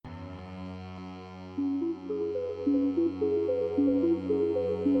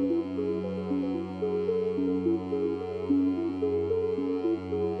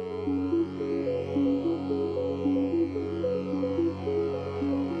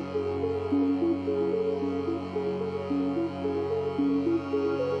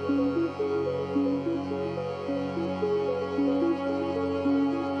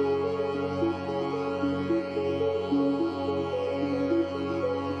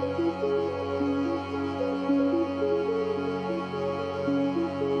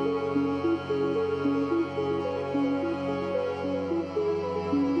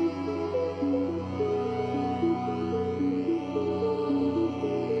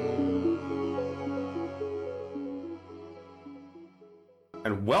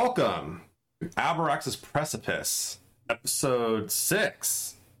and welcome to Abrax's Precipice, episode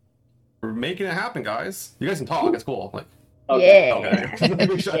 6. We're making it happen, guys. You guys can talk. It's cool. Yeah. Okay.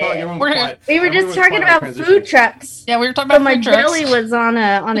 We were just talking about food trucks. Yeah, we were talking about my food trucks. belly was on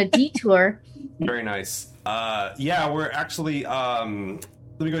a detour. Very nice. We're actually let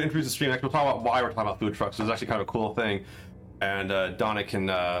me go introduce the stream. We'll talk about why we're talking about food trucks. It's actually kind of a cool thing. And Donna can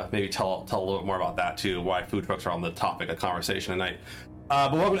maybe tell a little bit more about that too, why food trucks are on the topic of conversation tonight.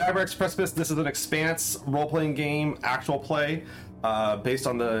 But welcome to Abrax's Precipice. This is an Expanse role-playing game, actual play, based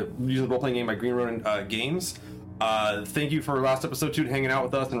on using the role-playing game by Green Ronin Games. Thank you for last episode 2 hanging out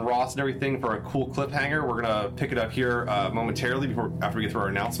with us and Ross and everything for a cool cliffhanger. We're gonna pick it up here momentarily after we get through our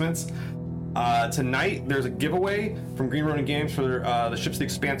announcements. Tonight there's a giveaway from Green Ronin Games for the Ships of the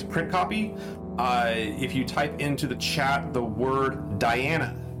Expanse print copy. If you type into the chat the word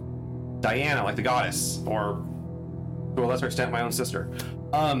Diana like the goddess, or to a lesser extent my own sister,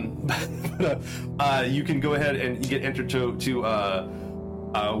 you can go ahead and get entered to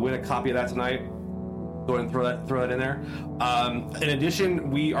win a copy of that tonight. Go ahead and throw that in there. In addition,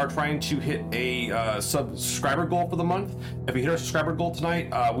 we are trying to hit a subscriber goal for the month. If we hit our subscriber goal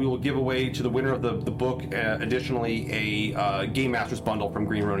tonight, we will give away to the winner of the book, additionally, a Game Masters bundle from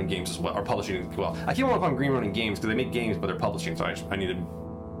Green Ronin Games as well, or publishing as well. I keep on calling them Green Ronin Games because they make games, but they're publishing, so I need to...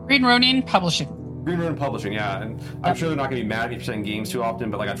 Green Ronin Publishing. Green Ronin Publishing, yeah. And I'm sure they're not going to be mad at me for saying games too often,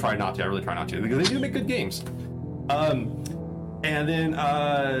 but I try not to. I really try not to, because they do make good games. And then...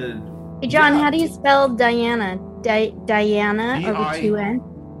 Hey John, how do you spell Diana? Diana over 2 N?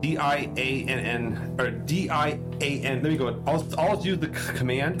 D-I-A-N-N, or D-I-A-N. Let me go. I'll use the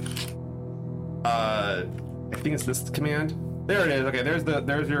command. I think it's this command. There it is. Okay,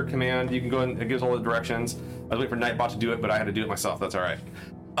 there's your command. You can go and it gives all the directions. I was waiting for Nightbot to do it, but I had to do it myself. That's all right.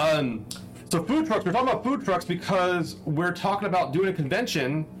 So food trucks. We're talking about food trucks because we're talking about doing a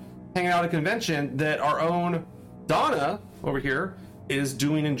convention, hanging out at a convention that our own Donna over here is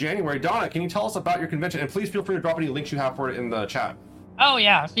doing in January. Donna, can you tell us about your convention? And please feel free to drop any links you have for it in the chat. Oh,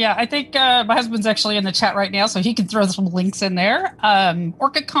 yeah. I think my husband's actually in the chat right now, so he can throw some links in there.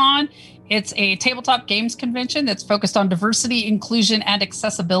 OrcaCon, it's a tabletop games convention that's focused on diversity, inclusion, and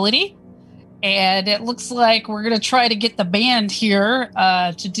accessibility. And it looks like we're going to try to get the band here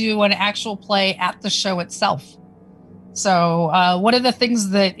to do an actual play at the show itself. So one of the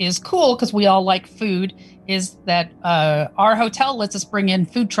things that is cool, because we all like food, is that our hotel lets us bring in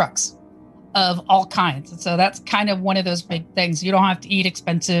food trucks of all kinds. And so that's kind of one of those big things. You don't have to eat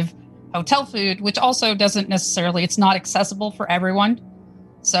expensive hotel food, which also doesn't necessarily, it's not accessible for everyone.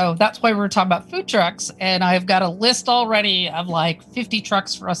 So that's why we're talking about food trucks. And I've got a list already of like 50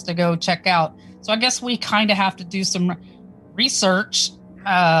 trucks for us to go check out. So I guess we kind of have to do some research,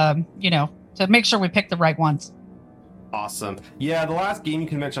 to make sure we pick the right ones. Awesome. Yeah, the last gaming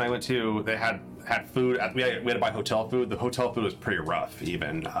convention I went to, they had food. We had to buy hotel food. The hotel food was pretty rough.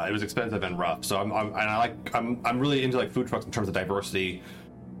 Even it was expensive and rough. So I'm really into like food trucks in terms of diversity,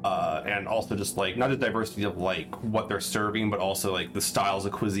 and also just like not just diversity of like what they're serving, but also like the styles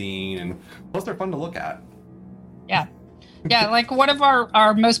of cuisine, and plus they're fun to look at. Yeah, like one of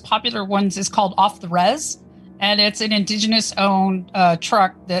our most popular ones is called Off the Res, and it's an indigenous owned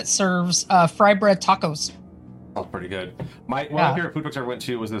truck that serves fry bread tacos. That's pretty good. One of my favorite food trucks I ever went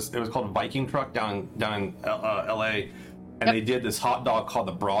to was this. It was called a Viking Truck down in L.A. And they did this hot dog called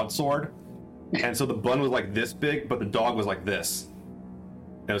the Broadsword. And so the bun was like this big, but the dog was like this.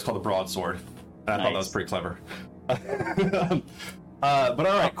 And it was called the Broadsword. And I thought that was pretty clever. But all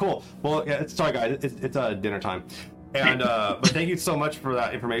right, cool. Well, yeah, sorry guys, it's dinner time. And but thank you so much for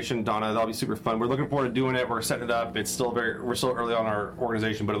that information, Donna. That'll be super fun. We're looking forward to doing it. We're setting it up. We're still early on our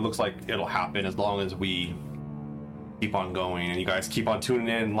organization, but it looks like it'll happen as long as we keep on going and you guys keep on tuning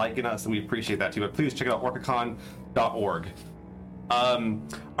in and liking us, and we appreciate that too. But please check out orcacon.org. All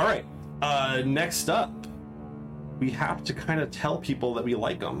right, next up we have to kind of tell people that we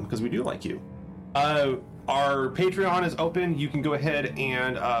like them, because we do like you. Our Patreon is open. You can go ahead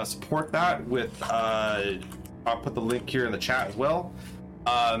and support that with I'll put the link here in the chat as well.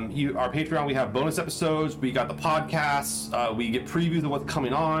 Our Patreon, we have bonus episodes, we got the podcasts, we get previews of what's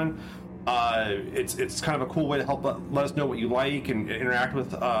coming on. It's kind of a cool way to help let us know what you like and interact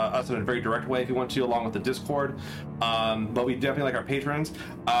with us in a very direct way if you want to, along with the Discord. But we definitely like our patrons.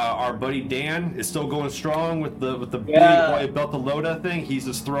 Our buddy Dan is still going strong with the big boy Beltalowda thing.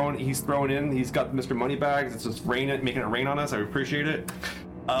 He's throwing in. He's got Mr. Moneybags. It's just making it rain on us. I appreciate it.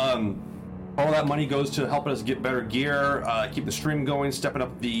 All that money goes to helping us get better gear, keep the stream going, stepping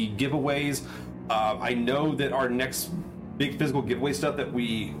up the giveaways. I know that our next big physical giveaway stuff that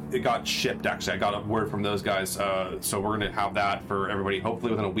it got shipped. Actually, I got a word from those guys, so we're gonna have that for everybody.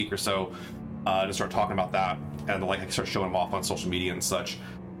 Hopefully within a week or so, to start talking about that and start showing them off on social media and such.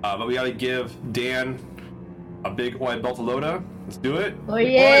 But we gotta give Dan a big Beltalowda. Let's do it. Oh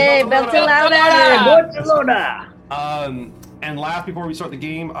yeah, Beltalowda. And last, before we start the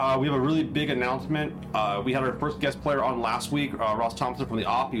game, we have a really big announcement. We had our first guest player on last week, Ross Thompson from the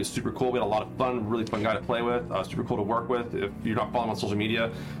Op. He was super cool. We had a lot of fun, really fun guy to play with, super cool to work with. If you're not following him on social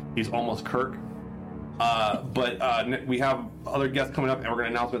media, he's almost Kirk. But we have other guests coming up, and we're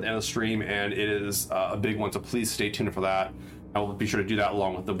going to announce them at the end of the stream, and it is a big one, so please stay tuned for that. I will be sure to do that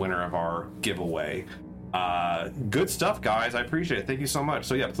along with the winner of our giveaway. Good stuff, guys. I appreciate it. Thank you so much.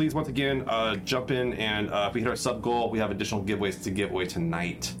 So yeah, please once again jump in, and if we hit our sub goal, we have additional giveaways to give away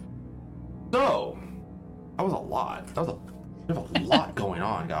tonight. So that was a lot. There's a lot going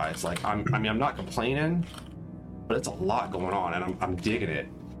on, guys. I'm not complaining, but it's a lot going on, and I'm digging it.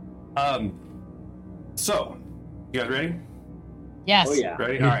 So you guys ready? Yes. Oh yeah.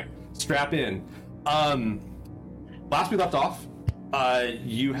 Ready? All right. Strap in. Last we left off,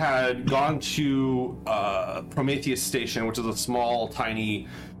 you had gone to Prometheus Station, which is a small, tiny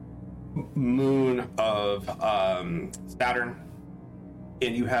moon of Saturn,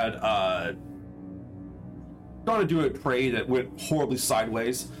 and you had gone to do a trade that went horribly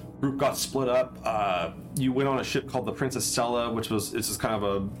sideways. Group got split up. You went on a ship called the Princess Stella, which is this kind of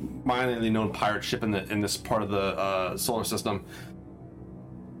a minorly known pirate ship in this part of the solar system.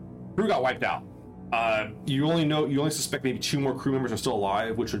 Crew got wiped out. You only suspect maybe 2 more crew members are still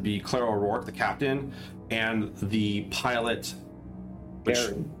alive, which would be Clara O'Rourke, the captain, and the pilot.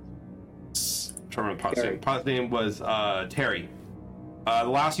 The pilot's name was Terry. The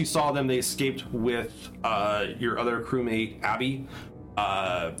last you saw them, they escaped with your other crewmate Abby,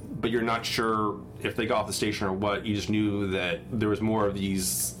 but you're not sure if they got off the station or what. You just knew that there was more of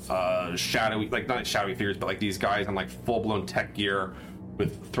these shadowy, not shadowy figures, but these guys in full-blown tech gear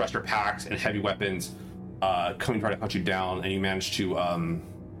with thruster packs and heavy weapons coming to try to hunt you down, and you managed to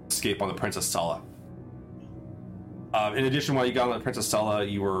escape on the Princess Stella. In addition, while you got on the Princess Stella,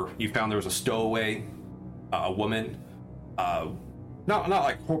 you found there was a stowaway, a woman,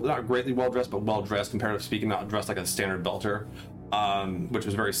 not greatly well dressed, but well dressed, comparatively speaking, not dressed like a standard belter, which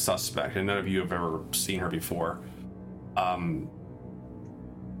was very suspect, and none of you have ever seen her before.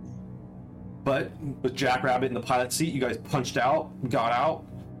 But with Jackrabbit in the pilot seat, you guys punched out, got out.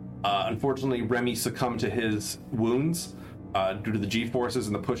 Unfortunately, Remy succumbed to his wounds due to the G-forces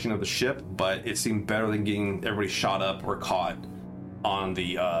and the pushing of the ship, but it seemed better than getting everybody shot up or caught on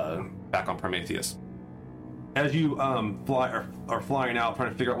the back on Prometheus. As you are flying out,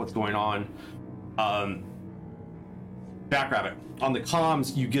 trying to figure out what's going on, Jackrabbit, on the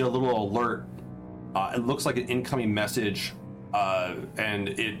comms, you get a little alert. It looks like an incoming message,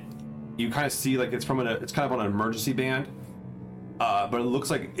 and you kind of see it's kind of on an emergency band, but it looks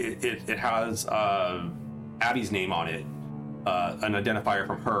like it has Abby's name on it, an identifier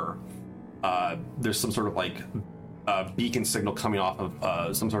from her. There's some sort of beacon signal coming off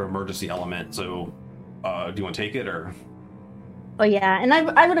of some sort of emergency element. So do you want to take it, or? Oh yeah, and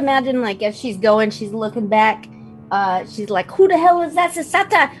I would imagine as she's going, she's looking back. She's like, who the hell is that?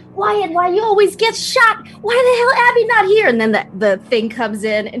 Sasata? Why you always get shot? Why the hell Abby not here? And then the thing comes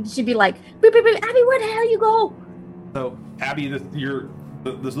in, and she'd be like, beep, beep, beep, Abby, where the hell you go? So Abby, this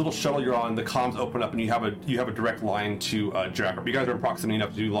little shuttle you're on, the comms open up, and you have a direct line to Jackrabbit. You guys are in proximity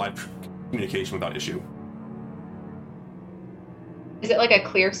enough to do live communication without issue. Is it a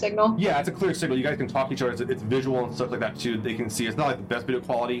clear signal? Yeah, it's a clear signal. You guys can talk to each other. It's visual and stuff like that too. They can see. It's not the best video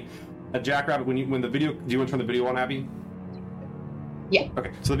quality. Jackrabbit, when the video, do you want to turn the video on, Abby? Yeah.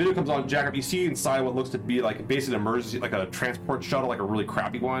 Okay, so the video comes on. Jackrabbit, you see inside what looks to be basically an emergency, a transport shuttle, a really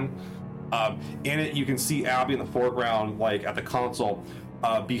crappy one. In it, you can see Abby in the foreground, at the console.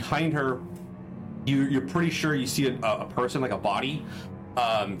 Behind her, you're pretty sure you see a person, a body,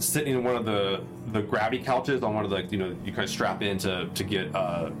 sitting in one of the gravity couches on one of you kind of strap in to get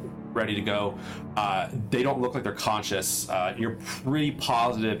ready to go. They don't look like they're conscious. You're pretty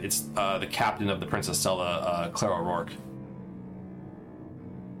positive it's the captain of the Princess Stella, Clara O'Rourke.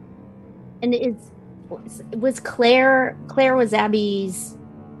 And was Claire was Abby's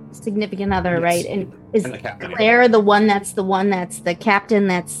significant other, yes. Right? And is and the captain, Claire the one that's the captain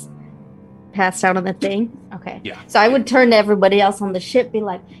that's passed out on the thing? Okay. Yeah. So I would turn to everybody else on the ship, be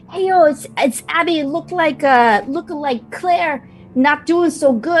like, "Hey, yo, it's Abby. Looking like Claire, not doing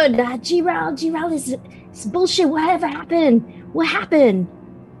so good. G-Ral is bullshit. Whatever happened? What happened?"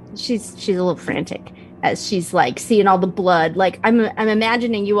 She's a little frantic. as she's like seeing all the blood. Like I'm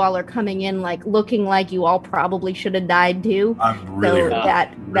imagining you all are coming in like looking like you all probably should have died too. I'm really So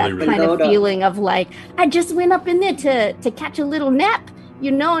that really kind of Melota. feeling of like I just went up in there to catch a little nap,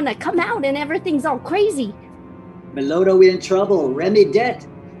 you know, and I come out and everything's all crazy. Melota, we're in trouble. Remy dead.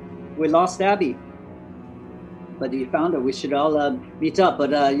 We lost Abby. But we found her. We should all meet up. But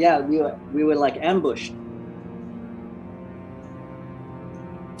yeah, we were like ambushed.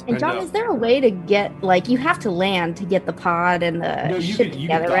 And John, is there a way to get like you have to land to get the pod and the ship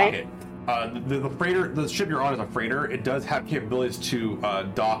together, right? It. The freighter, the ship you're on is a freighter. It does have capabilities to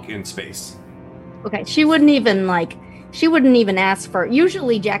dock in space. Okay, she wouldn't even ask for.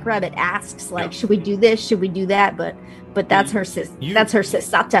 Usually, Jackrabbit asks like, "Should we do this? Should we do that?" But that's her sis. That's her sis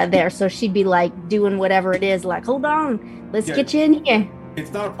Sata there. So she'd be like doing whatever it is. Like, hold on, let's get you in here.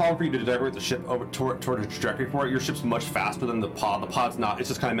 It's not a problem for you to divert the ship over toward a trajectory for it. Your ship's much faster than the pod. The pod's not. It's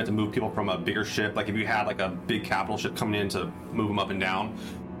just kind of meant to move people from a bigger ship. Like if you had like a big capital ship coming in to move them up and down.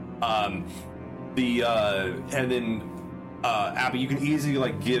 And then Abby, you can easily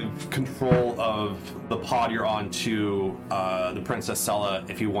like give control of the pod you're on to the Princess Sella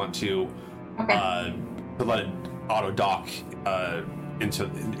if you want to. Okay. To let it auto dock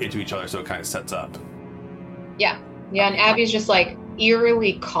into each other, so it kind of sets up. Yeah, and Abby's just like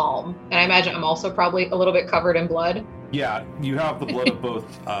eerily calm, and I imagine I'm also probably a little bit covered in blood. Yeah, you have the blood of both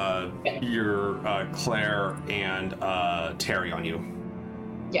your Claire and Terry on you.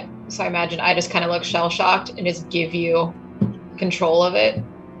 Yeah, so I imagine I just kind of look shell-shocked and just give you control of it.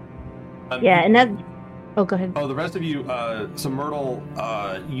 Yeah, and that. Oh, go ahead. Oh, the rest of you, so Myrtle,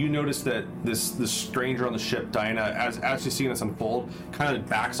 you notice that this stranger on the ship, Diana, as she's seeing this unfold, kind of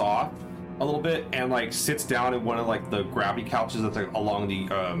backs off a little bit and like sits down in one of like the gravity couches that's like along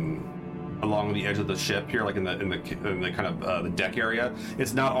the edge of the ship here, like in the kind of the deck area.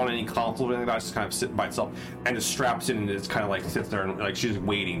 It's not on any console or anything like that. It's just kind of sitting by itself and just straps in and it's kind of like sits there and like she's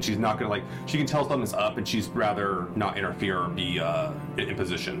waiting. She's not gonna like she can tell something's up and she's rather not interfere or be in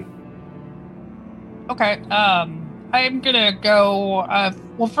position. Okay. I'm gonna go.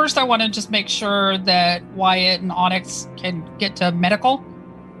 Well, first I want to just make sure that Wyatt and Onyx can get to medical.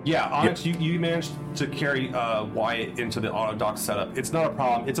 Yeah, Onyx, you managed to carry Wyatt into the auto dock setup. It's not a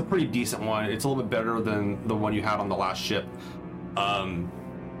problem. It's a pretty decent one. It's a little bit better than the one you had on the last ship.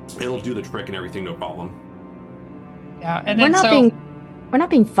 It'll do the trick and everything, no problem. Yeah, and then we're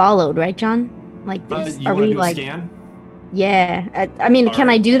not being followed, right, John? Like, are we like? Scan? Yeah, I mean, can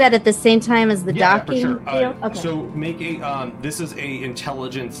I do that at the same time as the docking? Yeah, for sure. Okay. So make a. This is a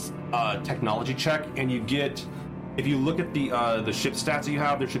intelligence technology check, and you get. If you look at the ship stats that you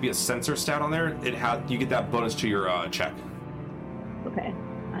have, there should be a sensor stat on there. You get that bonus to your check. Okay,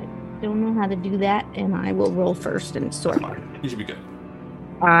 I don't know how to do that, and I will roll first and sort. You should be good.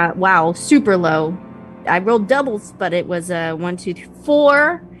 Wow, super low. I rolled doubles, but it was 1, 2, 3,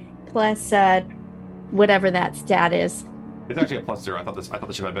 4 plus whatever that stat is. It's actually a +0. I thought this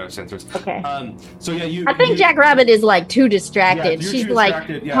should have better sensors. Okay. So yeah, I think Jackrabbit is like too distracted. She's like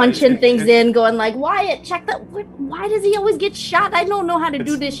punching things in, going like, "Wyatt, check that. Why does he always get shot? I don't know how to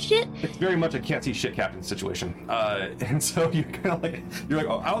do this shit." It's very much a can't see shit captain situation. And so you're kind of like,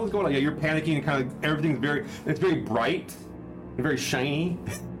 oh, I was going on. Yeah, you're panicking and kind of everything's very bright, and very shiny,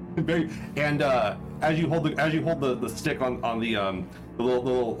 as you hold the stick on the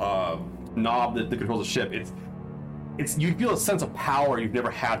little knob that controls the ship, you feel a sense of power you've never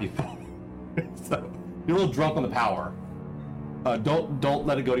had before. So you're a little drunk on the power. Don't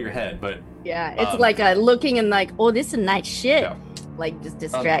let it go to your head, but yeah, it's like looking and like, oh, this is a nice shit. Yeah. Like just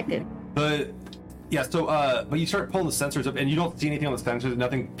distracted. But you start pulling the sensors up, and you don't see anything on the sensors.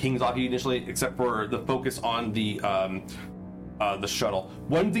 Nothing pings off you initially, except for the focus on the shuttle.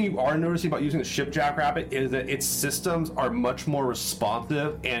 One thing you are noticing about using the ship Jackrabbit is that its systems are much more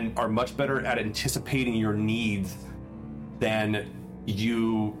responsive and are much better at anticipating your needs than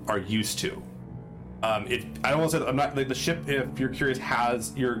you are used to. I don't want to say that I'm not like the ship. If you're curious,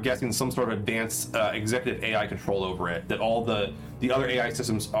 you're guessing some sort of advanced executive AI control over it. That all the other AI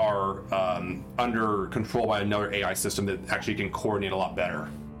systems are under control by another AI system that actually can coordinate a lot better.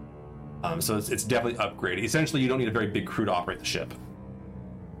 So it's definitely upgraded. Essentially, you don't need a very big crew to operate the ship.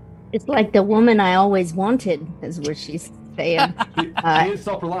 It's like the woman I always wanted, is what she's saying. She is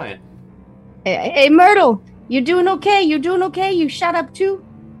self-reliant. Hey, Myrtle, you doing okay? You shut up too?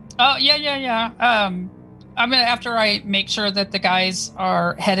 Oh, yeah. I'm gonna, after I make sure that the guys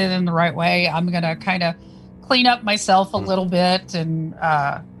are headed in the right way, I'm gonna kind of clean up myself a little bit, and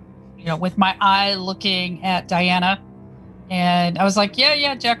with my eye looking at Diana. And I was like,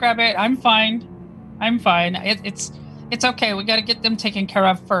 yeah, Jackrabbit, I'm fine. It's okay. We got to get them taken care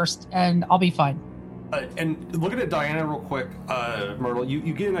of first, and I'll be fine. And looking at Diana real quick, Myrtle,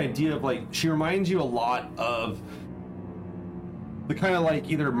 you get an idea of like she reminds you a lot of the kind of like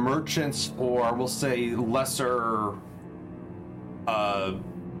either merchants or we'll say lesser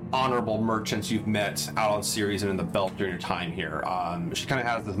honorable merchants you've met out on Ceres and in the Belt during your time here. She kind of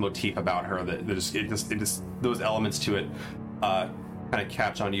has this motif about her that it just those elements to it kind of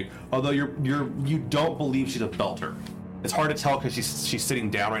catch on you. Although you don't believe she's a Belter. It's hard to tell because she's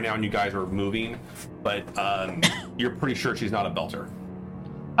sitting down right now and you guys are moving, but you're pretty sure she's not a Belter.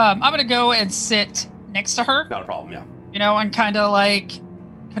 I'm gonna go and sit next to her. Not a problem, yeah. You know, and kind of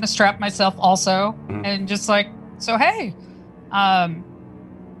strap myself also, and just like, so hey, how's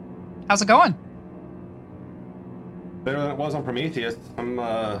it going? Better than it was on Prometheus. I'm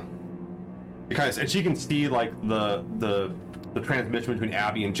and she can see like the transmission between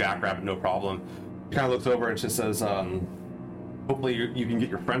Abby and Jackrabbit, no problem. She kind of looks over and she says, hopefully you can get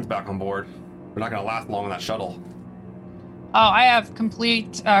your friends back on board. We're not going to last long on that shuttle. Oh, I have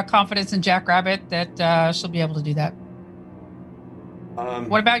complete confidence in Jackrabbit that she'll be able to do that.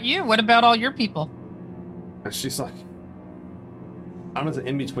 What about you? What about all your people? She's like, I'm as an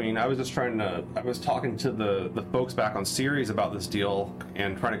in-between. I was talking to the folks back on Ceres about this deal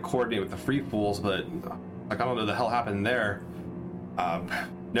and trying to coordinate with the Free Fools, but like, I don't know the hell happened there.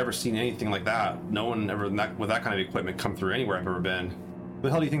 Never seen anything like that. No one ever with that kind of equipment come through anywhere I've ever been. Who the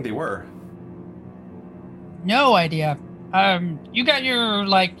hell do you think they were? No idea. You got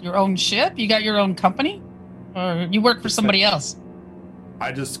your own ship? You got your own company? Or you work for somebody else?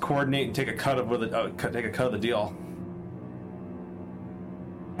 I just coordinate and take a cut of the deal.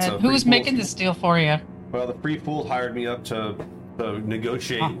 And So who's Free making Fools- this deal for you? Well, the Free Fools hired me up to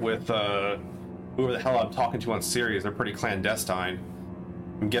negotiate with whoever the hell I'm talking to on Ceres. They're pretty clandestine.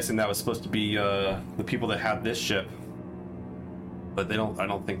 I'm guessing that was supposed to be the people that had this ship, but I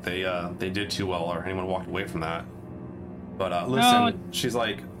don't think they did too well, or anyone walked away from that. But listen, she's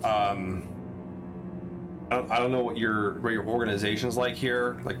like, I don't know what your organization's like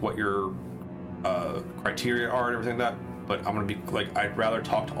here, like what your criteria are and everything like that. But I'm gonna be like, I'd rather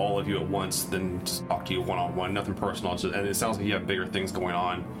talk to all of you at once than just talk to you one-on-one. Nothing personal. And it sounds like you have bigger things going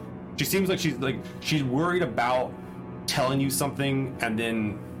on. She seems like she's worried about telling you something, and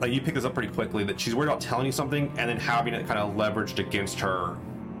then like you pick this up pretty quickly that she's worried about telling you something and then having it kind of leveraged against her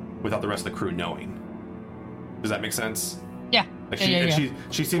without the rest of the crew knowing. Does that make sense? Yeah. Like Yeah.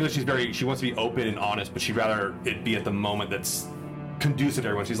 she seems like she wants to be open and honest, but she'd rather it be at the moment that's conducive to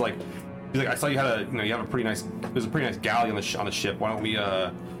everyone. She's like, I saw you had you have a pretty nice. There's a pretty nice galley on the ship. Why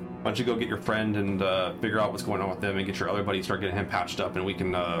don't you go get your friend and figure out what's going on with them and get your other buddy, start getting him patched up, and we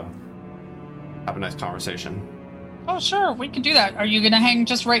can have a nice conversation. Oh, sure, we can do that. Are you gonna hang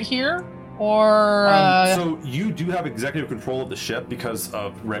just right here, or? So you do have executive control of the ship because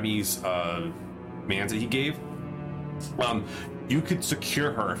of Remy's commands that he gave. You could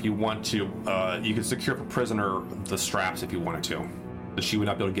secure her if you want to. You could secure for prisoner the straps if you wanted to. But she would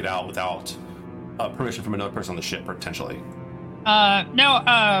not be able to get out without permission from another person on the ship, potentially.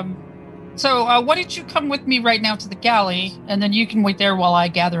 No. So why don't you come with me right now to the galley, and then you can wait there while I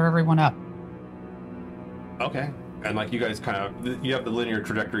gather everyone up. Okay. And like you guys kind of, you have the linear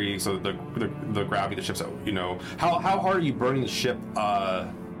trajectory, so the gravity of the ship's, how hard are you burning the ship,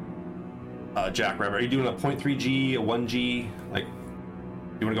 Jackrabbit? Are you doing a 0.3G, a 1G? Like,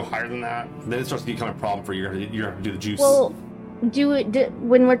 you want to go higher than that? Then it starts to become a problem for you. You have to do the juice. Well,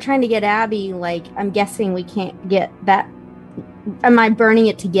 when we're trying to get Abby, like, I'm guessing we can't get that. Am I burning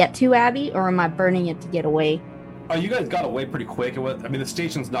it to get to Abby, or am I burning it to get away? You guys got away pretty quick. The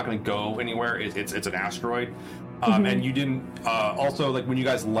station's not going to go anywhere. It's an asteroid. And you didn't. Also, like when you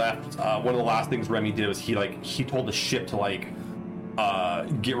guys left, one of the last things Remy did was he told the ship to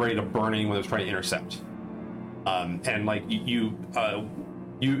get ready to burning when it was trying to intercept. And like the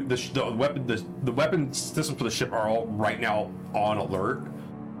weapon systems for the ship are all right now on alert.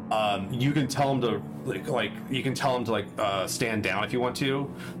 You can tell him to stand down if you want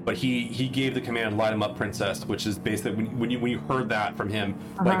to, but he gave the command "light him up, princess," which is basically when you heard that from him,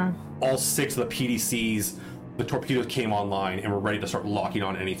 like all 6 of the PDCs, the torpedoes came online and were ready to start locking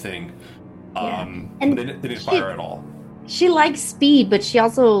on anything. And they didn't fire at all. She likes speed, but she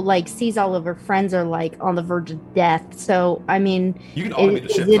also sees all of her friends are on the verge of death. So I mean, you can automate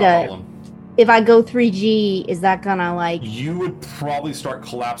the ship, no problem. If I go 3G, is that gonna You would probably start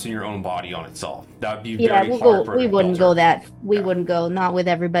collapsing your own body on itself. That'd be we wouldn't go that. We wouldn't go, not with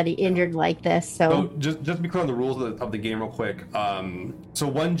everybody injured like this. So just to be clear on the rules of the game, real quick. So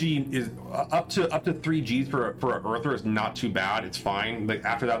 1G is up to 3Gs for an Earther is not too bad. It's fine. Like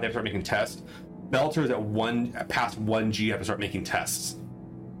after that, they have to start making tests. Belters past 1G have to start making tests.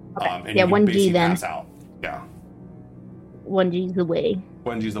 Okay. And Yeah, you can 1G basically then. pass out. Yeah. 1G's the way.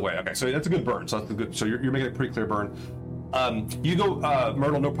 1G's the way. Okay, so that's a good burn. So that's a good. So you're making a pretty clear burn. You go,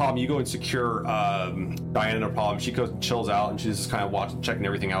 Myrtle, no problem. You go and secure Diana, no problem. She goes and chills out, and she's just kind of watching, checking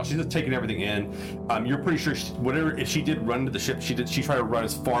everything out. She's just taking everything in. You're pretty sure if she did run to the ship, she tried to run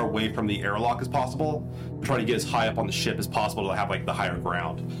as far away from the airlock as possible, try to get as high up on the ship as possible to have like the higher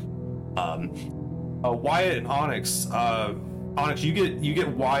ground. Wyatt and Onyx, you get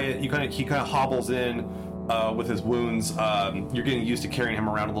Wyatt. He kind of hobbles in. With his wounds, you're getting used to carrying him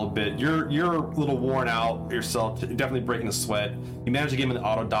around a little bit. You're a little worn out yourself, definitely breaking a sweat. You manage to get him in the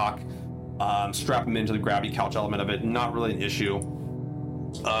auto dock, strap him into the gravity couch element of it, not really an issue.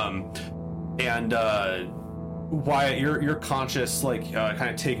 And Wyatt, you're conscious, like kind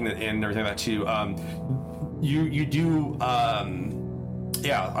of taking it in and everything like that too. You do,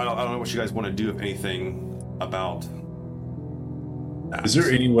 yeah. I don't know what you guys want to do, if anything, about that. Is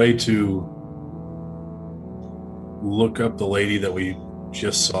there any way to look up the lady that we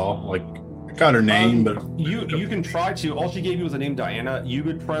just saw? Like, I got her name, but you can try to. All she gave you was the name Diana. You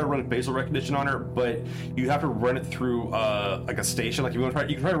could try to run facial recognition on her, but you have to run it through like a station. Like you can try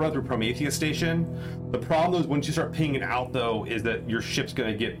to run through Prometheus station. The problem is when you start pinging out, though, is that your ship's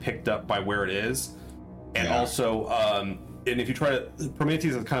going to get picked up by where it is, and also, and if you try to,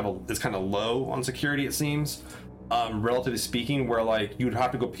 Prometheus is kind of low on security, it seems. Relatively speaking, where like you'd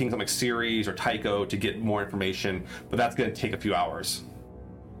have to go ping something like Ceres or Tycho to get more information, but that's going to take a few hours.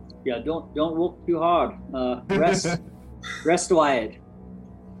 Yeah, don't work too hard. Rest Wyatt.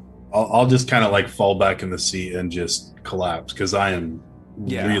 I'll just kind of like fall back in the seat and just collapse because I am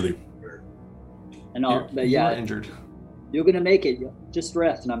really hurt. And you're injured. You're gonna make it. Just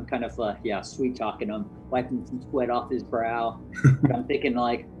rest. And I'm kind of sweet talking him, wiping some sweat off his brow. I'm thinking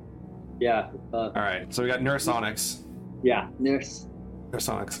like. All right, so we got Neurosonics. Yeah,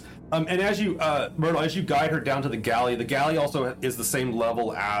 Neurosonics. And as you, Myrtle, as you guide her down to the galley also is the same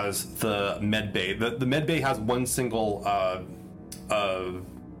level as the med bay. The med bay has one single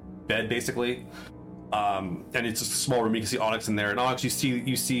bed, basically. And it's just a small room. You can see Onyx in there, and Onyx,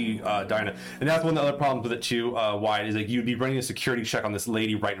 you see Diana, and that's one of the other problems with it too. Wyatt, is like you'd be running a security check on this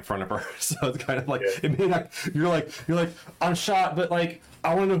lady right in front of her, so it's kind of like it may not. You're like I'm shot, but like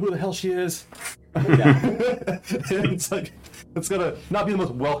I want to know who the hell she is. It's like it's gonna not be the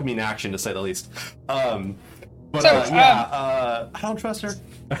most welcoming action, to say the least. I don't trust her.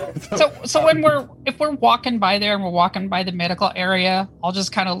 So if we're walking by there and we're walking by the medical area, I'll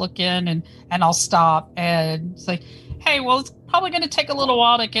just kind of look in and I'll stop and say, hey, well, it's probably going to take a little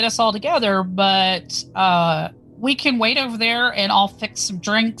while to get us all together, but we can wait over there and I'll fix some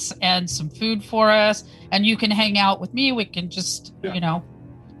drinks and some food for us, and you can hang out with me. We can just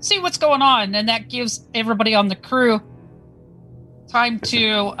see what's going on, and that gives everybody on the crew time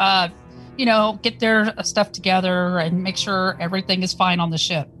to get their stuff together and make sure everything is fine on the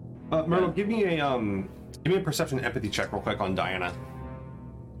ship. Myrtle, give me a perception and empathy check real quick on Diana.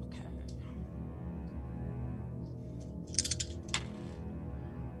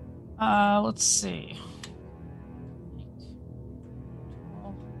 Let's see.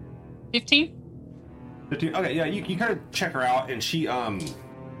 15? 15. Okay, yeah, you kind of check her out, and she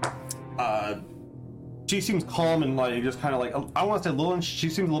seems calm and like just kind of like, I want to say a little. She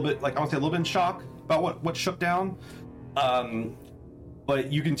seems a little bit like, I want to say a little bit in shock about what shook down.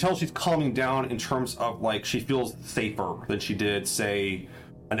 But you can tell she's calming down in terms of like she feels safer than she did, say,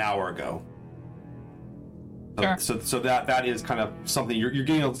 an hour ago. Sure. So that is kind of something you're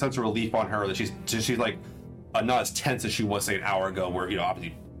getting a sense of relief on her, that she's like not as tense as she was, say, an hour ago, where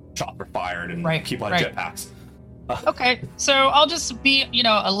obviously shots were fired and people had jetpacks. Okay, so I'll just be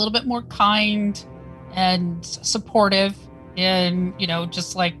a little bit more kind and supportive, and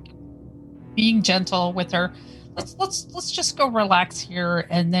just like being gentle with her. Let's just go relax here,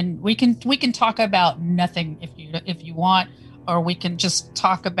 and then we can talk about nothing if you want, or we can just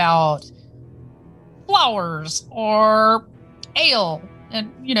talk about flowers or ale,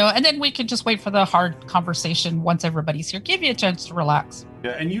 and then we can just wait for the hard conversation once everybody's here. Give you a chance to relax.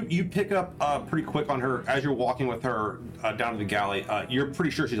 Yeah, and you pick up pretty quick on her as you're walking with her down to the galley. You're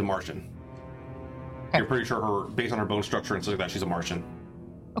pretty sure she's a Martian. Okay. You're pretty sure based on her bone structure and stuff like that, she's a Martian.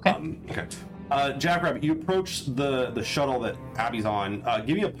 Okay. Okay. Jackrabbit, you approach the shuttle that Abby's on.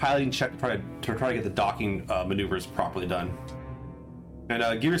 Give me a piloting check to try to get the docking maneuvers properly done,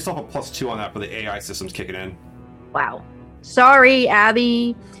 and give yourself a +2 on that for the AI systems kicking in. Wow. Sorry,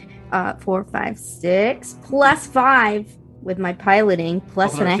 Abby. 4, 5, 6 +5 with my piloting,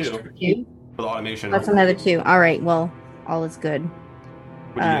 plus an extra 2 for the automation. Plus another 2. All right. Well, all is good.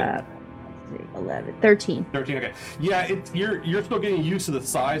 11, 13. 13. Okay. Yeah, you're still getting used to the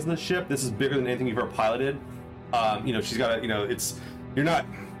size of the ship. This is bigger than anything you've ever piloted. She's got a, you're not.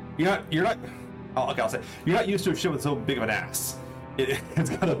 Okay, I'll say you're not used to a ship with so big of an ass. It's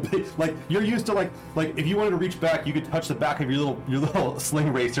got a big, like, you're used to like if you wanted to reach back, you could touch the back of your little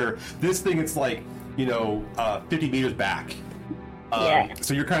sling racer. This thing, it's like 50 meters back.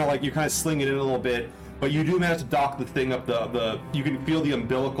 So you're kind of slinging it in a little bit, but you do manage to dock the thing up. You can feel the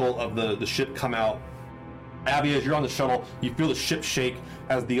umbilical of the ship come out. Abby, as you're on the shuttle, you feel the ship shake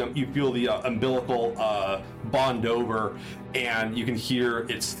as you feel the umbilical bond over, and you can hear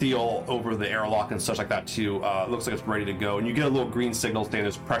it seal over the airlock and such like that too. It looks like it's ready to go, and you get a little green signal saying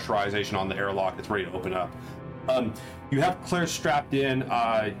there's pressurization on the airlock. It's ready to open up. You have Claire strapped in.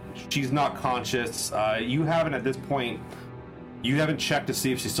 She's not conscious. You haven't at this point. You haven't checked to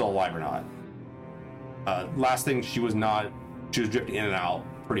see if she's still alive or not. Last thing, she was drifting in and out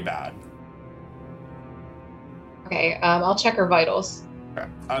pretty bad. Okay, I'll check her vitals. Okay.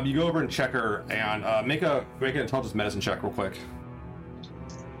 You go over and check her and make an intelligence medicine check real quick.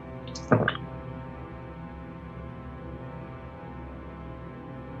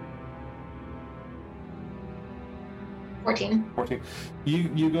 14.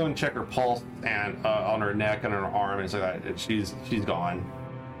 You go and check her pulse and on her neck and on her arm and stuff like that. She's gone.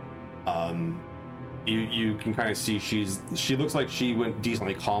 You can kind of see she looks like she went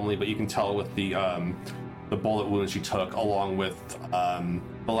decently calmly, but you can tell with the bullet wounds she took, along with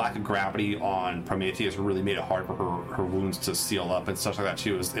the lack of gravity on Prometheus, really made it hard for her wounds to seal up and stuff like that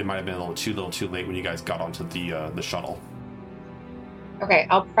too. It might have been a little too late when you guys got onto the shuttle. Okay,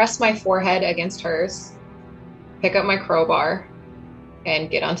 I'll press my forehead against hers, pick up my crowbar, and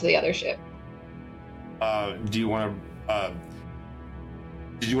get onto the other ship. Did you want to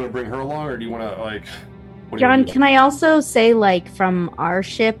bring her along, or do you want to John, can I also say, from our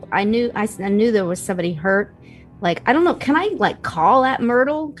ship, I knew there was somebody hurt. I don't know, can I call at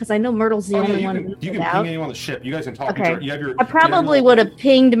Myrtle? Because I know Myrtle's the only one. You can ping anyone on the ship. You guys can talk. Okay. You have I probably would have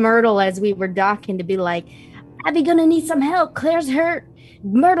pinged Myrtle as we were docking to be like, Abby gonna need some help. Claire's hurt.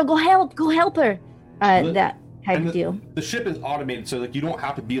 Myrtle, go help her. That type of deal. The ship is automated, so you don't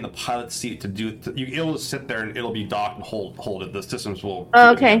have to be in the pilot seat to do it. You'll just sit there and it'll be docked and hold it. The systems will.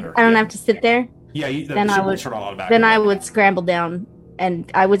 Oh, okay. I don't have to sit there. Yeah, then I would turn on automatically. Then I would scramble down, and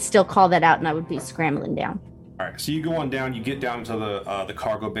I would still call that out, and I would be scrambling down. All right, so you go on down. You get down to the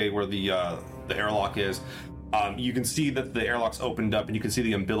cargo bay where the airlock is. You can see that the airlock's opened up, and you can see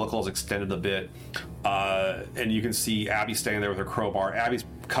the umbilical is extended a bit, and you can see Abby standing there with her crowbar. Abby's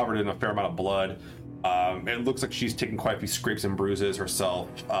covered in a fair amount of blood. It looks like she's taken quite a few scrapes and bruises herself.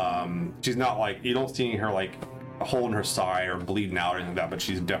 She's not you don't see her a hole in her side or bleeding out or anything like that, but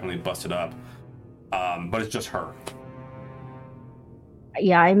she's definitely busted up. But it's just her.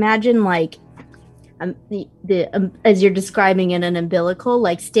 Yeah, I imagine as you're describing it, an umbilical,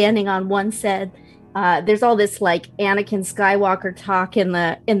 standing on one side. There's all this Anakin Skywalker talk in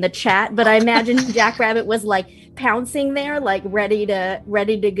the chat, but I imagine Jackrabbit was pouncing there, ready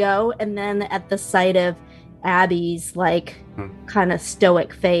to go, and then at the sight of Abby's kind of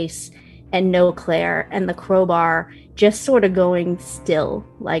stoic face and no Claire and the crowbar just sort of going still,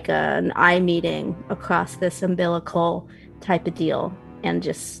 like an eye meeting across this umbilical type of deal, and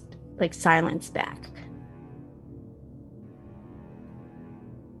just silence back.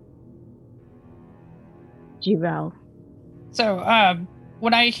 Giro. So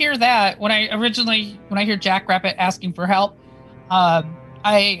when I hear that, when I hear Jackrabbit asking for help,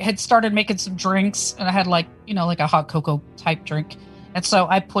 I had started making some drinks, and I had a hot cocoa type drink. And so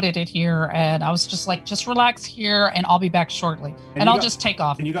I put it in here, and I was just relax here, and I'll be back shortly. And I'll just take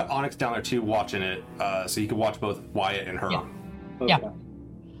off. And you got Onyx down there too, watching it, so you can watch both Wyatt and her. Yeah. Okay.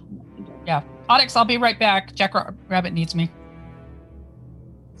 Yeah. Onyx, I'll be right back. Jackrabbit needs me.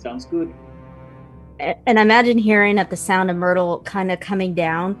 Sounds good. And I imagine hearing at the sound of Myrtle kind of coming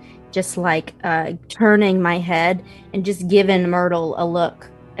down, just turning my head and just giving Myrtle a look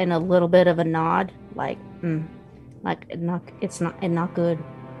and a little bit of a nod, it's not good.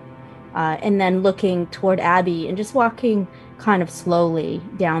 And then looking toward Abby and just walking kind of slowly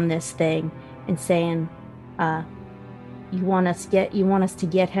down this thing and saying, you want us to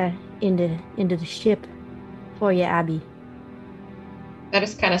get her into the ship for you, Abby. I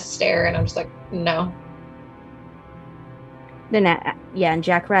just kind of stare, and I'm just no. Then, and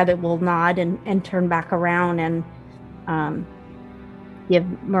Jackrabbit will nod and turn back around and give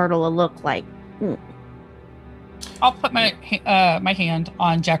Myrtle a look I'll put my hand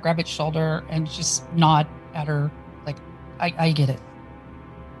on Jackrabbit's shoulder and just nod at her, I get it.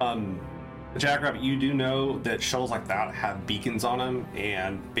 Jackrabbit, you do know that shuttles like that have beacons on them,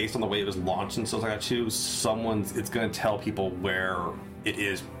 and based on the way it was launched and stuff like that too, it's going to tell people where it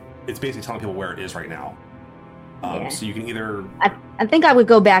is. It's basically telling people where it is right now. So you can either. I think I would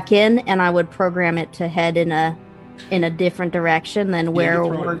go back in and I would program it to head in a different direction than where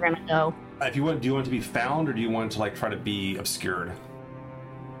we're going to go. If you want, do you want it to be found, or do you want it to like try to be obscured?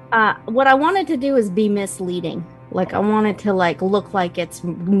 What I wanted to do is be misleading. Like I want it to like look like it's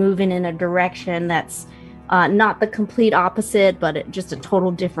moving in a direction that's not the complete opposite, but just a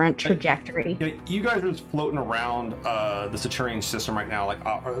total different trajectory. Yeah, you guys are just floating around the Saturnian system right now. Like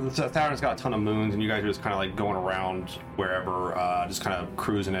Saturn's got a ton of moons, and you guys are just kind of like going around wherever, just kind of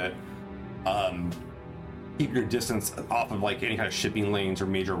cruising it. Keep your distance off of like any kind of shipping lanes or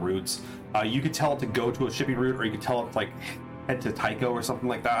major routes. You could tell it to go to a shipping route, or you could tell it to like head to Tycho or something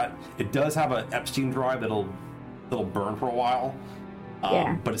like that. It does have an Epstein drive that'll burn for a while,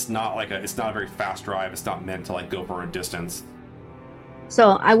 but it's not a very fast drive. It's not meant to like go for a distance.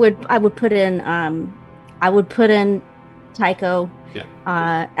 So I would put in Tycho.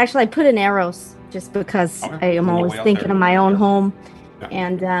 Yeah. Actually, I put in Eros just because I am always thinking of my own home,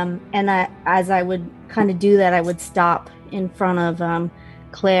 and as I would kind of do that, I would stop in front of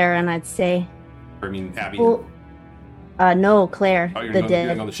Claire and I'd say, I mean Abby. Well, no, Claire, the dead.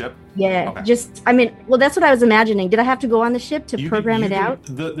 You're on the ship? Yeah, okay. That's what I was imagining. Did I have to go on the ship to program it out?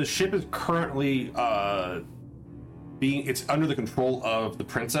 The ship is currently it's under the control of the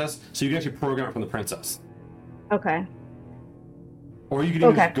princess, so you can actually program it from the princess. Okay. Or you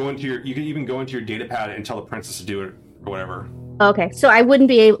can even go into your data pad and tell the princess to do it or whatever. Okay, so I wouldn't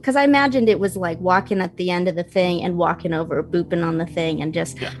be able, because I imagined it was like walking at the end of the thing and walking over, booping on the thing, and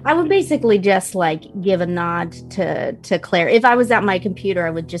I would basically just like give a nod to Claire. If I was at my computer, I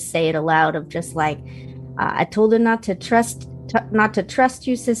would just say it aloud of just like, I told her not to trust you,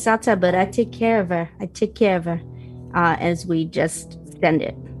 Sisata, but I take care of her. As we just send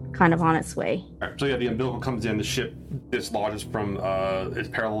it kind of on its way. All right, so the umbilical comes in, the ship dislodges from its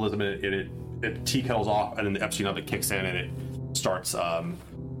parallelism, and it tea kettles off, and then the Epstein of it kicks in, and it starts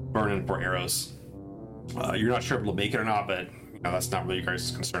burning for arrows. You're not sure if it'll make it or not, but that's not really your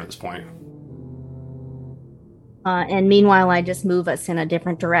guys' concern at this point. And meanwhile, I just move us in a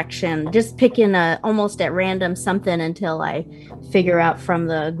different direction, just picking almost at random something until I figure out from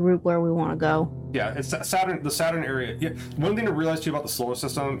the group where we want to go. Yeah, it's Saturn. The Saturn area. Yeah, one thing to realize too about the solar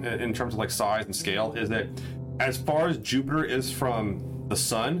system in terms of like size and scale is that as far as Jupiter is from the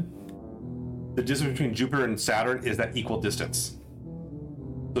sun, the distance between Jupiter and Saturn is that equal distance.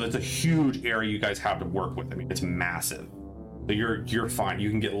 So it's a huge area you guys have to work with. I mean, it's massive. So you're fine. You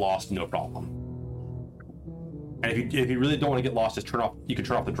can get lost, no problem. And if you really don't want to get lost, you can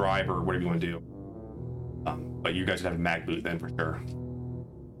turn off the drive or whatever you want to do. But you guys would have a mag boot then for sure.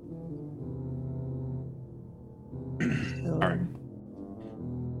 All right.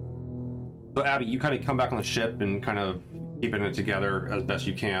 So Abby, you kind of come back on the ship and kind of keeping it together as best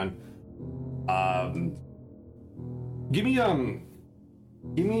you can. Give me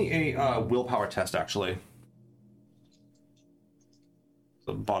a willpower test actually.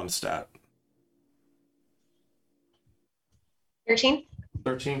 The bottom stat. 13.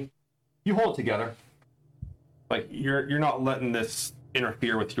 You hold it together. Like you're not letting this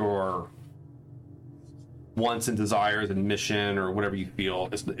interfere with your wants and desires and mission or whatever you feel.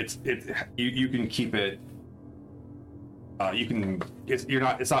 You can keep it.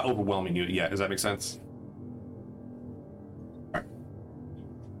 It's not overwhelming you yet. Does that make sense? All right.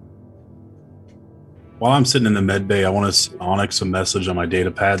 While I'm sitting in the med bay, I want to Onyx a message on my data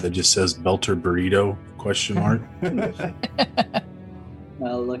pad that just says Belter Burrito ?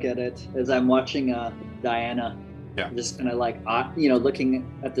 I'll look at it as I'm watching Diana. Yeah. I'm just kind of like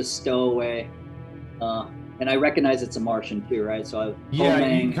looking at the stowaway, and I recognize it's a Martian too, right? So you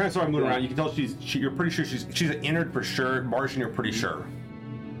kind of saw her moving around. You can tell you're pretty sure she's an Innard for sure. Martian, you're pretty sure.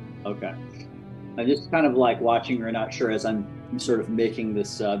 Okay. I'm just kind of like watching her, not sure, as I'm sort of making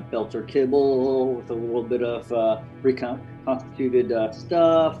this Belter kibble with a little bit of reconstituted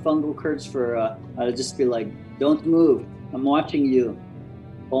stuff, fungal curds for I'll just be like, don't move. I'm watching you.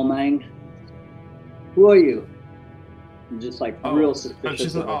 Olmang. Who are you? I'm just like real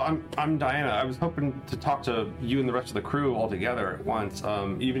suspicious. I'm Diana. I was hoping to talk to you and the rest of the crew all together at once.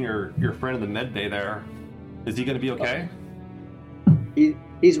 Even your friend in the med bay there. Is he going to be okay?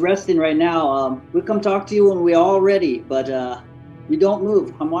 He's resting right now. We'll come talk to you when we're all ready, but you don't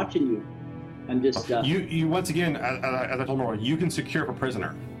move. I'm watching you. I'm just... You once again, as I told Nora, you can secure a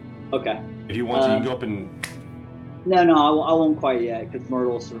prisoner. Okay. If you want to, you can go up and... No, I won't quite yet, because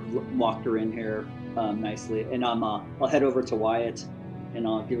Myrtle sort of walked her in here nicely. And I'll head over to Wyatt, and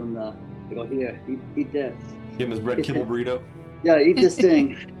I'll give him I go, here, eat this. Give him his red kibble burrito. Yeah, eat this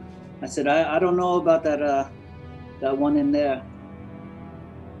thing. I said, I don't know about that one in there.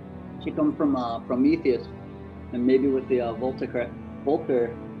 She come from Prometheus, and maybe with the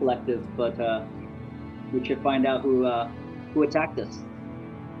Volter Collective, but we should find out who attacked us.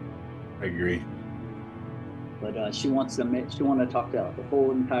 I agree. But she want to talk to the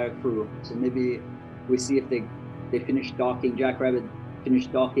whole entire crew. So maybe we see if they finish docking. Jackrabbit finish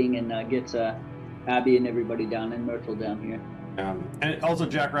docking and gets Abby and everybody down and Myrtle down here. And also,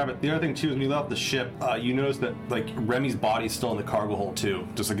 Jackrabbit, the other thing too is when you left the ship, you notice that like Remy's body's still in the cargo hold too,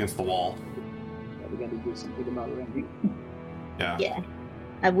 just against the wall. Yeah, we got to do something about Remy. Yeah. Yeah.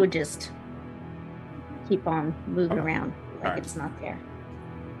 I would just keep on moving around like right. it's not there.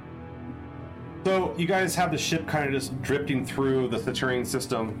 So you guys have the ship kind of just drifting through the Saturnian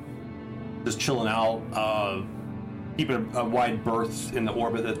system, just chilling out, keeping a wide berth in the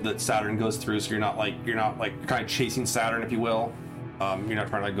orbit that Saturn goes through. So you're not kind of chasing Saturn, if you will. You're not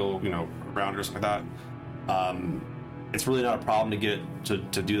trying to go, around or something like that. It's really not a problem to get to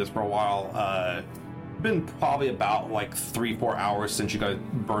do this for a while. Been probably about like 3-4 hours since you guys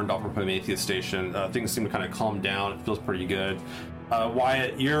burned off from Prometheus station. Things seem to kind of calm down. It feels pretty good.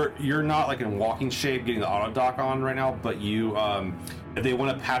 Wyatt, you're not like in walking shape getting the auto dock on right now, but you if they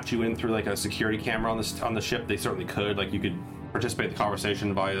want to patch you in through like a security camera on the ship, they certainly could. Like you could participate in the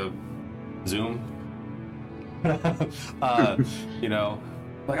conversation via Zoom. Like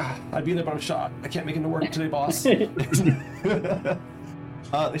I'd be there, but I'm shot. I can't make it to work today, boss. They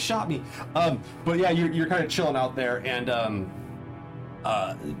shot me. But yeah, you're kind of chilling out there, and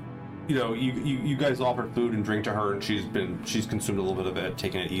you guys offer food and drink to her, and she's consumed a little bit of it,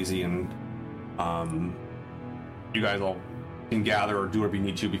 taking it easy, and you guys all can gather or do whatever you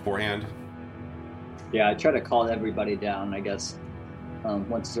need to beforehand. Yeah, I try to call everybody down, I guess,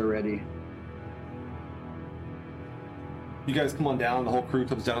 once they're ready. You guys come on down, the whole crew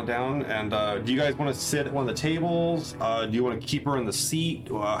comes down, and do you guys want to sit at one of the tables? Do you want to keep her in the seat?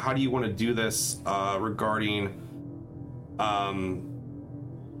 How do you want to do this regarding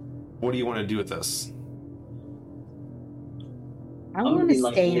what do you want to do with this? I want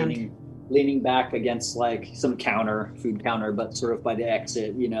to stand. Leaning back against like some food counter, but sort of by the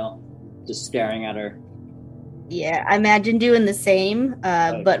exit, just staring at her. Yeah, I imagine doing the same,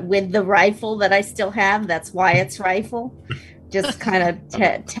 but with the rifle that I still have. That's Wyatt's rifle. Just kind of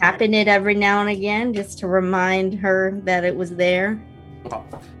tapping it every now and again, just to remind her that it was there.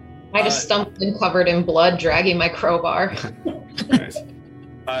 I just stumbled in covered in blood, dragging my crowbar. Nice.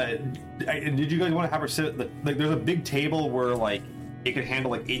 Did you guys want to have her sit like there's a big table where like it could handle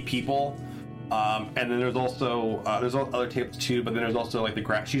like 8 people, and then there's also there's other tables too, but then there's also like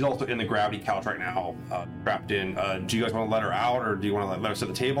she's also in the gravity couch right now, trapped in. Do you guys want to let her out, or do you want to let her sit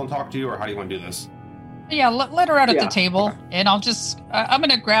at the table and talk to you, or how do you want to do this? Yeah, let her out at the table, and I'll just I'm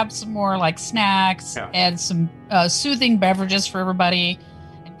gonna grab some more like snacks and some soothing beverages for everybody,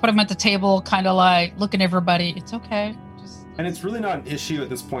 and put them at the table, kind of like looking at everybody. It's okay. And it's really not an issue at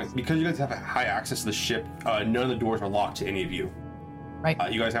this point because you guys have high access to the ship. None of the doors are locked to any of you.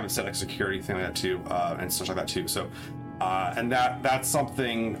 Right. You guys haven't set like security thing like that too, and stuff like that too. So, and that's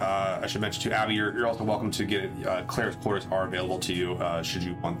something I should mention too. Abby, you're also welcome to get Claire's quarters are available to you should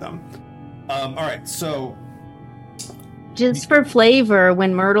you want them. All right, so just for flavor,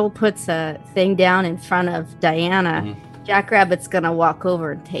 when Myrtle puts a thing down in front of Diana, Jackrabbit's gonna walk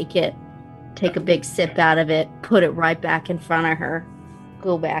over and take a big sip out of it, put it right back in front of her,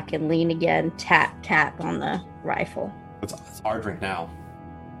 go back and lean again, tap on the rifle. It's our drink now.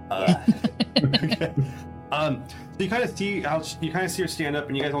 Okay. So you kind of see her stand up,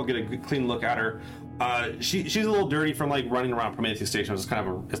 and you guys all get a good, clean look at her. She's a little dirty from like running around Prometheus station.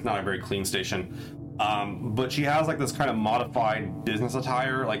 It's not a very clean station. But she has like this kind of modified business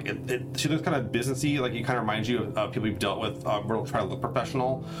attire. Like she looks kind of businessy. Like it kind of reminds you of people you've dealt with. We're trying to look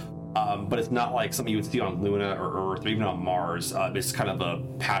professional. But it's not like something you would see on Luna or Earth or even on Mars. It's kind of a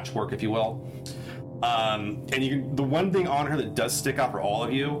patchwork, if you will. And the one thing on her that does stick out for all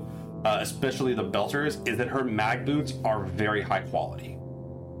of you, especially the belters, is that her mag boots are very high quality.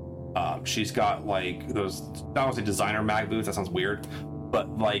 She's got like those, I don't want to say designer mag boots, that sounds weird,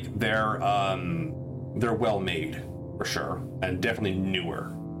 but like they're well made for sure, and definitely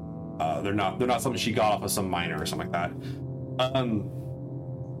newer. They're not something she got off of some miner or something like that.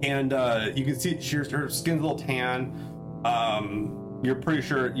 And you can see her skin's a little tan. You're pretty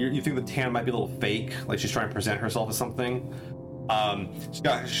sure you think the tan might be a little fake, like she's trying to present herself as something. She's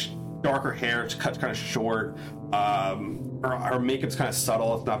got darker hair, it's cut kind of short. Her makeup's kind of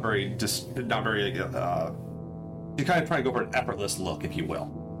subtle. It's not very she's kind of trying to go for an effortless look, if you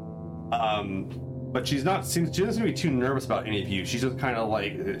will. But she doesn't seem to be too nervous about any of you. She's just kind of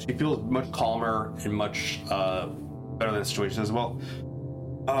like, she feels much calmer and much better than the situation as well.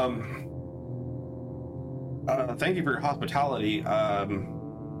 Thank you for your hospitality.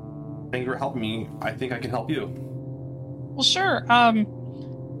 Thank you for helping me. I think I can help you. Well, sure.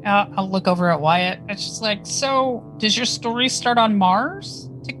 I'll look over at Wyatt. It's just like, so does your story start on Mars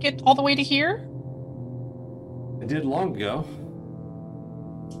to get all the way to here? It did long ago.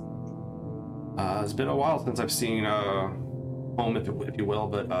 It's been a while since I've seen home, if you will,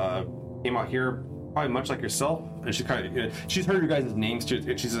 but came out here probably much like yourself. And she kind of, she's heard your guys' names too.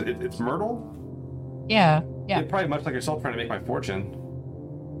 It's Myrtle. Yeah. Probably much like yourself, trying to make my fortune.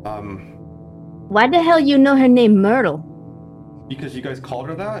 Why the hell you know her name Myrtle? Because you guys called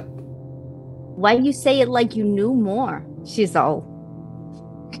her that. Why you say it like you knew more? She's all.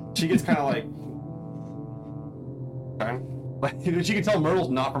 She gets kind of like. Okay. Like she can tell Myrtle's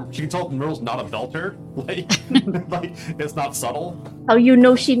not a belter. Like it's not subtle. How you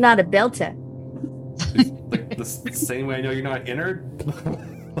know she's not a belter? Like the same way I know you're not innard.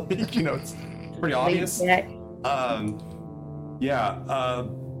 Like, it's pretty obvious. Yeah.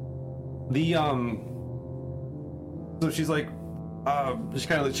 So she's like, she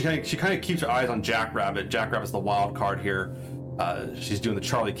kind of keeps her eyes on Jackrabbit. Jackrabbit's the wild card here. She's doing the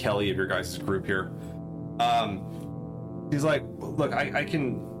Charlie Kelly of your guys' group here. He's like, look, I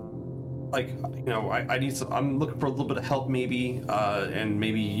can, like, I need some. I'm looking for a little bit of help, maybe, and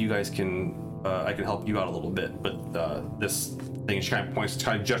maybe you guys can. I can help you out a little bit. But this thing, she kind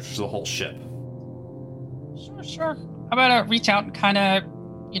of gestures to the whole ship. Sure. I'm gonna reach out and kind of,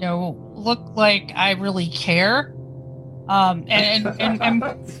 look like I really care, and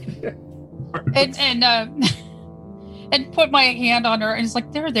put my hand on her, and it's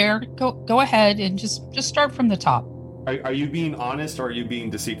like, there. Go ahead and just start from the top. Are you being honest or are you being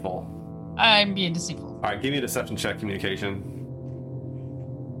deceitful? I'm being deceitful. All right, give me a deception check, communication.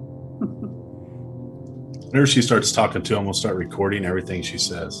 Whenever she starts talking to him, we'll start recording everything she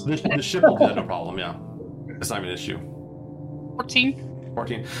says. The ship will do that, no problem. Yeah, it's not an issue. 14.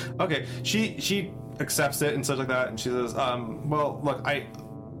 Okay, she accepts it and such like that, and she says, well, look,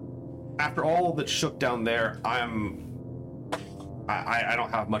 after all that shook down there, I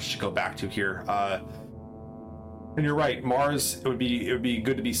don't have much to go back to here. And you're right, Mars, it would be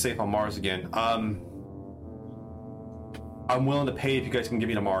good to be safe on Mars again. I'm willing to pay if you guys can get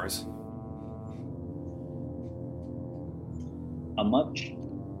me to Mars. How much?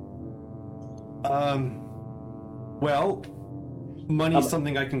 Well, money's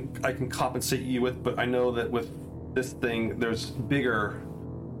something I can compensate you with, but I know that with this thing, there's bigger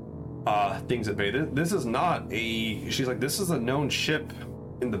things at bay. This is not she's like, this is a known ship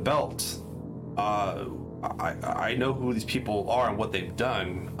in the belt. I know who these people are and what they've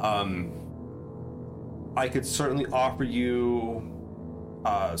done. I could certainly offer you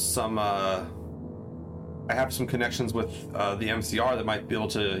some. I have some connections with the MCR that might be able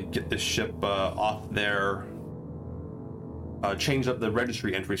to get this ship off their. Change up the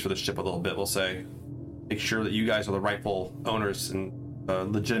registry entries for the ship a little bit. We'll say, make sure that you guys are the rightful owners, and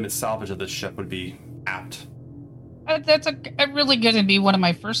legitimate salvage of this ship would be apt. That's a really going to be one of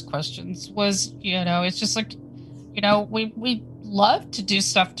my first questions. Was it's just like, we love to do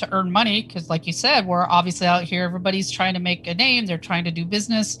stuff to earn money because, like you said, we're obviously out here. Everybody's trying to make a name. They're trying to do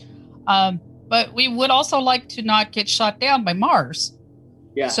business, but we would also like to not get shot down by Mars.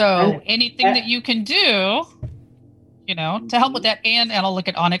 Yeah. So anything that you can do, to help with that, and I'll look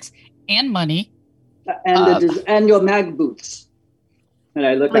at Onyx and money, and your mag boots. And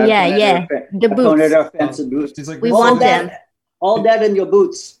I look at the boots. Our fancy boots. She's like, we want them. All that in your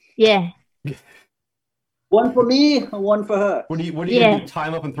boots. Yeah. One for me, and one for her. What do you do? Tie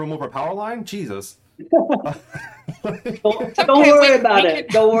him up and throw him over a power line? Jesus. Don't worry about it.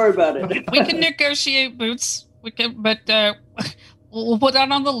 Don't worry about it. We can negotiate boots. But we'll put that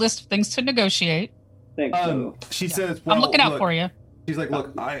on the list of things to negotiate. Thanks. She says, well, I'm looking out for you. She's like,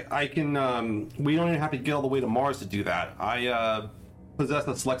 look, I can. We don't even have to get all the way to Mars to do that. I possess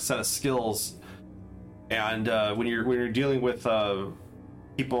a select set of skills, and when you're dealing with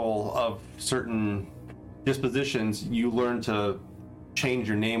people of certain dispositions, you learn to change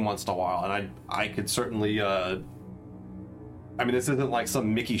your name once in a while. And I could certainly. This isn't like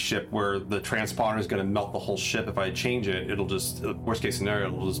some Mickey ship where the transponder is going to melt the whole ship. If I change it, it'll just, worst case scenario,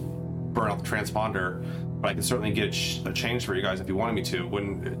 it'll just burn out the transponder. But I can certainly get a change for you guys if you wanted me to.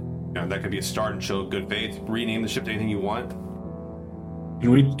 When that could be a start and show good faith. Rename the ship to anything you want.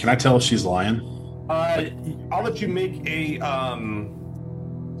 Can I tell if she's lying? I'll let you make a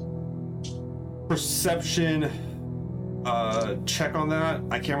perception check on that.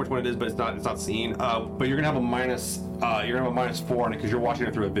 I can't remember which one it is, but it's not seen. But you're gonna have a minus. You're gonna have a -4 on it because you're watching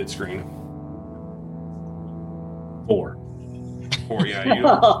it through a vid screen. 4. 4, yeah. You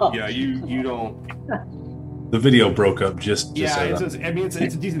don't. Yeah, you don't. The video broke up just to say that.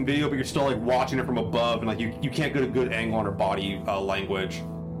 It's a decent video, but you're still like watching it from above, and like you can't get a good angle on her body language.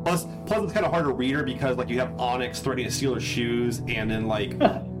 Plus, it's kind of hard to read her because like you have Onyx threatening to steal her shoes, and then like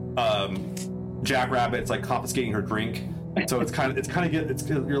Jackrabbit's like confiscating her drink. So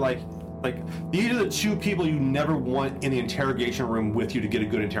you're like these are the two people you never want in the interrogation room with you to get a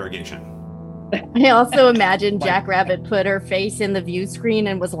good interrogation. I also imagine Jackrabbit put her face in the view screen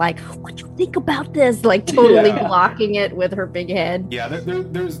and was like, "What do you think about this?" Like totally blocking it with her big head. Yeah,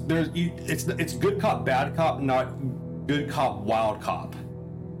 it's good cop, bad cop, not good cop, wild cop.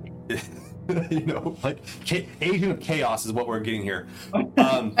 You know, like agent of chaos is what we're getting here.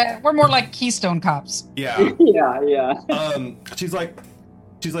 We're more like Keystone Cops. Yeah. Yeah. She's like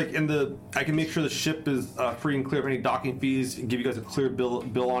I can make sure the ship is free and clear of any docking fees and give you guys a clear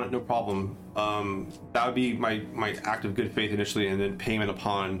bill on it, no problem. That would be my act of good faith initially, and then payment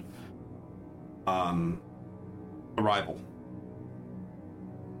upon arrival.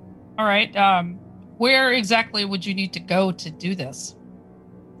 All right. Where exactly would you need to go to do this?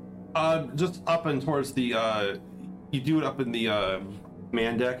 Just up and towards the you do it up in the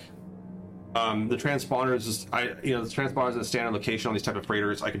man deck. The transponder is just the transponder is a standard location on these type of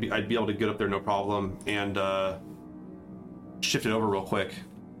freighters. I'd be able to get up there no problem and shift it over real quick.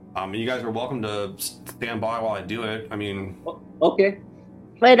 And you guys are welcome to stand by while I do it. I mean, okay.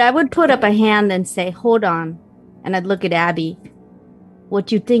 But I would put up a hand and say, "Hold on," and I'd look at Abby.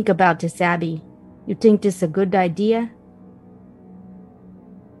 "What you think about this, Abby? You think this a good idea?"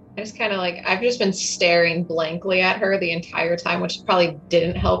 I just kind of I've just been staring blankly at her the entire time, which probably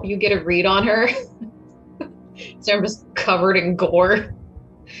didn't help you get a read on her. So I'm just covered in gore.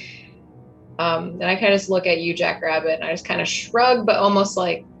 Then I kind of just look at you, Jackrabbit, and I just kind of shrug, but almost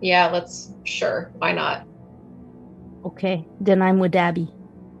like, yeah, sure, why not? Okay, then I'm with Abby.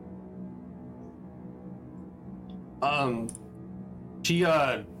 She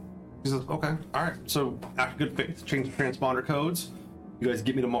says, okay, all right. So after good faith, change the transponder codes. You guys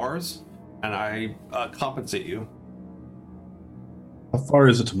get me to Mars, and I compensate you. How far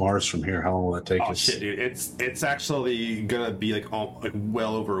is it to Mars from here? How long will that take us? Oh shit, dude! It's actually gonna be like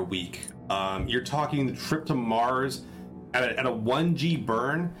well over a week. You're talking the trip to Mars at a 1G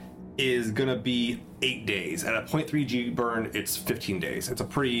burn is gonna be 8 days. At a 0.3G burn, it's 15 days. It's a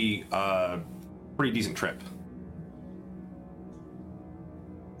pretty decent trip.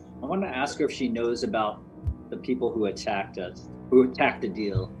 I want to ask her if she knows about the people who attacked us, who attacked the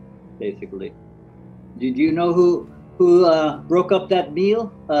deal, basically. Did you know who broke up that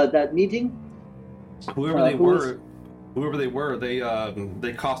meeting? Whoever they were, they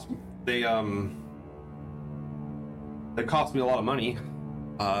cost me a lot of money.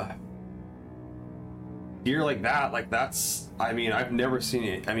 Gear like that's. I mean, I've never seen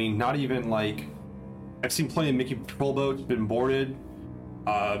it. I mean, not even like I've seen plenty of Mickey patrol boats been boarded.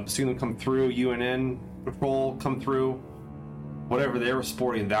 Seen them come through. UNN patrol come through. Whatever they were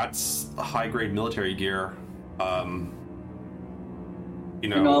sporting, that's high grade military gear. What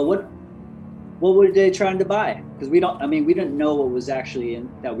were they trying to buy? Because we didn't know what was actually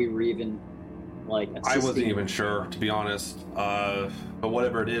in that we were even assisting. I wasn't even sure, to be honest. But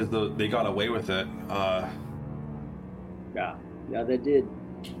whatever it is, they got away with it. Yeah, they did.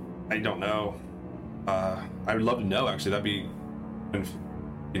 I don't know. I would love to know. Actually, that'd be,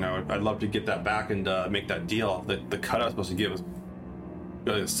 I'd love to get that back and make that deal. The cut I was supposed to get was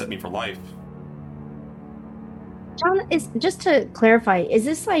going to set me for life. John, just to clarify, is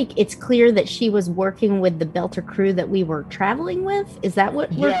this it's clear that she was working with the Belter crew that we were traveling with? Is that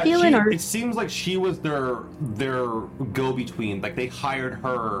what we're feeling? Or it seems like she was their go-between. Like they hired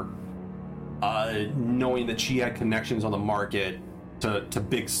her, knowing that she had connections on the market to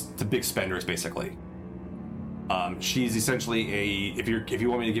big spenders, basically. She's essentially if you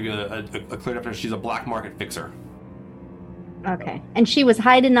want me to give you a clear definition, she's a black market fixer. Okay, and she was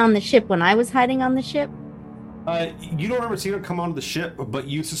hiding on the ship when I was hiding on the ship. You don't remember seeing her come onto the ship, but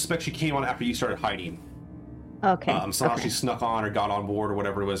you suspect she came on after you started hiding. Okay. Somehow she snuck on or got on board or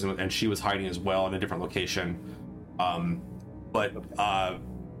whatever it was, and she was hiding as well in a different location. And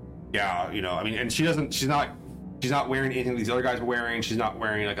she's not wearing anything these other guys are wearing. She's not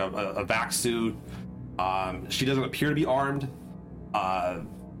wearing like a vac suit. She doesn't appear to be armed.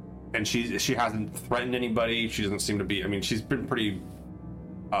 And she hasn't threatened anybody. She doesn't seem to be. I mean, she's been pretty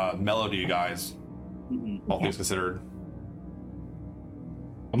mellow to you guys. All things considered.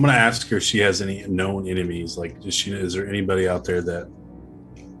 I'm gonna ask her if she has any known enemies. Like, is there anybody out there that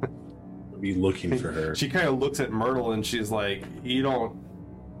would be looking for her? She kind of looks at Myrtle and she's like, you're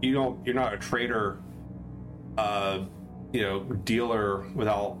not a traitor, dealer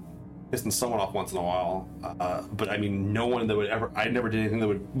without pissing someone off once in a while. But I mean, no one that would ever, I never did anything that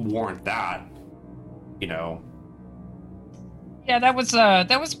would warrant that, Yeah, that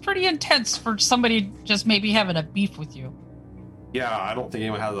was pretty intense for somebody just maybe having a beef with you. Yeah, I don't think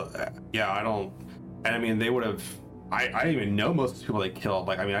anyone has I don't, and I mean, they would have, I didn't even know most of the people they killed.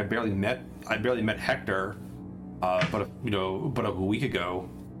 Like, I mean, I barely met Hector, but a week ago.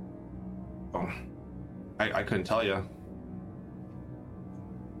 Oh, I couldn't tell you.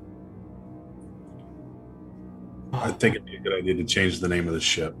 I think it'd be a good idea to change the name of the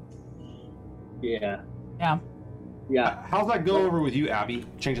ship. Yeah. Yeah. Yeah. How's that go over with you, Abby?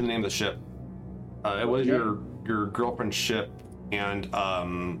 Changing the name of the ship. It was your girlfriend's ship, and I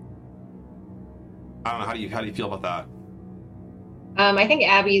don't know, how do you feel about that? I think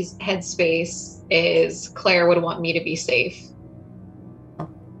Abby's headspace is Claire would want me to be safe.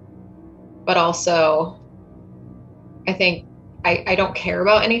 But also, I think I don't care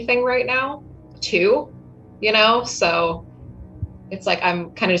about anything right now, too, so it's like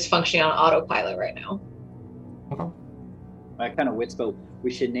I'm kind of just functioning on autopilot right now. Okay. I kind of whisper,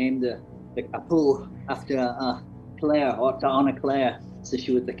 we should name the couple after Claire, or to honor Claire, so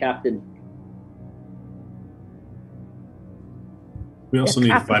she was the captain. We also need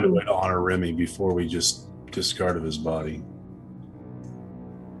to find a way to honor Remy before we just discard of his body.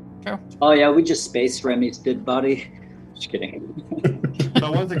 True. Oh yeah, we just spaced Remy's dead body. Just kidding.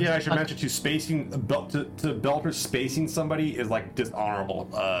 But once again, I should mention to Belter spacing somebody is like dishonorable,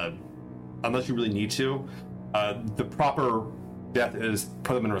 unless you really need to. The proper death is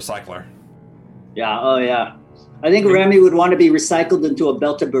put them in a recycler. Yeah. Oh yeah. I think Remy would want to be recycled into a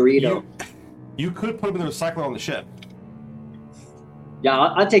Belter burrito. You could put him in the recycler on the ship. Yeah,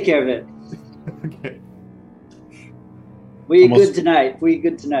 I'll take care of it. Okay. We good tonight.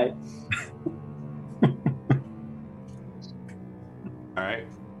 All right.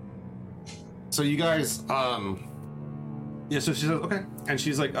 So you guys, so she says, okay. And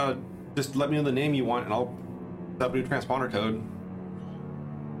she's like, just let me know the name you want and I'll set up a new transponder code.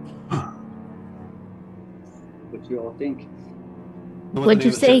 What you all think? What'd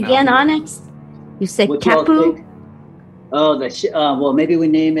you say again, Onyx? You said Capu? Oh, well, maybe we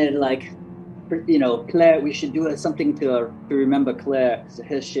name it like, Claire. We should do something to remember Claire,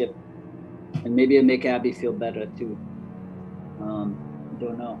 his ship, and maybe it'll make Abby feel better too. I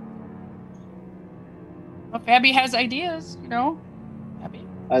don't know. Well, if Abby has ideas, Abby.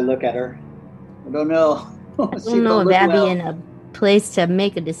 I look at her. I don't know. I don't know if Abby in a place to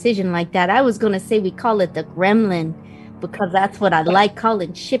make a decision like that. I was going to say we call it the Gremlin because that's what I like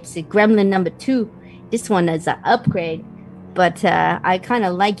calling ships. The Gremlin number 2. This one is an upgrade, but I kind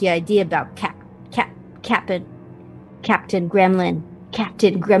of like the idea about Captain Gremlin,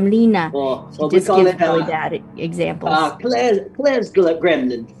 Captain Gremlina. Well, just gives really bad examples. Claire's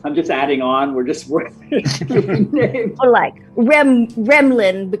Gremlin. I'm just adding on. We're just name. Or like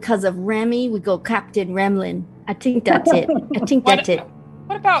Remlin because of Remy. We go Captain Remlin. I think that's it. That's it.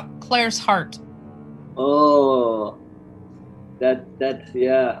 What about Claire's heart? Oh, that's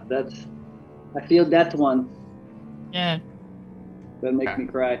I feel that one. Yeah. That makes me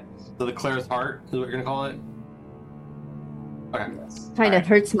cry. So the Claire's heart is what you're gonna call it? Okay. Yes. Kind of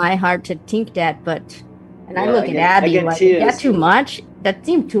hurts my heart to think that, but I look at Abby like, that's too much. That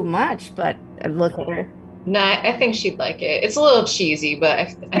seemed too much, but I look at her. Nah, I think she'd like it. It's a little cheesy, but I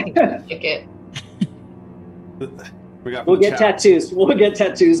think she'd like it. We'll get tattoos. We'll get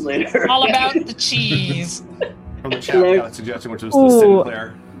tattoos later. All about the cheese. From the chat, we got a suggestion, which was the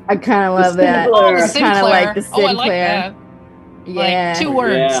Sinclair. I kind of love that. I kind of like the Sinclair. Oh, I like that. Yeah. Like 2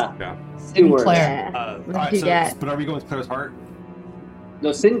 words. Yeah. Sinclair. Let's do that. But are we going with Claire's heart? No,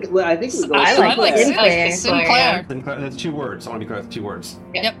 I think we go. I like Sinclair. Sinclair. That's 2 words. I want to be clear. That's 2 words.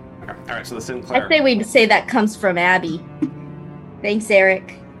 Yep. Okay. All right. So the Sinclair. I say we say that comes from Abby. Thanks,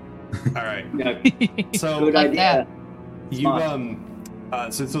 Eric. All right. Yeah. So Good idea. you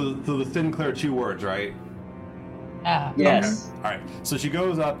so the Sinclair 2 words, right? Yeah. Yes. Okay. All right. So she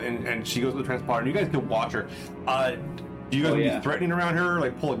goes up and she goes to the transponder. And you guys can watch her. Do you guys be threatening around her,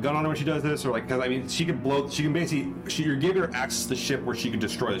 like pull a gun on her when she does this, or like? Because I mean, she can basically. You're giving her access to the ship where she could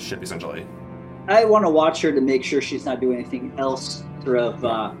destroy the ship, essentially. I want to watch her to make sure she's not doing anything else, sort of,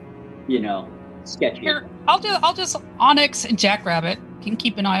 sketchy. Here, I'll just Onyx and Jackrabbit can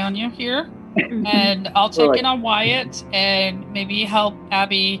keep an eye on you here, and I'll check in on Wyatt and maybe help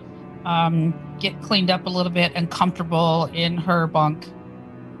Abby get cleaned up a little bit and comfortable in her bunk.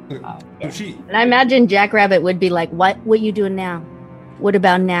 So she And I imagine Jackrabbit would be like, what you doing now? What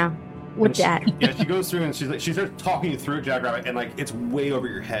about now? What's that? Yeah, she goes through and she starts talking you through Jackrabbit, and like it's way over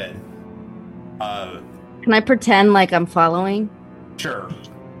your head. Can I pretend like I'm following? Sure.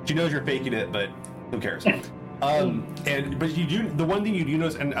 She knows you're faking it, but who cares? But you do, the one thing you do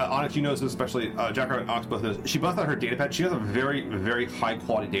notice, and Onyx, you notice, especially Jackrabbit and Onyx both notice, she busts out her data pad. She has a very, very high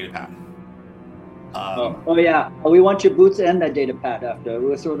quality data pad. Oh yeah, we want your boots and that data pad after.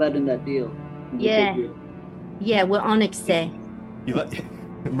 We'll throw that in that deal. Yeah, what Onyx say? You let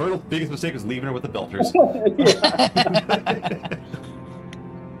Myrtle's biggest mistake was leaving her with the belters.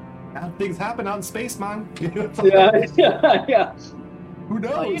 Bad things happen out in space, man. Yeah. Who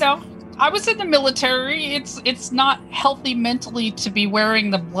knows? Well, you know, I was in the military. It's not healthy mentally to be wearing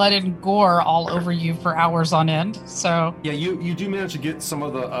the blood and gore all over you for hours on end. So yeah, you do manage to get some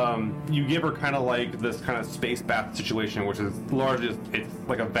of the you give her kind of like this kind of space bath situation, which is largely it's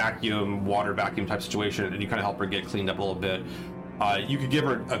like a water vacuum type situation, and you kind of help her get cleaned up a little bit. You could give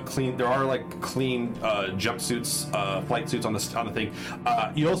her a clean. There are like clean jumpsuits, flight suits on the thing.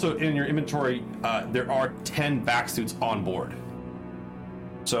 You also in your inventory there are 10 back suits on board.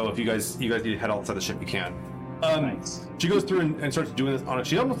 So if you guys need to head outside the ship, you can. Nice. She goes through and starts doing this on it.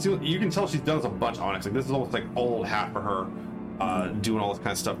 She almost, you can tell she's done this a bunch on it. Like this is almost like old hat for her, doing all this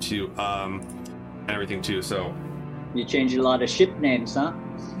kind of stuff too, and everything too. So you changed a lot of ship names, huh?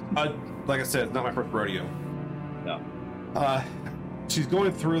 Like I said, it's not my first rodeo. No. She's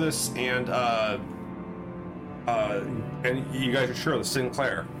going through this, and you guys are sure the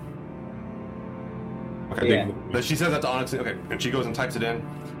Sinclair. Okay, yeah. But she says that to Onyx. Okay, and she goes and types it in.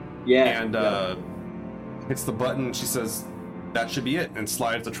 Yeah. And hits the button. She says that should be it, and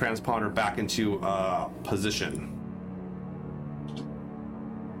slides the transponder back into position.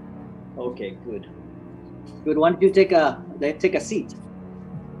 Okay, good. Why don't you take a seat?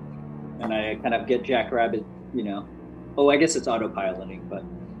 And I kind of get Jackrabbit, you know. Oh, I guess it's autopiloting, but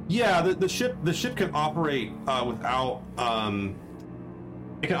yeah, the ship can operate without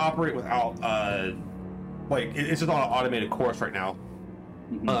it can operate without like it's just on an automated course right now.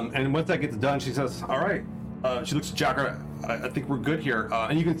 Mm-hmm. And once that gets done, she says, "All right." She looks at Jackrabbit. I think we're good here,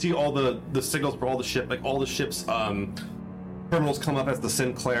 and you can see all the signals for all the ship, like all the ships terminals come up as the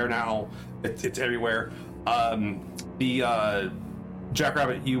Sinclair now. It's everywhere. The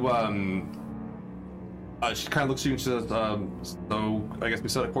Jackrabbit, you she kind of looks at you and says, "So I guess we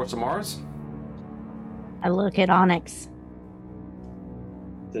set a course to Mars." I look at Onyx.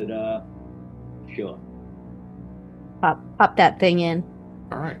 Said, sure. Pop that thing in.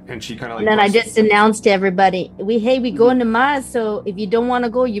 All right, and she kind of like. And then I just announced to everybody, we going to Mars. So if you don't want to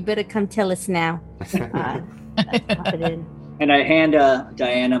go, you better come tell us now. Pop it in. And I hand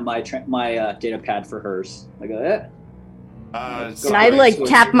Diana my data pad for hers. I go, eh. And I like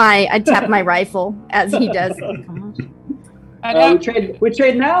tap my rifle as he does. We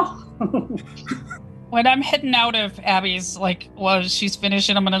trade now. When I'm heading out of Abby's, she's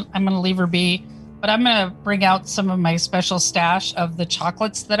finishing, I'm gonna leave her be, but I'm gonna bring out some of my special stash of the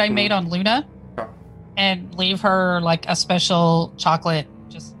chocolates that I made on Luna, and leave her like a special chocolate,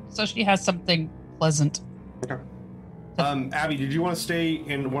 just so she has something pleasant. Okay. Abby, did you want to stay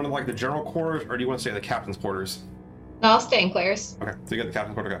in one of like the general quarters, or do you want to stay in the captain's quarters? No, I'll stay in Claire's. Okay, so you got the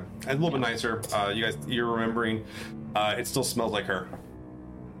captain's quarters. Okay, and a little bit nicer. You're remembering. It still smells like her.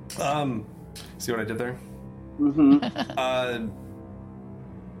 See what I did there? Mm-hmm.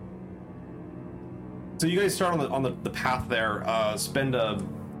 So you guys start on the path there. Spend a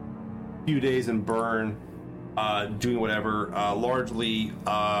few days in Burn, doing whatever. Largely,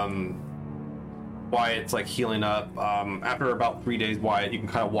 Wyatt's like healing up. After about 3 days, Wyatt, you can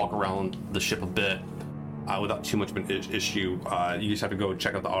kind of walk around the ship a bit without too much of an issue. You just have to go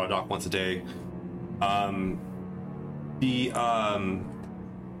check out the auto dock once a day.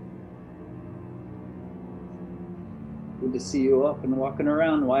 Good to see you up and walking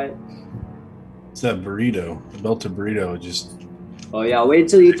around, Wyatt. It's that burrito, the belted burrito. Just. Oh yeah, wait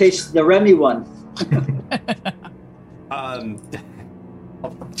till you taste the Remy one.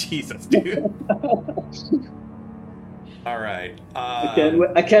 Oh, Jesus, dude. All right.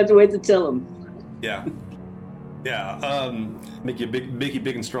 I can't wait to tell him. Yeah. Make you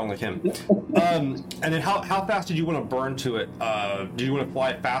big and strong like him. And then how fast did you want to burn to it? Do you want to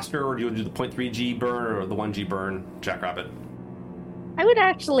fly it faster, or do you want to do the 0.3G burn or the 1G burn, Jackrabbit? I would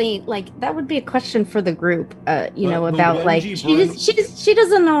actually that would be a question for the group, about like she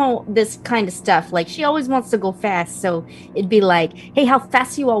doesn't know this kind of stuff. Like she always wants to go fast, so it'd be like, hey, how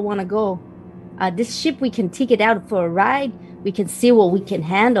fast you all want to go? This ship, we can take it out for a ride. We can see what we can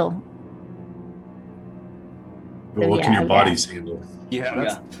handle. But what can your bodies handle?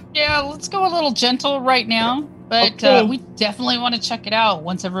 Yeah, let's go a little gentle right now, but we definitely want to check it out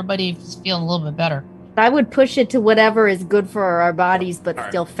once everybody's feeling a little bit better. I would push it to whatever is good for our bodies, but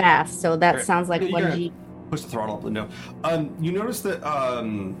still fast. So that sounds like 1G. Push the throttle up and down. You notice that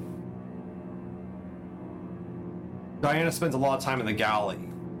Diana spends a lot of time in the galley.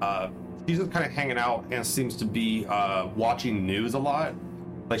 She's just kind of hanging out and seems to be watching news a lot.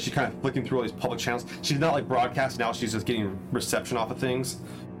 Like she's kind of flicking through all these public channels. She's not like broadcast now. She's just getting reception off of things.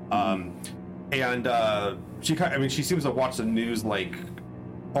 She seems to watch the news like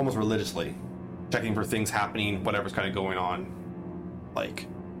almost religiously, checking for things happening, whatever's kind of going on. Like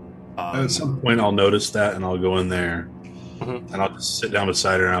at some point, I'll notice that, and I'll go in there, and I'll just sit down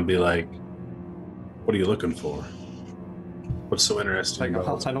beside her, and I'll be like, "What are you looking for? What's so interesting?"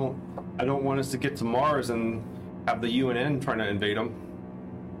 Like, I don't want us to get to Mars and have the UNN trying to invade them.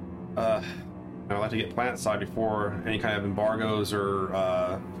 I'd like to get planet side before any kind of embargoes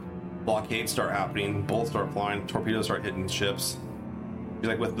or blockades start happening. Bullets start flying, torpedoes start hitting ships. He's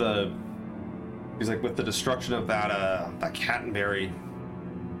like with the destruction of that Cattenberry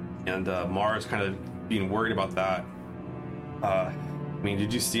and Mars kind of being worried about that.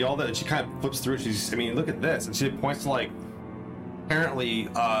 Did you see all that? And she kind of flips through it. Look at this, and she points to like apparently.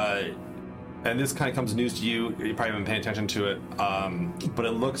 And this kind of comes news to you. You probably haven't paid attention to it, but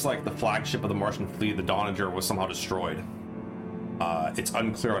it looks like the flagship of the Martian fleet, the Donnager, was somehow destroyed. It's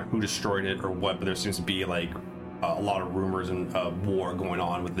unclear on who destroyed it or what, but there seems to be like a lot of rumors and war going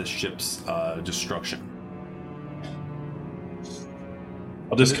on with this ship's destruction.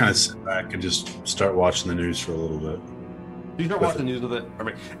 I'll just kind of sit back and just start watching the news for a little bit. You start watching the news with it, and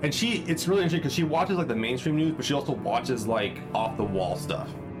it's really interesting because she watches like the mainstream news, but she also watches like off the wall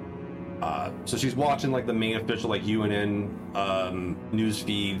stuff. So she's watching like the main official like UNN news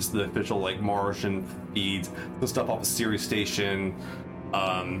feeds, the official like Martian feeds, the stuff off the Sirius station.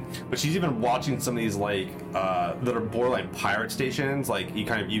 But she's even watching some of these like that are borderline pirate stations. Like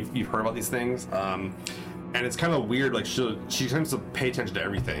you've heard about these things, and it's kind of weird. Like she tends to pay attention to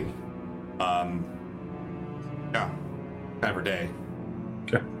everything. Yeah, kind of her day.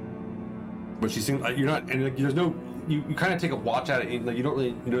 Okay. But she seems like you're not, and like, there's no. You kind of take a watch at it, and like, you don't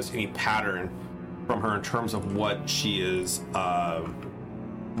really notice any pattern from her in terms of what she is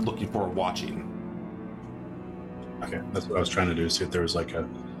looking for watching. Okay, that's what I was trying to do, see if there was like a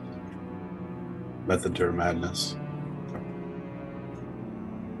method to her madness.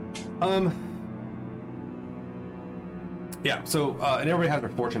 Yeah, so, and everybody has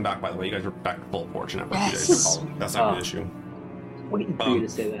their fortune back, by the way. You guys are back to full fortune after 2 days. That's not an issue. Waiting for you to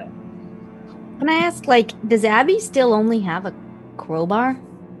say that. Can I ask, like, does Abby still only have a crowbar?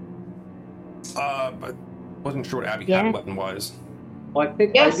 But wasn't sure what Abby had weapon-wise. Well, I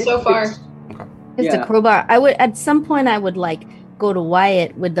think so far. Okay. Just a crowbar. I would, at some point, I would, like, go to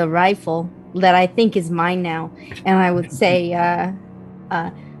Wyatt with the rifle that I think is mine now, and I would say,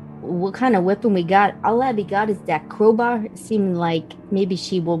 what kind of weapon we got? All Abby got is that crowbar. It seemed like maybe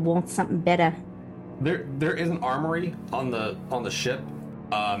she will want something better. There is an armory on the ship.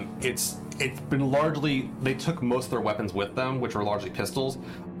 It's been largely, they took most of their weapons with them, which were largely pistols.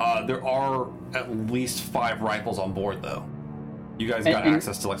 There are at least 5 rifles on board, though. You guys got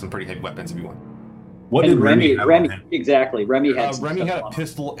access to like some pretty heavy weapons if you want. What did Remy have on him? Exactly. Remy had a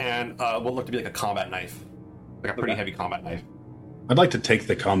pistol and what looked to be like a combat knife, like a pretty heavy combat knife. I'd like to take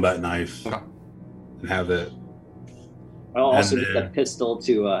the combat knife and have it. I'll also get that pistol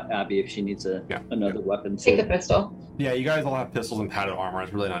to Abby if she needs another weapon. Take the pistol. Yeah, you guys all have pistols and padded armor.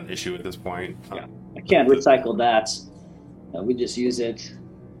 It's really not an issue at this point. Yeah, I can't recycle that. We just use it.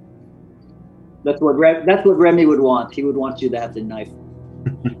 That's what Remy would want. He would want you to have the knife.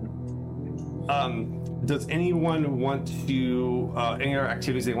 Does anyone want to any other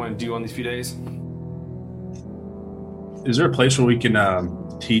activities they want to do on these few days? Is there a place where we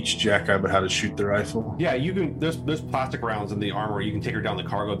can teach Jackrabbit how to shoot the rifle? Yeah, you can. There's plastic rounds in the armor. You can take her down the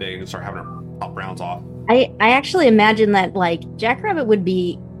cargo bay and start having her pop rounds off. I actually imagine that like Jackrabbit would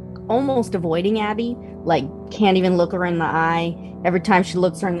be almost avoiding Abby, like can't even look her in the eye. Every time she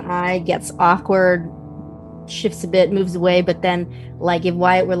looks her in the eye, gets awkward, shifts a bit, moves away. But then, like if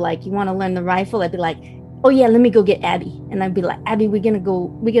Wyatt were like, "You want to learn the rifle?" I'd be like, "Oh yeah, let me go get Abby," and I'd be like, "Abby, we're gonna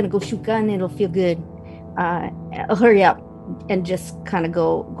go shoot gun. It'll feel good. Hurry up," and just kind of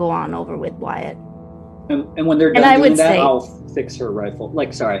go on over with Wyatt. And when they're done doing that, I'll fix her rifle.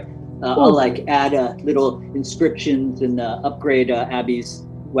 I'll like add little inscriptions and upgrade Abby's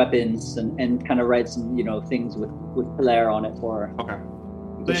weapons and kind of write some things with flair on it for her. Okay.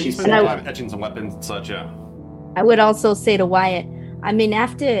 So she's spending a lot of etching some weapons and such. Yeah. I would also say to Wyatt, I mean,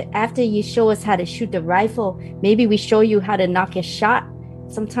 after you show us how to shoot the rifle, maybe we show you how to knock a shot.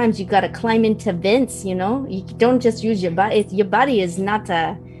 Sometimes you gotta climb into vents, you know. You don't just use your body. Your body is not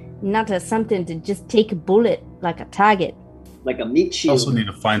a something to just take a bullet like a target. Like a meat I shield. also need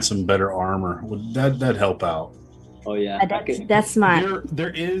to find some better armor. Would that help out? Oh yeah, That's smart.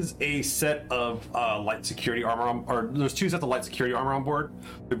 There is a set of light security armor or there's 2 sets of light security armor on board.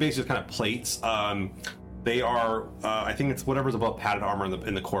 They're basically just kind of plates. They are, I think it's whatever's above padded armor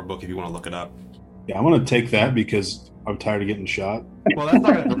in the core book if you want to look it up. Yeah, I'm gonna take that because I'm tired of getting shot. Well, that's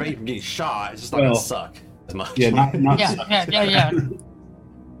not going to prevent you from getting shot. It's just not going to suck as much. Yeah, not Yeah.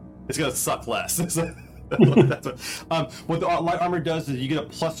 It's going to suck less. That's what the light armor does is you get a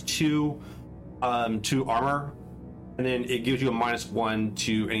 +2 to armor, and then it gives you a -1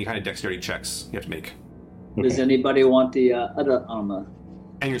 to any kind of dexterity checks you have to make. Okay. Does anybody want the other armor?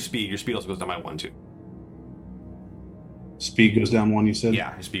 And your speed also goes down by 1 too. Speed goes down 1, you said?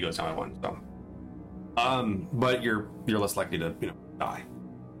 Yeah, your speed goes down by 1. So, but you're less likely to die.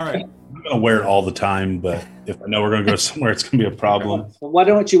 All right. I'm gonna wear it all the time, but if I know we're gonna go somewhere, it's gonna be a problem. Well, why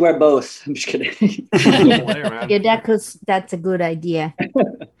don't you wear both? I'm just kidding. Yeah, that's a good idea.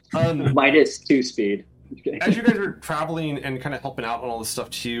 -2 speed. As you guys are traveling and kind of helping out on all this stuff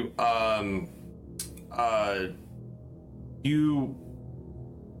too, as you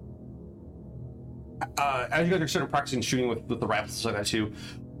guys are starting practicing shooting with the rifles and stuff like that too,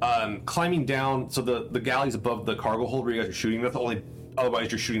 climbing down, so the galley's above the cargo hold where you guys are shooting with,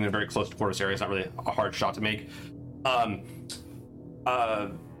 otherwise you're shooting in a very close quarters area. It's not really a hard shot to make.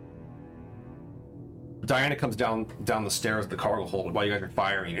 Diana comes down the stairs of the cargo hold while you guys are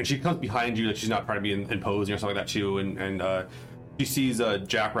firing, and she comes behind you, like she's not trying to be imposing or something like that too, and she sees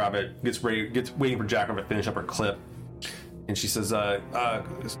Jackrabbit, gets waiting for Jackrabbit to finish up her clip, and she says,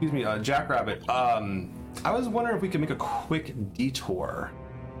 excuse me, Jackrabbit, I was wondering if we could make a quick detour.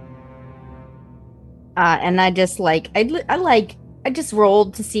 And I just I just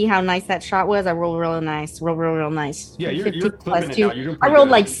rolled to see how nice that shot was. I rolled real nice. Yeah, you're clipping it 2. now. You're doing I pretty rolled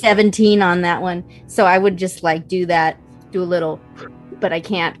good. like 17 on that one. So I would just do a little, but I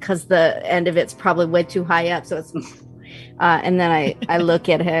can't because the end of it's probably way too high up. So it's, and then I look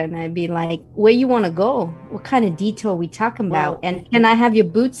at her and I'd be like, where you want to go? What kind of detour are we talking about? And can I have your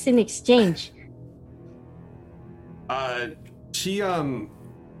boots in exchange? She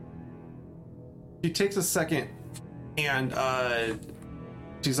takes a second and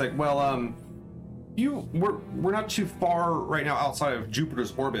she's like, well, we're not too far right now outside of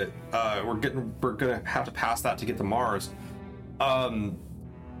Jupiter's orbit. We're gonna have to pass that to get to Mars.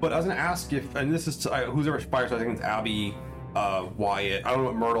 But I was gonna ask if, and this is to, who's ever fires, I think it's Abby, Wyatt. I don't know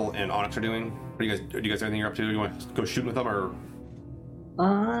what Myrtle and Onyx are doing. Do you guys have anything you're up to? You want to go shooting with them, or you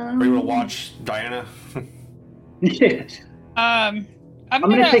want to watch Diana? Yeah. I'm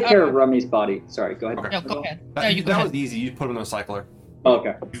gonna take care of Rummy's body. Sorry, go ahead. Okay. No, go ahead. That was easy. You put him in the cycler. Oh,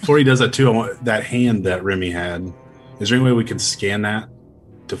 okay. Before he does that too, I want that hand that Remy had. Is there any way we can scan that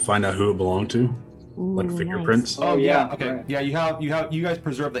to find out who it belonged to? Like Ooh, fingerprints? Oh yeah. yeah, Okay. right. Yeah, you guys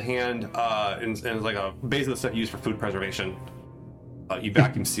preserve the hand, and it's like a basically the stuff used for food preservation. You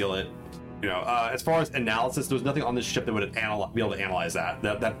vacuum seal it. As far as analysis, there's nothing on this ship that would be able to analyze that.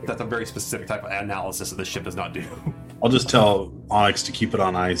 That's a very specific type of analysis that this ship does not do. I'll just tell Onyx to keep it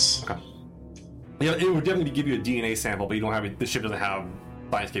on ice. Okay. Yeah, it would definitely give you a DNA sample, but you don't have. This ship doesn't have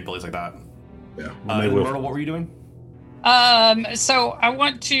science capabilities like that. Yeah. Myrtle, what were you doing? So I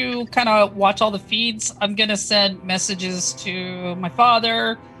want to kind of watch all the feeds. I'm gonna send messages to my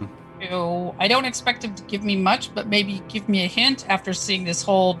father, who I don't expect him to give me much, but maybe give me a hint after seeing this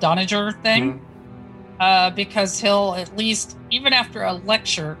whole Donager thing. Because he'll at least, even after a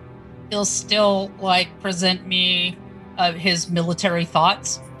lecture, he'll still present me his military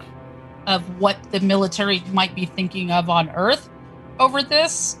thoughts of what the military might be thinking of on Earth over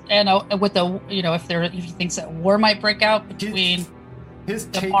this, and with the if he thinks that war might break out between his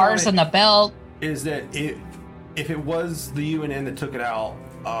the take Mars on and the Belt. Is that if it was the UNN that took it out,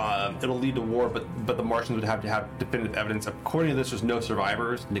 it'll lead to war, but the Martians would have to have definitive evidence. According to this, there's no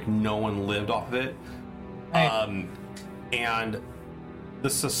survivors. No one lived off of it. Right. And the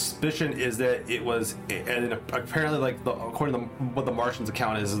suspicion is that it was, and apparently, according to what the Martians'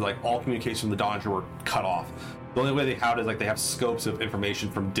 account is all communication from the Donager were cut off. The only way they have it is they have scopes of information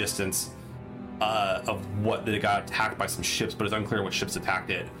from distance of what they got attacked by some ships, but it's unclear what ships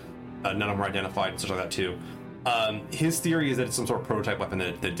attacked it. None of them were identified and stuff like that too. His theory is that it's some sort of prototype weapon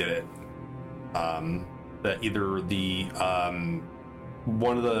that did it. That either the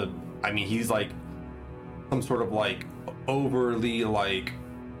one of the, he's some sort of overly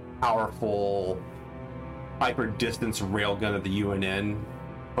powerful hyper distance railgun that the UNN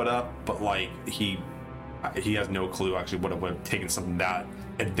put up, but like he has no clue actually what it would have taken something that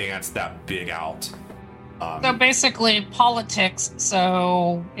advanced that big out. So basically politics.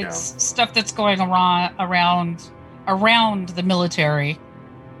 So it's stuff that's going around the military,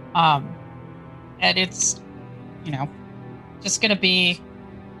 and it's just going to be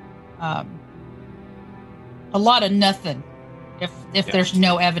a lot of nothing if there's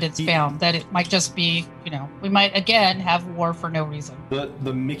no evidence found. That it might just be we might again have war for no reason.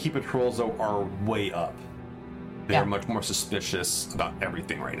 The Mickey patrols though are way up. They're much more suspicious about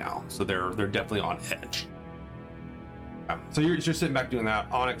everything right now, so they're definitely on edge. So you're sitting back doing that.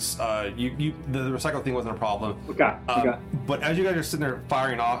 Onyx, the recycle thing wasn't a problem. Okay. But as you guys are sitting there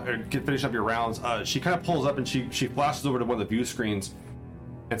firing off or finishing up your rounds, she kind of pulls up and she flashes over to one of the view screens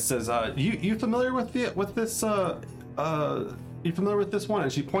and says, "You familiar with this? You familiar with this one?"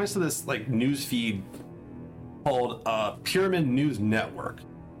 And she points to this like news feed called Pyramid News Network.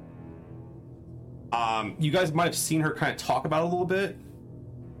 You guys might have seen her kind of talk about it a little bit.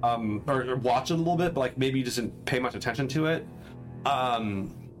 Or watch it a little bit, but like maybe you just didn't pay much attention to it.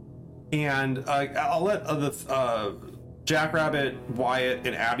 And I'll let Jackrabbit, Wyatt,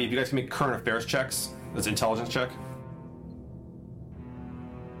 and Abby, if you guys can make current affairs checks, that's intelligence check.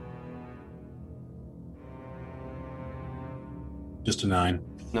 Just a 9.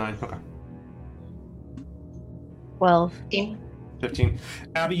 9, okay. 12. 15.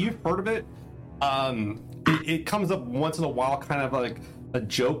 Abby, you've heard of it. It comes up once in a while, kind of like a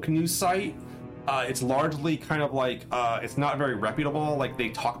joke news site. It's largely kind of like it's not very reputable. Like they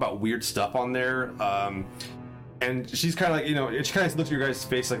talk about weird stuff on there. And she's kind of like, she kind of looks at your guys'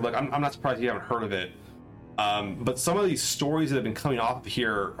 face like, look, I'm not surprised you haven't heard of it. But some of these stories that have been coming off of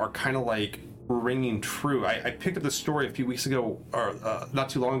here are kind of like ringing true. I picked up this story a few weeks ago, or not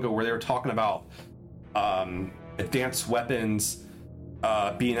too long ago, where they were talking about advanced weapons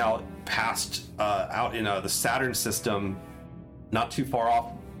being out in the Saturn system, not too far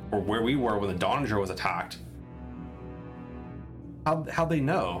off or where we were when the Donninger was attacked. How'd they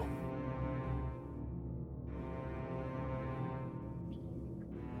know?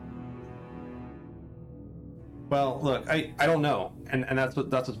 Well, look, I don't know, and that's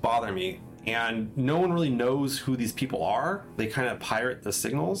what's bothering me. And no one really knows who these people are. They kind of pirate the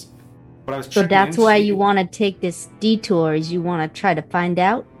signals. But I was so that's why you want to take this detour, is you want to try to find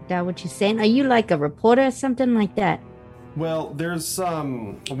out? Is that what you're saying? Are you like a reporter or something like that? Well, there's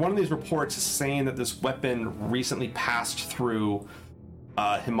one of these reports is saying that this weapon recently passed through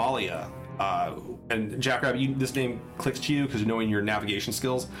Himalaya. And Jackrabbit, this name clicks to you because knowing your navigation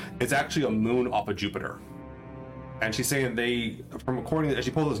skills. It's actually a moon off of Jupiter. And she's saying as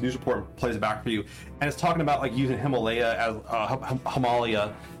she pulls this news report and plays it back for you, and it's talking about like using Himalaya as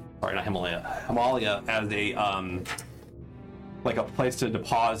Himalaya as a like a place to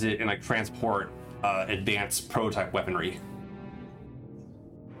deposit and like transport advanced prototype weaponry.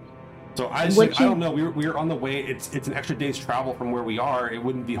 So I don't know. We're on the way. It's an extra day's travel from where we are. It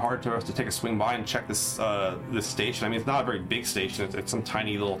wouldn't be hard for us to take a swing by and check this station. I mean, it's not a very big station. It's some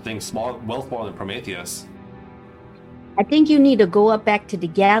tiny little thing, well smaller than Prometheus. I think you need to go up back to the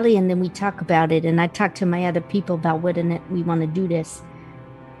galley and then we talk about it. And I talk to my other people about whether or not we want to do this.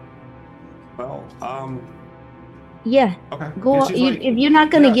 Well, yeah. Okay. Go. If you're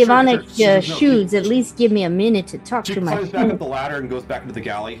not going to give Onyx your shoes, at least give me a minute to talk to my. She climbs back up the ladder and goes back into the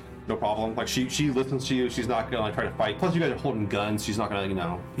galley. No problem. Like she listens to you. She's not going to try to fight. Plus, you guys are holding guns. She's not going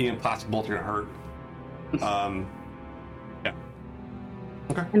to, even plastic bullets are going to hurt. Yeah.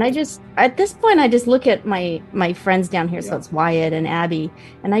 Okay. And at this point, I just look at my friends down here. So it's Wyatt and Abby,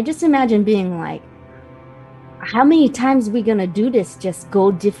 and I just imagine being like, how many times are we gonna do this? Just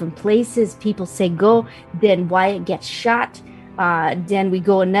go different places. People say go, then Wyatt gets shot. Then we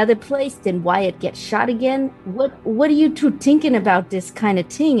go another place, then Wyatt gets shot again. What are you two thinking about this kind of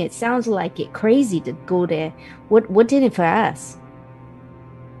thing? It sounds like it crazy to go there. What did it for us?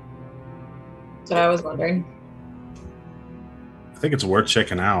 That's what I was wondering. I think it's worth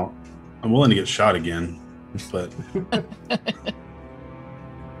checking out. I'm willing to get shot again, but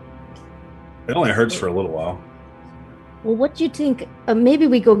it only hurts for a little while. Well, what do you think? Maybe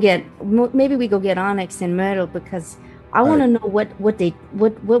we go get Onyx and Myrtle, because I want to know what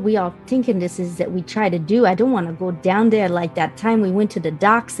we all thinking this is that we try to do. I don't want to go down there like that time we went to the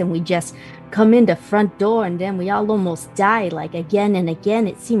docks and we just come in the front door and then we all almost die like again and again.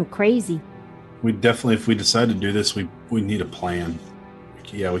 It seemed crazy. We definitely, if we decide to do this, we need a plan.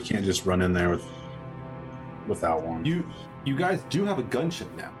 Yeah, we can't just run in there without one. You guys do have a gunship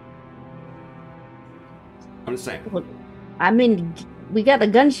now. I'm just saying. Well, I mean, we got a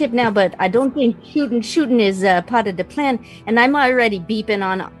gunship now, but I don't think shooting is part of the plan. And I'm already beeping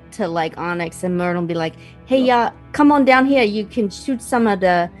on to like Onyx and Myrtle and be like, hey, y'all, come on down here. You can shoot some of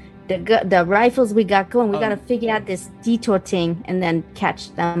the rifles we got going. We got to figure out this detour thing and then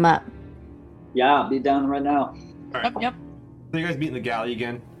catch them up. Yeah, I'll be down right now. All right. Yep. So you guys meet in the galley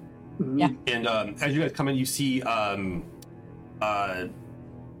again. Mm-hmm. Yeah. And as you guys come in, you see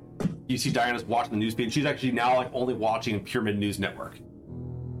Diana's watching the news feed. She's actually now like only watching Pyramid News Network.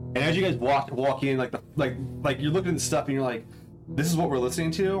 And as you guys walk in, like you're looking at the stuff and you're like, this is what we're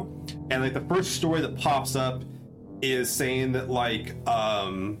listening to. And like the first story that pops up is saying that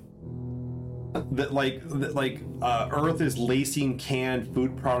Earth is lacing canned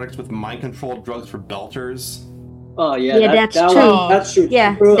food products with mind-controlled drugs for belters. Oh yeah, that's true. That's true.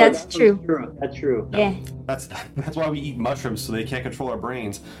 Yeah, that's true. That's true. Yeah. That's why we eat mushrooms, so they can't control our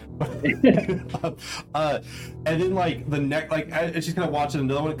brains. And then like the next, like as she's kind of watching,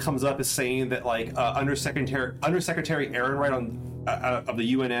 another one that comes up is saying that like Undersecretary Aaron of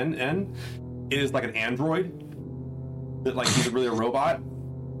the UNN is like an android, that like he's really a robot.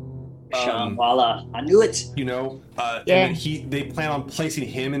 Voila, I knew it. You know, and they plan on placing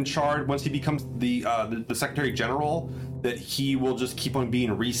him in charge once he becomes the Secretary General. That he will just keep on being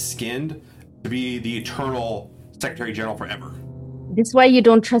reskinned to be the eternal Secretary General forever. This is why you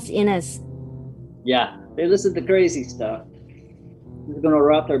don't trust Ines. Yeah, they listen to crazy stuff. It's gonna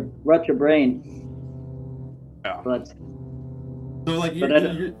rot your brain. Yeah. But so like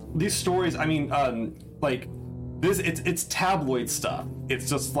these stories, I mean, like this, it's tabloid stuff. It's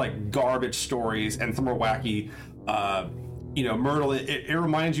just like garbage stories, and some are wacky. You know, Myrtle. It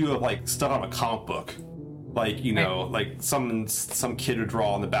reminds you of like stuff out of a comic book, like you know, like some kid would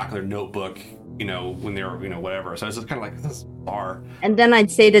draw on the back of their notebook. You know, when they were, you know, whatever. So it's just kind of like this bar. And then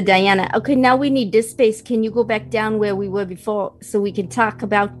I'd say to Diana, okay, now we need this space. Can you go back down where we were before so we can talk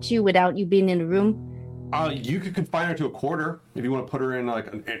about you without you being in the room? You could confine her to a quarter if you want to put her in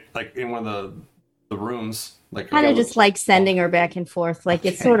like in one of the rooms. Like kind of just like sending her back and forth. Like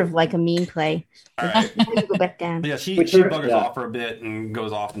it's sort of like a meme play. All right. Go back down. Yeah, she buggers off for a bit and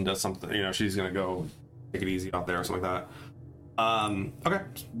goes off and does something. You know, she's gonna go take it easy out there or something like that. Okay.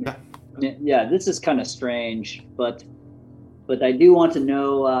 Yeah. Yeah, this is kind of strange, but I do want to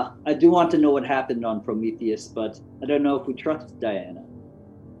know. I do want to know what happened on Prometheus, but I don't know if we trust Diana.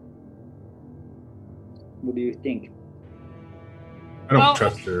 What do you think? I don't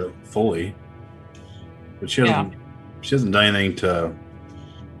trust her fully, but she hasn't done anything to.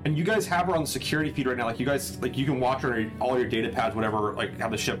 And you guys have her on the security feed right now. Like you guys, like you can watch her on all your data pads, whatever. Like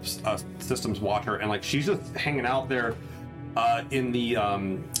have the ship's systems watch her, and like she's just hanging out there. In the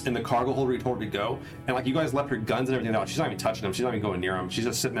cargo hold where you told her to go, and like you guys left her guns and everything out. She's not even touching them. She's not even going near them. She's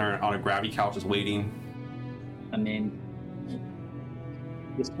just sitting there on a gravity couch, just waiting. I mean,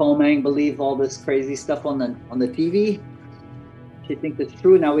 does Paul Mang believe all this crazy stuff on the TV? She thinks it's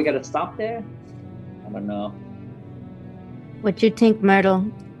true. Now we got to stop there. I don't know. What you think,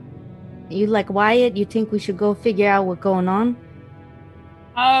 Myrtle? You like Wyatt? You think we should go figure out what's going on?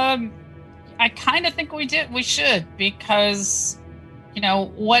 I kind of think we should, because, you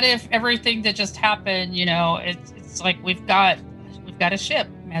know, what if everything that just happened, you know, it's like we've got a ship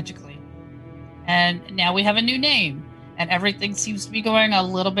magically, and now we have a new name, and everything seems to be going a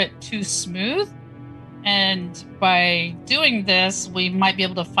little bit too smooth. And by doing this, we might be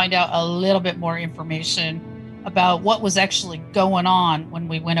able to find out a little bit more information about what was actually going on when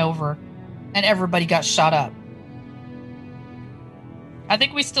we went over and everybody got shot up. I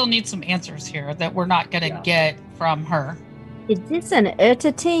think we still need some answers here that we're not going to get from her. Is this an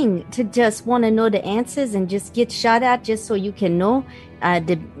Erta thing to just want to know the answers and just get shot at just so you can know?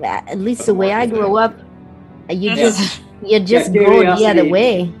 At least the way I grew up, you just go the other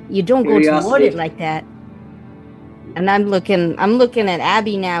way. You don't go toward it like that. And I'm looking at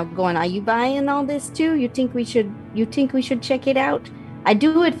Abby now, going, "Are you buying all this too? You think we should check it out? I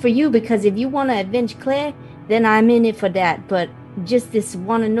do it for you because if you want to avenge Claire, then I'm in it for that. But just this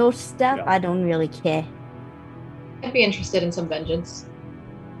want to know stuff, I don't really care." I'd be interested in some vengeance.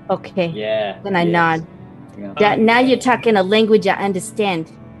 Okay. Yeah. Then I nod. Yeah. Now you're talking a language I understand.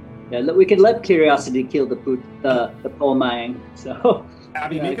 Yeah, we can let curiosity kill the Paul Mang. So,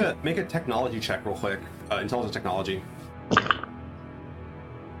 Abby, make a technology check real quick. Intelligence technology.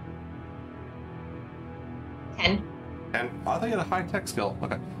 10. And I thought you had a high tech skill.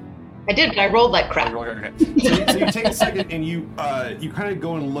 Okay. I did, but I rolled like crap. Okay. So you take a second and you kind of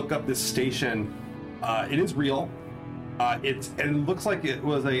go and look up this station. It is real. It looks like it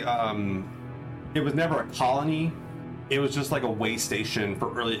was it was never a colony. It was just like a way station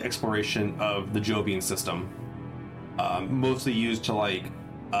for early exploration of the Jovian system. mostly used to like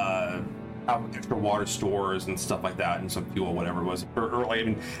have extra water stores and stuff like that, and some fuel, whatever it was. I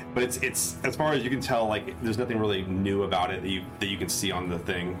mean, but it's as far as you can tell, like there's nothing really new about it that you can see on the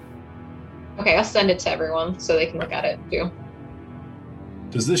thing. Okay, I'll send it to everyone so they can look at it too.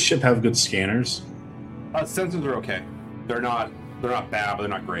 Does this ship have good scanners? Sensors are okay. They're not bad, but they're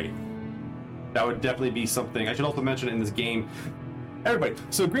not great. That would definitely be something. I should also mention in this game, everybody.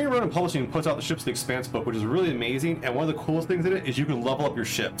 So Green Ronin Publishing puts out the Ships of the Expanse book, which is really amazing. And one of the coolest things in it is you can level up your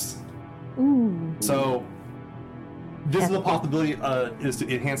ships. Ooh. So this is a possibility is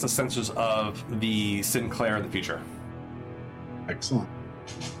to enhance the sensors of the Sinclair in the future. Excellent.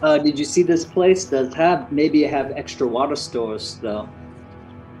 Did you see this place does have maybe have extra water stores though?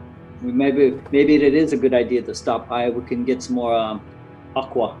 Maybe it is a good idea to stop by. We can get some more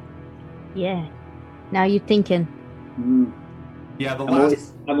aqua. Yeah. Now you're thinking. Yeah,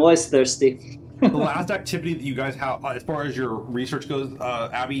 I'm always thirsty. The last activity that you guys have, as far as your research goes,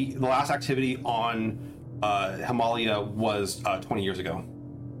 Abby, the last activity on Himalaya was 20 years ago.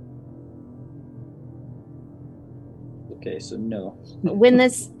 Okay, so no.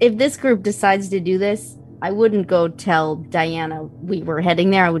 If this group decides to do this, I wouldn't go tell Diana we were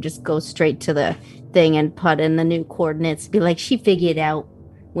heading there. I would just go straight to the thing and put in the new coordinates. Be like, she figured out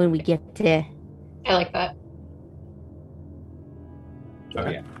when we get there. I like that.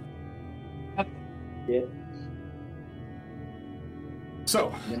 Okay. Yeah. So,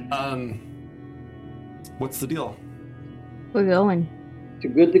 what's the deal? We're going.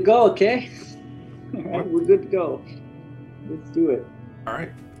 You're good to go, okay? All right, we're good to go. Let's do it. All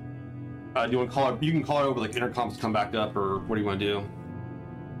right. Do you want to call her? You can call her over like intercoms to come back up, or what do you want to do?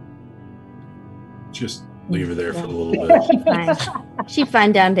 Just leave her there for a little bit. She fine. She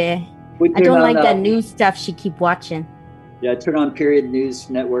fine down there. I don't like that new stuff she keep watching. Yeah, turn on Period News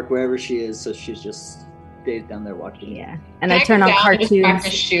Network wherever she is, so she's just stays down there watching. Yeah, and I turn on cartoons. Just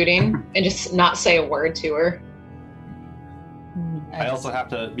practice shooting and just not say a word to her. I also have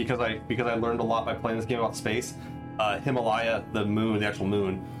to because I learned a lot by playing this game about space. Himalaya, the moon, the actual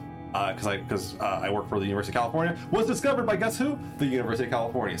moon, because I work for the University of California, was discovered by guess who? The University of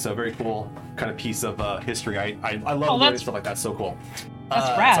California. So a very cool kind of piece of history. I love learning stuff like that. So cool.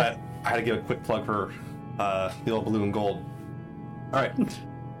 That's rad. So I had to give a quick plug for the old blue and gold. All right.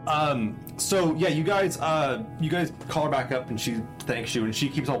 So yeah, you guys call her back up and she thanks you and she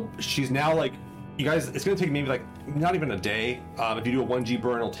keeps all. She's now like, you guys. It's gonna take maybe like not even a day. If you do a 1G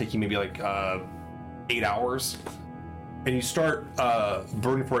burn, it'll take you maybe like 8 hours. And you start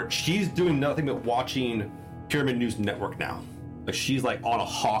burning for it. She's doing nothing but watching Pyramid News Network now. Like she's like on a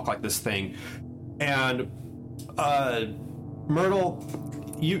hawk like this thing. And Myrtle,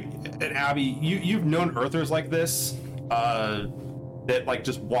 you and Abby, you've known Earthers like this. That like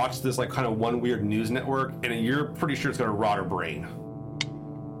just watch this like kind of one weird news network, and you're pretty sure it's gonna rot her brain.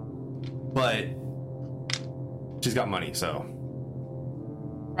 But she's got money, so.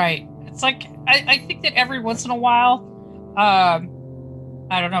 Right. It's like I think that every once in a while, I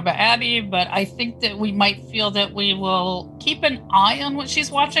don't know about Abby, but I think that we might feel that we will keep an eye on what she's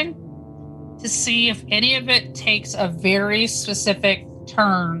watching to see if any of it takes a very specific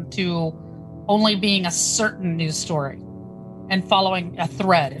turn to only being a certain news story and following a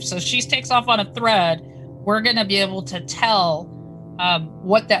thread. If so she takes off on a thread, we're going to be able to tell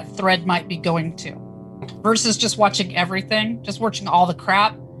what that thread might be going to versus just watching everything, just watching all the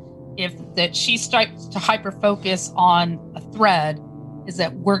crap. If that she starts to hyper focus on a thread, is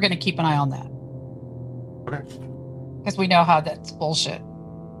that we're going to keep an eye on that. Okay. Because we know how that's bullshit.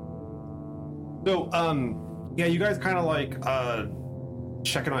 So, yeah, you guys kind of like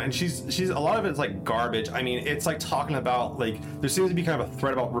checking on, and she's a lot of it's like garbage. I mean, it's like talking about like there seems to be kind of a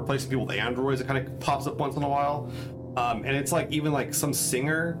thread about replacing people with androids that kind of pops up once in a while, and it's like even like some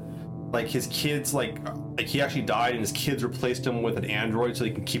singer, like his kids like he actually died and his kids replaced him with an android so they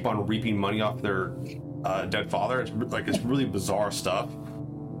can keep on reaping money off their dead father. It's really bizarre stuff.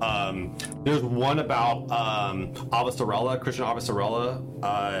 There's one about Avasarella, Christian Avasarella,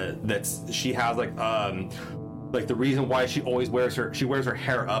 she has like the reason why she always wears her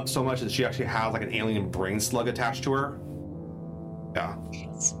hair up so much is she actually has like an alien brain slug attached to her. Yeah.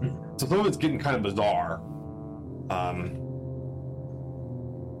 So some of it's getting kind of bizarre.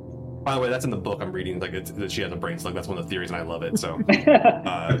 By the way, that's in the book I'm reading. Like that she has a brain slug. That's one of the theories, and I love it. So,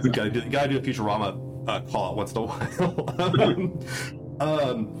 gotta do a Futurama call out once in a while.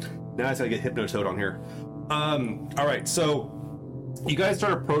 Now I just gotta get Hypnotoad on here. All right, so you guys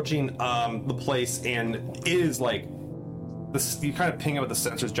start approaching the place, and it is like this. You kind of ping it with the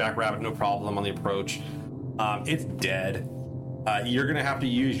sensors, Jackrabbit, no problem on the approach. It's dead. You're going to have to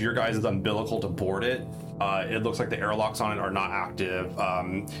use your guys' umbilical to board it. It looks like the airlocks on it are not active.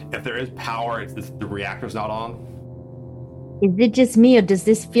 If there is power, the reactor's not on. Is it just me, or does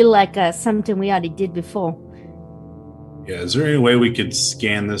this feel like something we already did before? Yeah, is there any way we could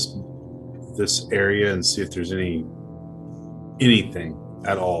scan this area and see if there's anything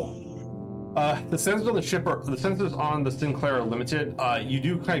at all? The sensors on the ship the sensors on the Sinclair are limited. You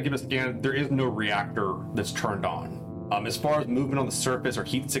do kind of give a scan. There is no reactor that's turned on. As far as movement on the surface or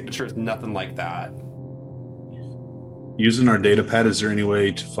heat signatures, nothing like that. Using our data pad, is there any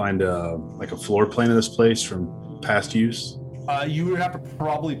way to find a floor plan of this place from past use? You would have to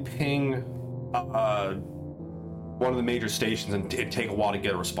probably ping one of the major stations, and it'd take a while to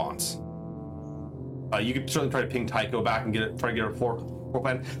get a response. You could certainly try to ping Tycho back and try to get a floor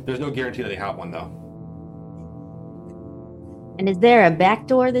plan. There's no guarantee that they have one, though. And is there a back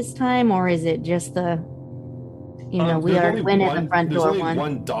door this time, or is it just the... we are went at the front door one. There's only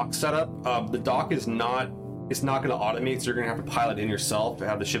one dock setup. The dock is not... It's not going to automate, so you're going to have to pilot in yourself to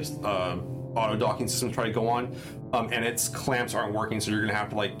have the ship's auto docking system try to go on. And its clamps aren't working, so you're going to have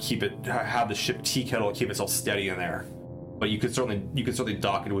to have the ship tea kettle keep itself steady in there. But you could certainly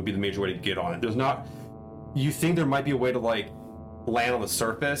dock it. It would be the major way to get on it. There's not... You think there might be a way to land on the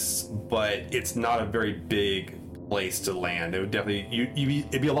surface, but it's not a very big place to land. It would definitely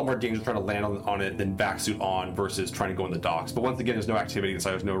it'd be a lot more dangerous trying to land on it than back suit on versus trying to go in the docks. But once again, there's no activity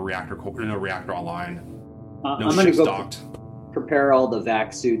inside. There's no reactor online. I'm going to go docked. Prepare all the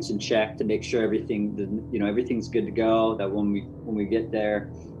vac suits and check to make sure everything's good to go. That when we get there,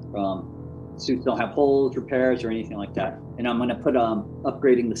 suits don't have holes, repairs, or anything like that. And I'm going to put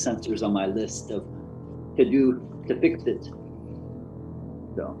upgrading the sensors on my list of to fix it.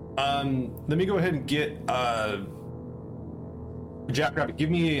 So let me go ahead and get Jackrabbit. Give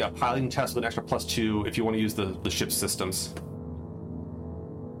me a piloting test with an extra +2 if you want to use the ship's systems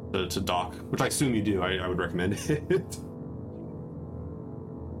to dock, which I assume you do. I would recommend it.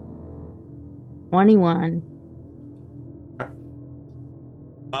 21.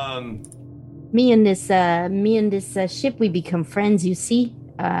 Me and this ship, we become friends, you see.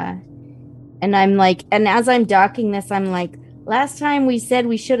 And I'm like, and as I'm docking this, I'm like, last time we said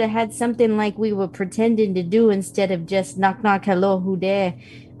we should have had something like we were pretending to do instead of just knock knock, hello, who there?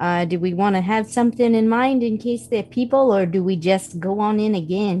 Do we want to have something in mind in case they're people, or do we just go on in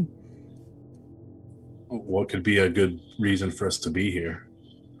again? What could be a good reason for us to be here?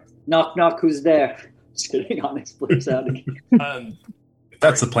 Knock knock, who's there? Just kidding, Onyx flips out again. If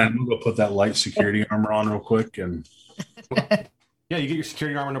that's the plan, we'll go put that light security armor on real quick and yeah, you get your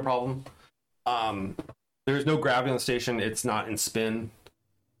security armor, no problem. There's no gravity on the station. It's not in spin.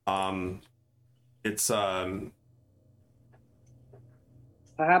 It's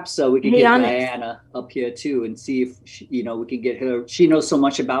perhaps we could get Diana up here too and see if we can get her. She knows so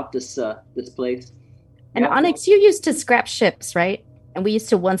much about this place. And yeah. Onyx, you used to scrap ships, right? And we used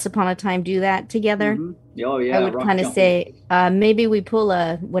to once upon a time do that together. Mm-hmm. Oh yeah. I would kind of say maybe we pull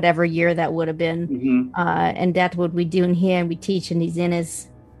a whatever year that would have been, and that's what we do in here, and we teach in these innes.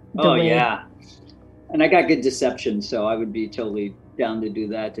 Yeah. And I got good deception, so I would be totally down to do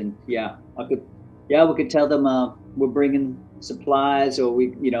that. And we could tell them we're bringing supplies, or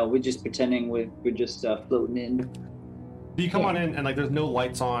we're just pretending we're just floating in. You come on in, and there's no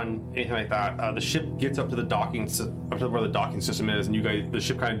lights on, anything like that. The ship gets up to the docking, up to where the docking system is, and the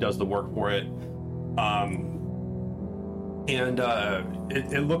ship kind of does the work for it.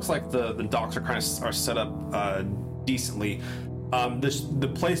 It looks like the docks are set up decently.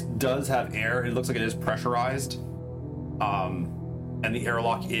 The place does have air. It looks like it is pressurized, and the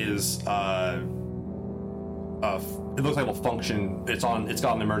airlock is. It looks like it'll function. It's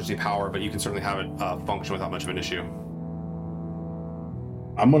got an emergency power, but you can certainly have it function without much of an issue.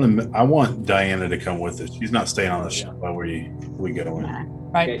 I want Diana to come with us. She's not staying on the ship while we go in.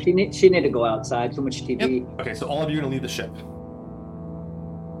 Right. Okay, she need to go outside. So much TV. Yep. Okay, so all of you are gonna leave the ship.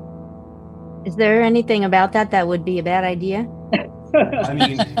 Is there anything about that would be a bad idea? I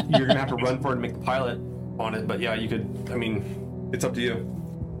mean, you're gonna have to run for it and make the pilot on it, but yeah, you could. I mean, it's up to you.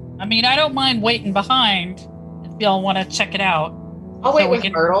 I mean, I don't mind waiting behind if y'all want to check it out. I'll wait with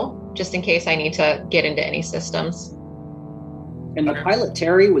Myrtle just in case I need to get into any systems. And the pilot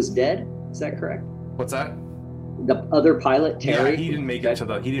Terry was dead. Is that correct? What's that? The other pilot Terry. Yeah, he didn't make it to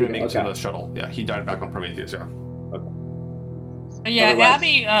the shuttle. Yeah, he died back on Prometheus. Yeah. Okay. Yeah,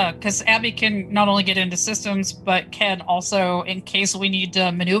 Abby, because Abby can not only get into systems, but can also, in case we need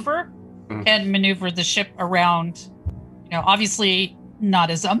to maneuver, can maneuver the ship around. Obviously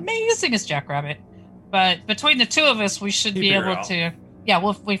not as amazing as Jackrabbit, but between the two of us, we should be able to.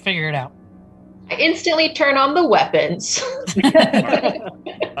 Yeah, we figure it out. I instantly turn on the weapons.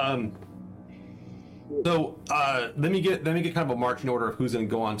 So let me get kind of a marching order of who's going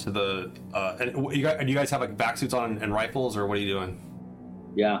to go on to the. And do you guys have like back suits on and rifles, or what are you doing?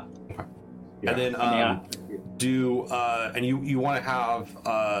 Yeah. Okay. Yeah. And then and you want to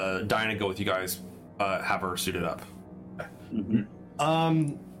have Diana go with you guys, have her suited up. Okay.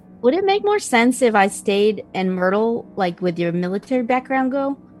 Mm-hmm. Would it make more sense if I stayed and Myrtle, like with your military background,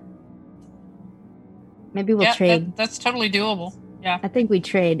 go? Maybe we'll trade. That's totally doable. Yeah. I think we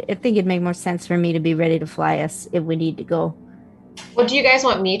trade. I think it'd make more sense for me to be ready to fly us if we need to go. Well, do you guys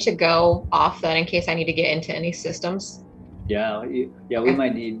want me to go off then in case I need to get into any systems? Yeah, we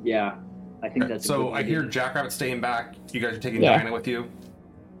might need. Yeah, I think that's. So I hear Jackrabbit staying back. You guys are taking Diana with you,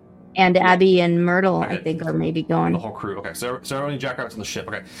 and Abby and Myrtle, okay. I think, are maybe going. The whole crew. Okay, so only Jackrabbit's on the ship.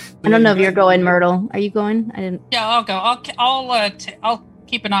 Okay. So I don't know if you're going, Myrtle. Are you going? I didn't. Yeah, I'll go. I'll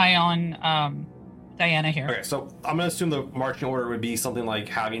keep an eye on Diana here. Okay, so I'm gonna assume the marching order would be something like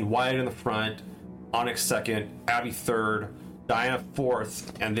having Wyatt in the front, Onyx second, Abby third, Diana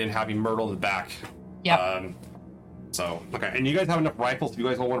fourth, and then having Myrtle in the back. Yeah. So okay, and you guys have enough rifles. If you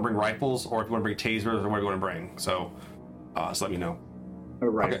guys all want to bring rifles, or if you want to bring tasers, or what do you want to bring? So let me know. A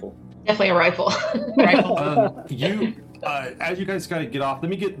rifle. Okay. Definitely a rifle. As you guys gotta get off, let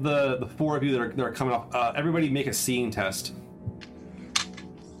me get the four of you that are coming off. Everybody make a seeing test.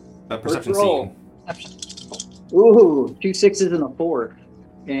 Perception seeing. Ooh, 2 6s and a 4.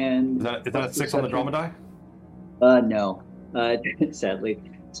 And is that a 6 on the drama die? No. Sadly.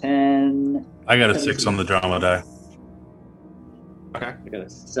 10. I got a 6 on the drama die. Okay. I got a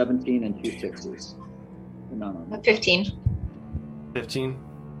 17 and 2 6s. No. 15. 15.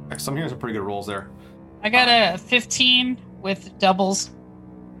 Some here's some pretty good rolls there. I got a 15 with doubles.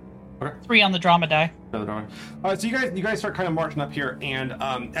 Okay. 3 on the drama die. All right, so you guys start kind of marching up here, and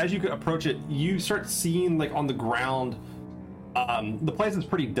as you approach it, you start seeing like on the ground. The place is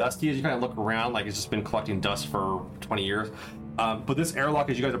pretty dusty as you kind of look around, like it's just been collecting dust for 20 years. But this airlock,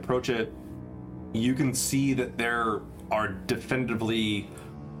 as you guys approach it, you can see that there are definitively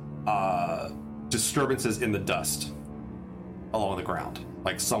disturbances in the dust along the ground,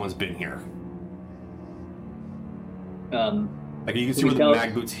 like someone's been here. Like you can see where the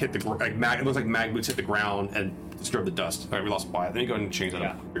mag boots hit the ground. It looks like mag boots hit the ground and disturb the dust. All right, we lost Wyatt. Let me go ahead and change that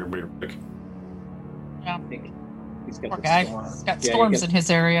up real quick. Yeah. I think he's got Poor guy. He's got storms in his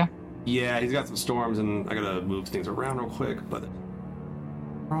area. Yeah, he's got some storms, and I gotta move things around real quick. But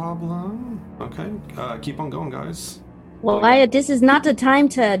problem. Okay, keep on going, guys. Well, Wyatt, this is not the time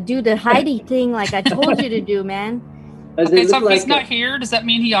to do the hidey thing like I told you to do, man. Okay, so if he's not here, does that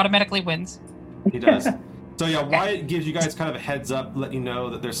mean he automatically wins? He does. So yeah, Wyatt gives you guys kind of a heads up, let you know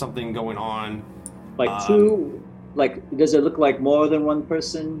that there's something going on. Like two, like does it look like more than one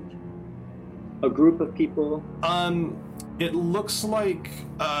person? A group of people? It looks like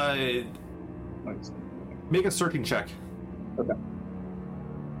make a searching check. Okay.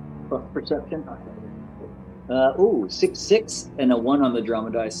 Perception. 6 and a 1 on the drama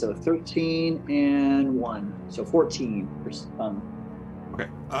dice, so 13 and 1, so 14. Okay.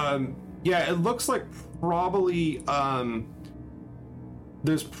 Yeah, it looks like probably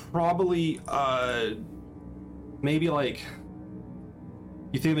there's probably maybe like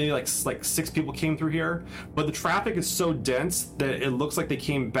you think maybe like 6 people came through here, but the traffic is so dense that it looks like they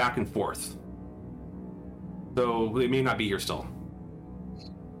came back and forth. So they may not be here still.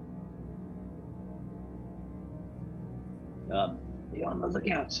 Be on the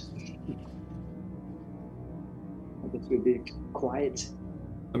lookout. I guess we'd be quiet.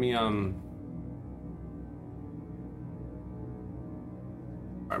 Let me All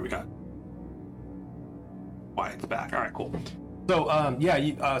right, we got Wyatt's back. All right, cool. So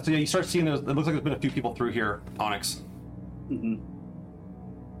you start seeing those. It looks like there's been a few people through here, Onyx.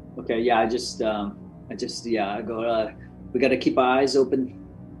 Mm-hmm. Okay, yeah, I go. We got to keep our eyes open.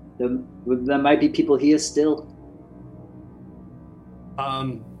 There might be people here still.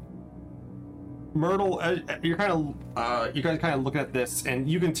 Myrtle, you guys kind of looking at this, and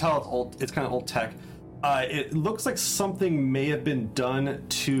you can tell it's old. It's kind of old tech. It looks like something may have been done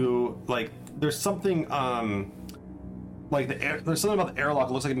to there's something there's something about the airlock.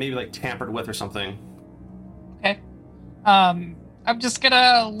 It looks like it maybe tampered with or something. Okay. I'm just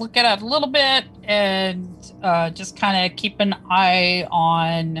gonna look at it a little bit and just kind of keep an eye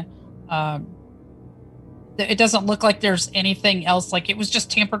on. It doesn't look like there's anything else. Like it was just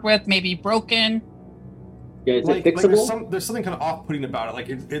tampered with, maybe broken. Yeah, is it fixable? There's something kind of off-putting about it. Like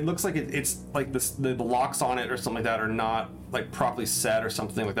it looks like it's like the locks on it or something like that are not properly set or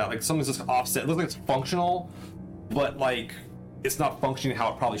something like that. Like something's just offset. It looks like it's functional, but it's not functioning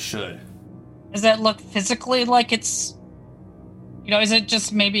how it probably should. Does that look physically like it's, is it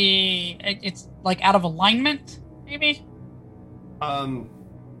just maybe it's like out of alignment? Maybe.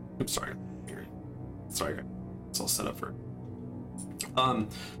 Oops, sorry. It's all set up for.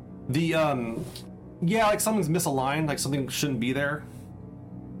 Yeah, like something's misaligned, like something shouldn't be there.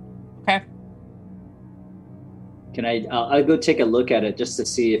 Okay. Can I'll go take a look at it just to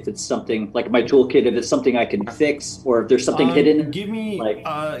see if it's something like my toolkit, if it's something I can fix, or if there's something hidden. Give me like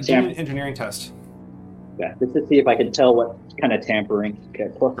give me an engineering test. Yeah, just to see if I can tell what kind of tampering. Okay,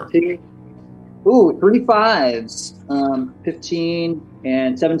 +2. Ooh, 3 5s. 15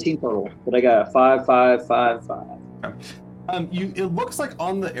 and 17 total. But I got a 5, 5, 5, 5. Okay. It looks like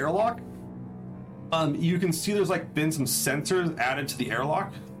on the airlock, you can see there's like been some sensors added to the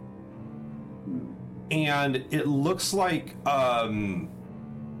airlock. And it looks like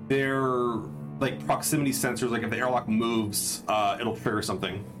they're like proximity sensors. Like if the airlock moves, it'll trigger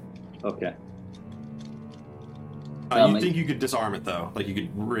something. Okay. You think you could disarm it though? Like you could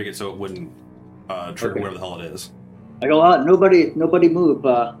rig it so it wouldn't trigger whatever the hell it is. I go, nobody move.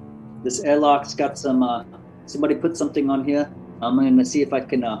 This airlock's got some. Somebody put something on here. I'm gonna see if I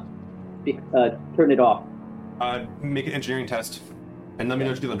can turn it off. Make an engineering test, and let me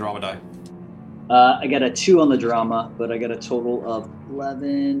know what you do the drama die. I got a 2 on the drama, but I got a total of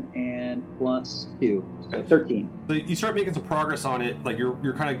 11 and +2, so 13. So you start making some progress on it. Like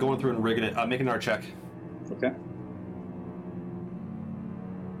you're kind of going through and rigging it. Make another check. Okay.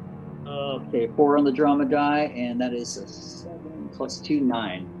 Okay, 4 on the drama die, and that is a 7 +2,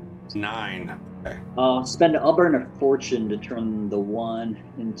 9. 9. Okay. I'll burn a fortune to turn the 1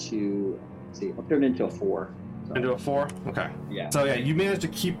 into. Let's see, I'll turn it into a 4. So. Into a 4. Okay. Yeah. So yeah, you managed to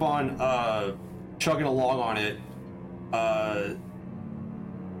keep on chugging along on it.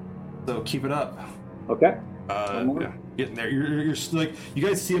 So keep it up. Okay. Yeah, getting there. You're like, you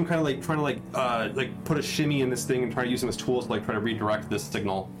guys see him kind of like trying to like put a shimmy in this thing and try to use him as tools to like try to redirect this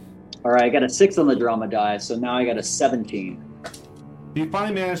signal. All right, I got a 6 on the drama die, so now I got a 17. You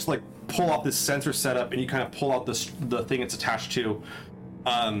finally managed to like pull off this sensor setup, and you kind of pull out the thing it's attached to.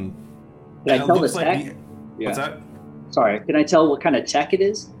 Can I tell the tech? What's that? Sorry, can I tell what kind of tech it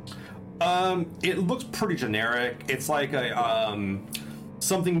is? It looks pretty generic. It's like a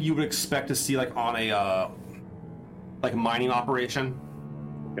something you would expect to see like on a like mining operation.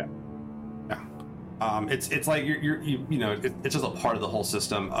 Okay. Yeah. It's like it's just a part of the whole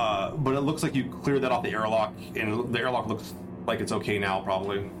system. But it looks like you cleared that off the airlock, and the airlock looks like it's okay now,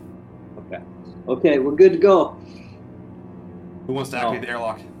 probably. Okay. Okay, we're good to go. Who wants to activate the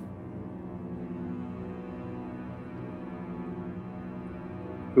airlock?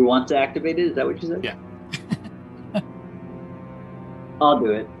 Who wants to activate it? Is that what you said? Yeah. I'll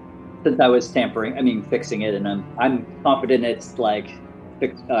do it. Since I was fixing it, and I'm confident it's like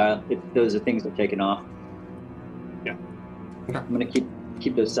those are things that are taken off. Yeah. Okay. I'm gonna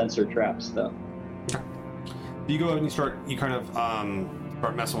keep those sensor traps though. Okay. You go and you kind of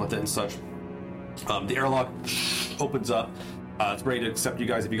start messing with it and such. The airlock opens up. It's ready to accept you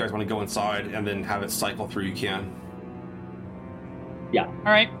guys. If you guys want to go inside and then have it cycle through, you can. Yeah. All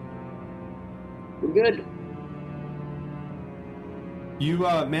right. We're good. You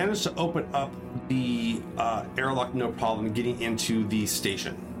managed to open up the airlock, no problem, getting into the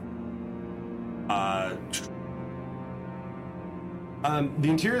station. The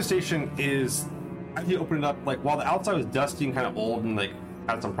interior station is, as you open it up, like while the outside was dusty and kind of old and like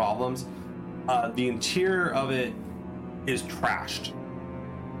had some problems, the interior of it is trashed.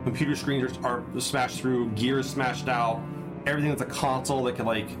 Computer screens are smashed through, gears smashed out. Everything that's a console that can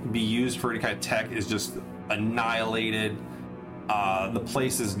like be used for any kind of tech is just annihilated. The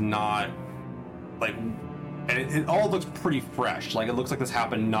place is not like, and it all looks pretty fresh. Like it looks like this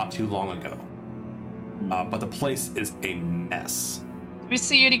happened not too long ago. But the place is a mess. Do we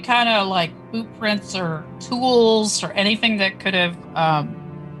see any kind of like boot prints or tools or anything that could have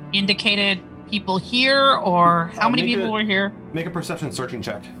indicated people here, or how many people were here? Make a perception searching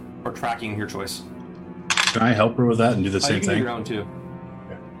check or tracking, your choice. Can I help her with that and do the same you can thing? do your own too.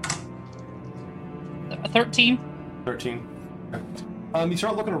 A 13. 13. Okay. You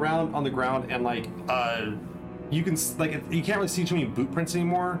start looking around on the ground, and like you can like you can't really see too many boot prints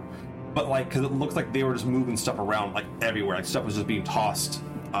anymore, but like because it looks like they were just moving stuff around like everywhere. Like stuff was just being tossed.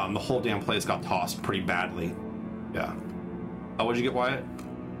 The whole damn place got tossed pretty badly. Yeah. What'd you get, Wyatt?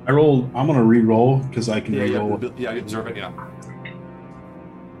 I'm gonna re-roll because I can re-roll. Yeah, you observe it. Yeah.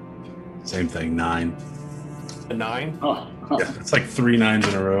 Same thing. 9. A 9. Oh. Yeah, it's like 3 9s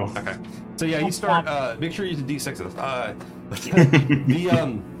in a row. Okay. So yeah, you start. Make sure you use the D6s.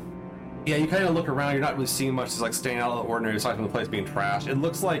 Yeah, you kind of look around. You're not really seeing much. It's like staying out of the ordinary aside from the place being trashed. It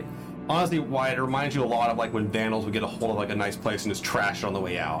looks like Honestly, Wyatt, it reminds you a lot of like when vandals would get a hold of like a nice place and just trash it on the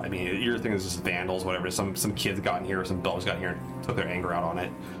way out. I mean, your thing is just vandals, whatever. Some kids got in here, some dogs got in here and took their anger out on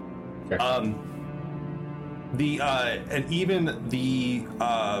it. Okay. And even the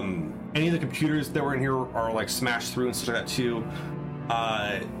any of the computers that were in here are like smashed through and stuff like that too.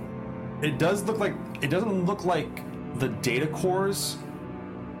 It doesn't look like the data cores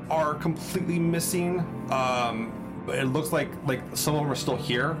are completely missing. But it looks like some of them are still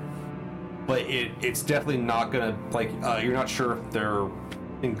here, but it's definitely not gonna you're not sure if they're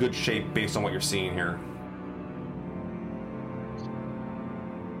in good shape based on what you're seeing here.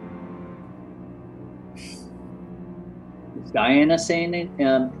 Is Diana saying it?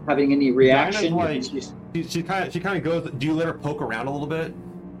 Having any reaction? She kind of goes. Do you let her poke around a little bit?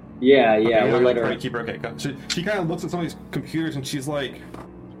 Yeah, Okay, we'll let her. Try to keep her. Okay, she kind of looks at some of these computers and she's like,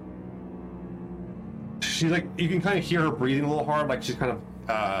 you can kind of hear her breathing a little hard, like she's kind of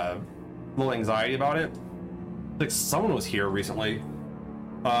a little anxiety about it. Like someone was here recently.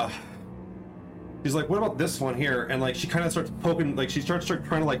 She's like, what about this one here? And like she kind of starts poking, like she starts trying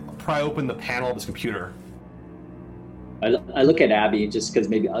to like pry open the panel of this computer. I look at Abby just because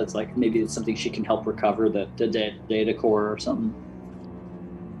maybe it's something she can help recover the data core or something.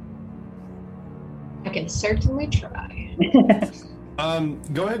 I can certainly try.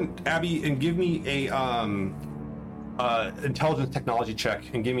 Go ahead, Abby, and give me a intelligence technology check,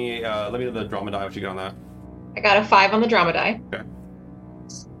 and give me a let me know the drama die. What you got on that? I got a 5 on the drama die. Okay.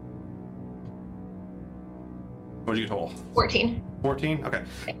 What did you get total? 14. 14. Okay.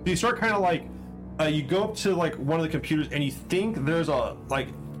 So you start kind of like you go up to like one of the computers, and you think there's a like.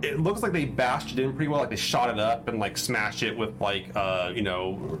 It looks like they bashed it in pretty well, like they shot it up and like smashed it with like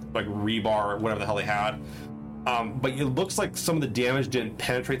like rebar or whatever the hell they had. But it looks like some of the damage didn't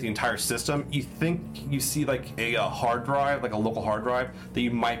penetrate the entire system. You think you see like a hard drive, like a local hard drive that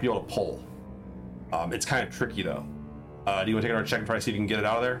you might be able to pull. It's kind of tricky though. Do you want to take another check and try to see if you can get it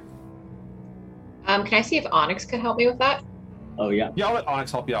out of there? Can I see if Onyx could help me with that? Oh yeah. Yeah, I'll let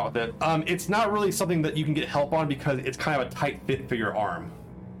Onyx help you out with it. It's not really something that you can get help on because it's kind of a tight fit for your arm.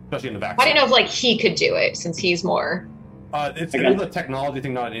 Especially in the back. I didn't know if like he could do it since he's more. It's a technology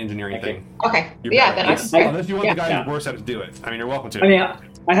thing, not an engineering thing. Okay. Yeah, then unless you want the guy who's worse at it to do it. I mean, you're welcome to. I mean,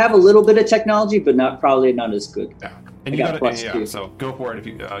 I have a little bit of technology, but probably not as good. Yeah, and you got it. So go for it. If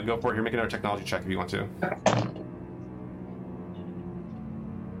you go for it, you're making another technology check if you want to.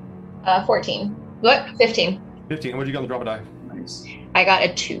 14. What? 15. 15. What did you get on the drama die? Nice. I got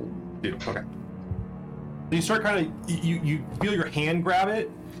a 2. 2. Okay. You start kind of you feel your hand grab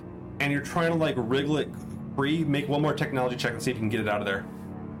it, and you're trying to like wriggle it free. Make one more technology check and see if you can get it out of there.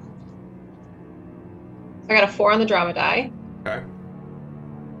 I got a 4 on the drama die. Okay.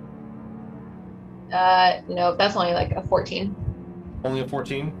 No, that's only like a 14. Only a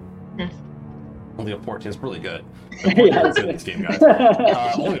 14? Mm-hmm. Only a 14 is really good. Yeah, Good in this game, guys.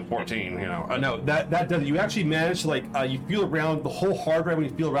 Only a 14, no, that doesn't. You actually manage to like you feel around the whole hard drive. When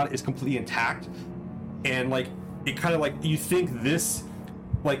you feel around it is completely intact, and like it kind of like you think this.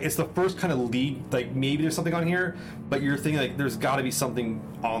 Like it's the first kind of lead, like maybe there's something on here, but you're thinking like there's got to be something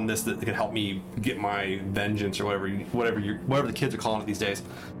on this that can help me get my vengeance or whatever the kids are calling it these days.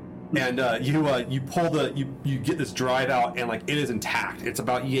 And you pull you get this drive out and like it is intact. It's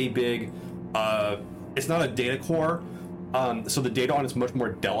about yay big. It's not a data core, so the data on it's much more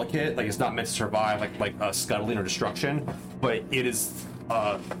delicate. Like it's not meant to survive like scuttling or destruction, but it is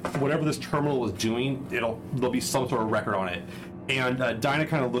whatever this terminal was doing. There'll be some sort of record on it. And Dinah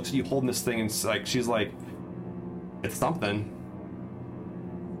kind of looks at you holding this thing, and she's like, "It's something."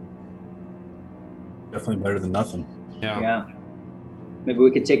 Definitely better than nothing. Yeah. Maybe we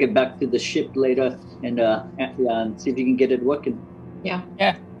could take it back to the ship later and see if you can get it working. Yeah.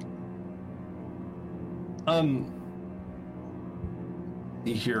 Yeah.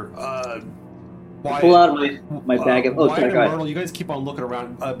 Here. Pull out my bag of. Wyatt Sorry, and go ahead. Myrtle, you guys keep on looking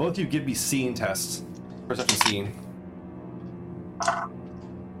around. Both of you give me seeing tests. Perception seeing.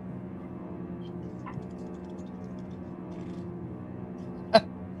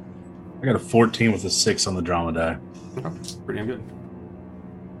 I got a 14 with a 6 on the drama die. Okay, pretty damn good.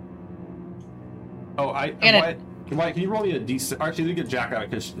 Oh, Wyatt, can you roll me a d6? Actually, let me get Jackrabbit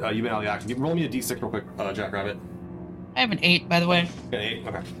because you've been out of the action. Can you roll me a d6 real quick, Jackrabbit? I have an 8, by the way. An 8.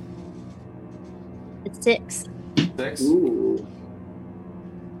 Okay. It's 6. 6. Ooh.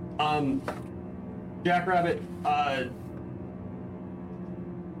 Jackrabbit.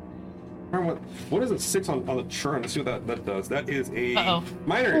 What is a 6 on the churn? Let's see what that does. That is a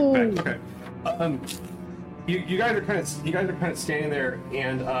minor effect. Okay. You guys are kind of standing there,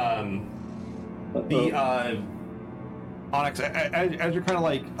 and Onyx, as you're kind of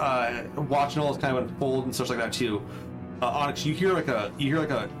like watching all this kind of unfold and stuff like that too, Onyx, you hear like a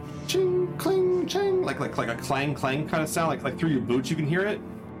ching, cling, ching, like a clang kind of sound, like through your boots you can hear it.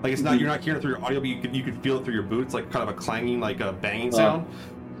 Like it's not you're not hearing it through your audio, but you can feel it through your boots, like kind of a clanging, like a banging sound.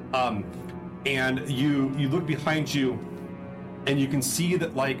 And you look behind you, and you can see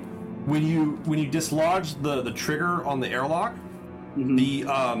that like when you dislodge the trigger on the airlock, the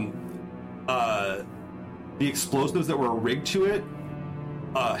explosives that were rigged to it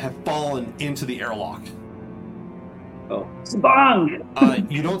have fallen into the airlock. Oh, bang!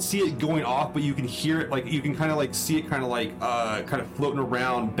 You don't see it going off, but you can hear it. Like you can kind of like see it, kind of floating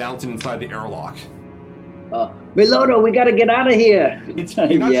around, bouncing inside the airlock. Reloader, we gotta get out of here. You're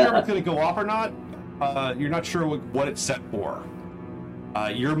not sure if it's going to go off or not. You're not sure what it's set for.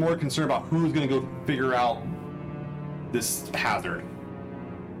 You're more concerned about who's going to go figure out this hazard.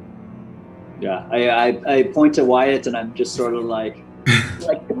 Yeah, I point to Wyatt and I'm just sort of like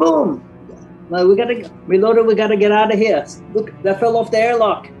boom. We gotta reload. We gotta get out of here. Look, that fell off the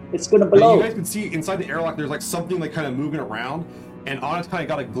airlock. It's gonna blow. You guys can see inside the airlock. There's like something like kind of moving around, and Onyx kind of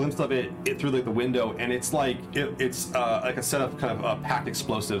got a glimpse of it through like the window, and it's like it's like a set of kind of packed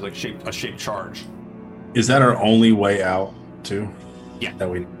explosives, like a shaped charge. Is that our only way out too? Yeah. That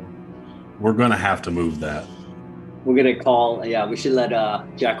we're gonna have to move that. We're gonna call. Yeah, we should let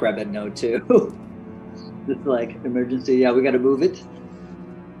Jackrabbit know too. Just like emergency. Yeah, we gotta move it.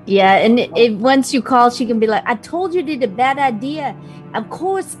 Yeah, and once you call, she can be like, I told you did a bad idea. Of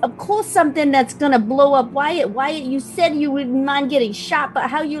course, something that's going to blow up Wyatt. Wyatt, you said you wouldn't mind getting shot, but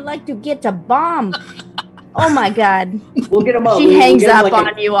how you like to get a bomb? Oh, my God. We'll get him up. She hangs up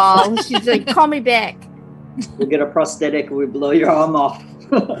on you all. She's like, call me back. We'll get a prosthetic. We blow your arm off.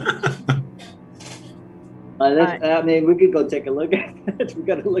 I mean, we could go take a look at it. We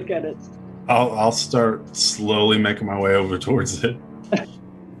got to look at it. I'll start slowly making my way over towards it.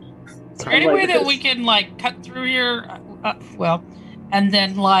 Is there any way that we can like cut through here, and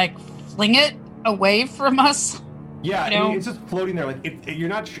then like fling it away from us? Yeah, I mean, it's just floating there. Like it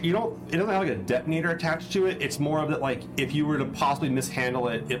doesn't have like a detonator attached to it. It's more of that like if you were to possibly mishandle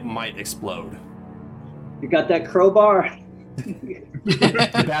it, it might explode. You got that crowbar? Bat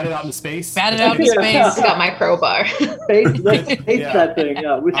it out into space. Bat it out into space. Got my crowbar. Space that thing.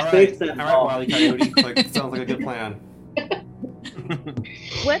 Yeah, we space that. All right, Wile E. Coyote. Like, sounds like a good plan.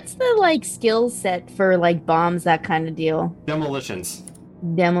 What's the like skill set for like bombs, that kind of deal? Demolitions.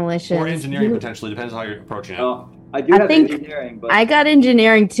 Or engineering potentially, depends on how you're approaching it. Oh, I have engineering, but I got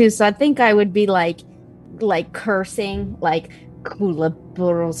engineering too, so I think I would be like cursing, like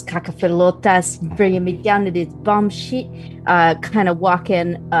Kulaburos cacafilotas, bringing me down to this bomb shit, kind of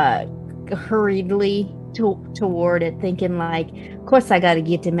walking hurriedly toward it, thinking like, of course I got to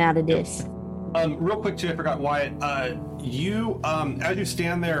get him out of this. Real quick too, I forgot Wyatt. You as you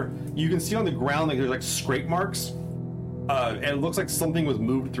stand there, you can see on the ground like there's like scrape marks, and it looks like something was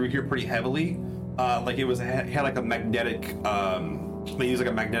moved through here pretty heavily. Like it had like a magnetic. They use like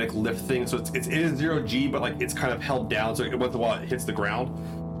a magnetic lift thing, so it is 0G, but like it's kind of held down, so once in a while it hits the ground.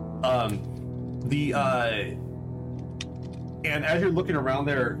 And as you're looking around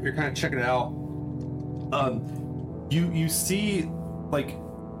there, you're kind of checking it out. You see like.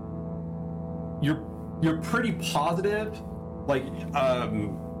 You're pretty positive, like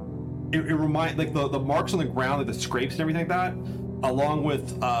it reminds like the marks on the ground, like the scrapes and everything like that, along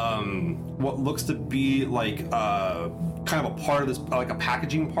with what looks to be like kind of a part of this, like a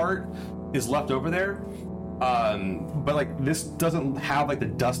packaging part, is left over there. But like this doesn't have like the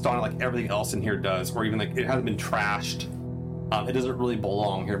dust on it like everything else in here does, or even like it hasn't been trashed. It doesn't really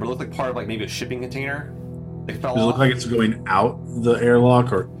belong here, but it looks like part of like maybe a shipping container. Does it look like it's going out the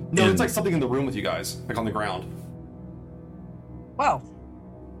airlock or? No, it's like something in the room with you guys, like on the ground. Wow.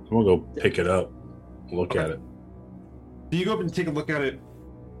 I'm gonna go pick it up, look at it. So you go up and take a look at it,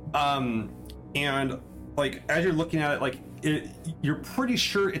 and like as you're looking at it, like you're pretty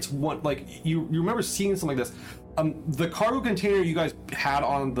sure it's one. Like you remember seeing something like this. The cargo container you guys had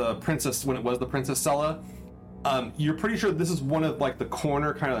on the Princess when it was the Princess Sella. You're pretty sure this is one of like the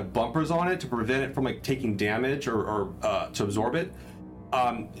corner kind of like bumpers on it to prevent it from like taking damage or to absorb it.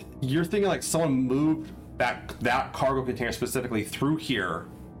 You're thinking like someone moved that cargo container specifically through here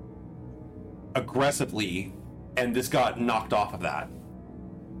aggressively, and this got knocked off of that,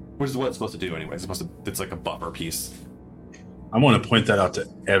 which is what it's supposed to do anyway. It's like a buffer piece. I'm going to point that out to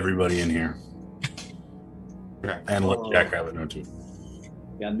everybody in here. Okay. And let Jackrabbit know too.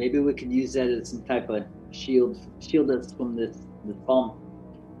 Yeah, maybe we could use that as some type of shield us from this bomb.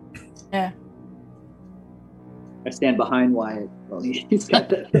 Yeah. I stand behind Wyatt. Well, he's got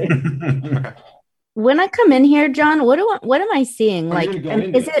that thing. Okay. when I come in here, John, what am I seeing? Oh, like, you're gonna go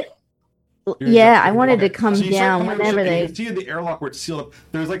into is it? You're I wanted to come So you start down coming over whenever and they. You can see the airlock where it's sealed up.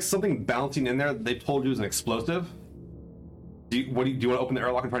 There's like something bouncing in there that they told you is an explosive. Do you want to open the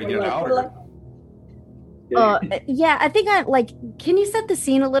airlock and try to get it out? Or? Yeah, I think I like. Can you set the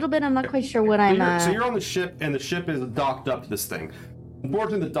scene a little bit? I'm not quite sure what I'm. So you're on the ship, and the ship is docked up to this thing.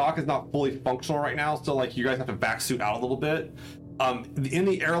 Unfortunately, the dock is not fully functional right now, so like you guys have to back suit out a little bit. In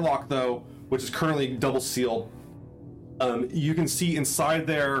the airlock, though, which is currently double sealed, you can see inside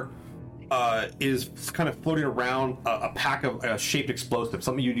there is kind of floating around a pack of shaped explosives,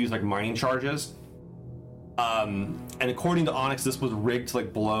 something you'd use like mining charges. And according to Onyx, this was rigged to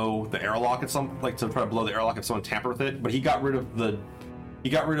like blow the airlock to try to blow the airlock if someone tampered with it. But he got rid of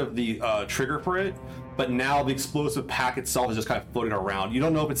the trigger for it. But now the explosive pack itself is just kind of floating around. You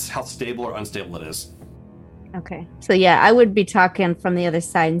don't know if it's how stable or unstable it is. Okay, so yeah, I would be talking from the other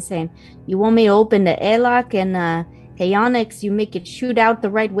side and saying, "You want me to open the airlock and hey Onyx, you make it shoot out the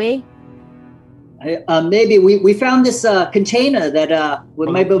right way." Maybe we found this container that We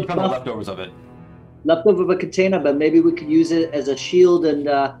found the leftovers of it. Leftover of a container, but maybe we could use it as a shield, and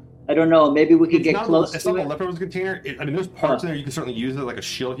I don't know, maybe we could get close. It's not a leftovers container. There's parts in there you can certainly use it like a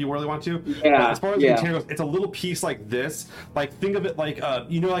shield if you really want to. Yeah. But as far as the container goes, it's a little piece like this. Like think of it like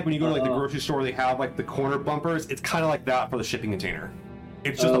like when you go to like the grocery store, they have like the corner bumpers. It's kind of like that for the shipping container.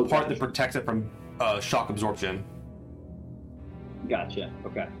 It's just a part that protects it from shock absorption. Gotcha.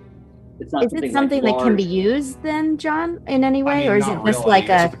 Okay. Is it something that can be used then, John, in any way, or is it just really. like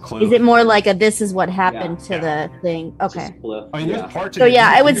is it more like a this is what happened to the thing? Okay. There's parts. So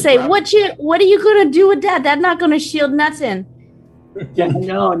I would say, what are you gonna do with that? That's not gonna shield nothing. Yeah,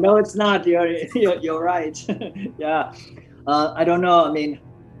 no, it's not. You're right. Yeah, I don't know. I mean,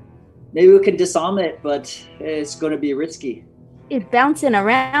 maybe we could disarm it, but it's gonna be risky. It's bouncing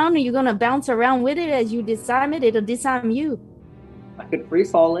around. Are you gonna bounce around with it as you disarm it? It'll disarm you. I could free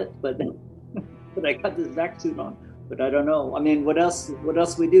fall it, but I got this vac suit on. But I don't know. I mean, what else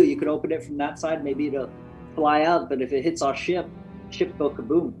we do? You could open it from that side, maybe it'll fly out. But if it hits our ship go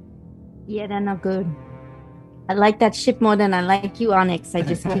kaboom. Yeah, that's not good. I like that ship more than I like you, Onyx. I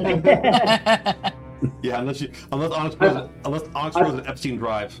just can't. Yeah, unless Onyx was an Epstein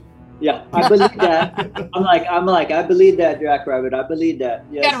drive. Yeah, I believe that. I'm like, I believe that, Jack Rabbit. I believe that.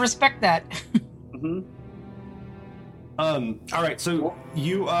 Yes. You gotta respect that. Mm-hmm. All right, so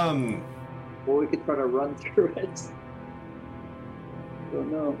you Or we could try to run through it.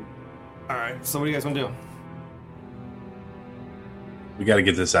 Don't know. All right, so what do you guys want to do? We got to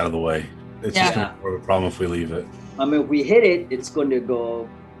get this out of the way. It's just going to be more of a problem if we leave it. I mean, if we hit it, it's going to go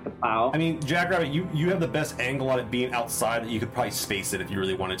kapow. I mean, Jackrabbit, you have the best angle on it being outside that you could probably space it if you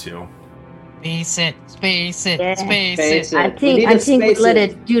really wanted to. Space it. Yeah. Space it. I think we let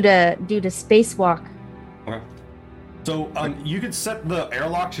it do the spacewalk. Okay. So you could set the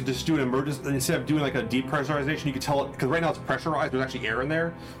airlock to just do an emergency instead of doing like a depressurization. You could tell it because right now it's pressurized. There's actually air in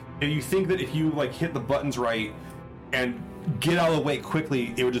there. And you think that if you like hit the buttons right and get out of the way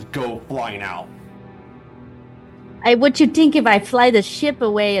quickly, it would just go flying out. What you think if I fly the ship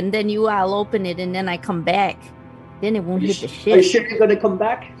away and then I'll open it and then I come back? Then it won't hit the ship. Are you sure you're gonna come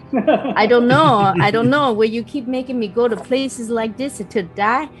back? I don't know. Will you keep making me go to places like this to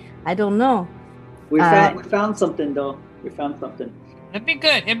die? I don't know. We found something though. We found something. It'd be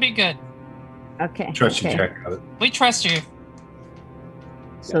good. Okay. Trust you, check out it. We trust you.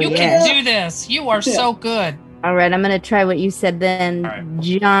 So you can do this. You are so good. All right, I'm gonna try what you said then, right.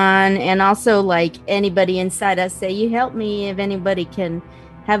 John, and also like anybody inside us. Say you help me if anybody can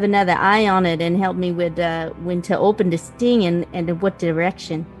have another eye on it and help me with when to open this thing and in what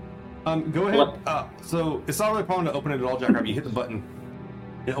direction. Go ahead. So it's not really a problem to open it at all, Jackrabbit. You hit the button.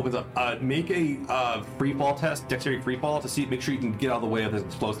 It opens up. Make a free fall test, dexterity free fall, to make sure you can get out of the way of this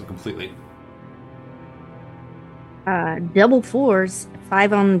explosive completely. Double 4s,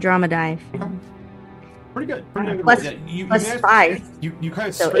 5 on drama dive. Okay. Pretty good. Pretty good. Plus, you 5. You kind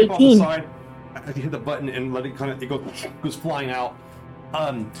of so scrape 18. off the side as you hit the button and let it it goes flying out.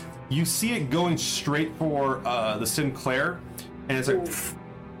 You see it going straight for the Sinclair, and it's like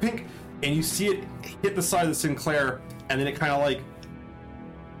pink, and you see it hit the side of the Sinclair, and then it kind of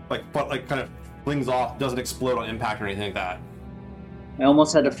kind of flings off, doesn't explode on impact or anything like that. I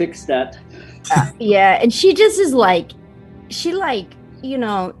almost had to fix that. Yeah, and she just is like, she looks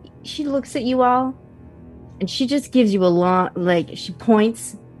at you all, and she just gives you a long, she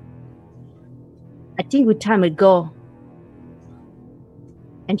points. I think with time would go.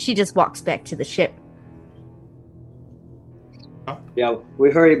 And she just walks back to the ship. Yeah,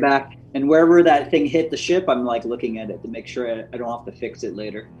 we hurry back. And wherever that thing hit the ship, I'm looking at it to make sure I don't have to fix it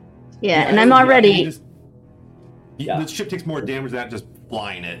later. Yeah, and I'm already. The ship takes more damage than just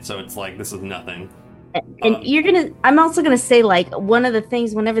flying it, so it's like this is nothing. And I'm also gonna say, like, one of the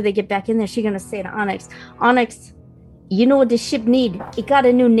things whenever they get back in there, she's gonna say to Onyx, you know what the ship need? It got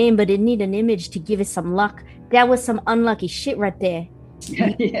a new name, but it need an image to give it some luck. That was some unlucky shit right there.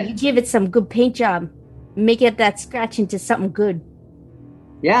 You give it some good paint job, make it that scratch into something good.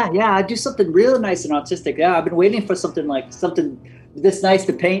 Yeah, I do something real nice and artistic. Yeah, I've been waiting for something this nice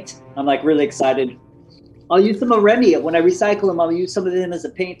to paint. I'm like really excited. I'll use some of Remy. When I recycle them, I'll use some of them as a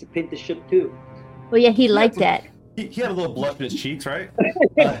paint to paint the ship too. Well, yeah, he liked that. He had a little blush in his cheeks, right?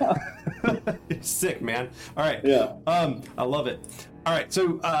 Sick, man. All right. Yeah. I love it. All right.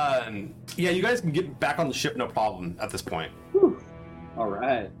 So, you guys can get back on the ship, no problem at this point. Whew. All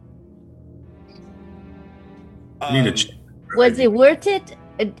right. Was it worth it?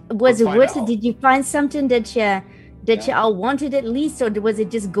 Was it worth it? Did you find something that you all wanted at least, or was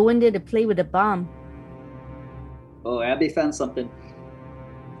it just going there to play with a bomb? Oh, Abby found something.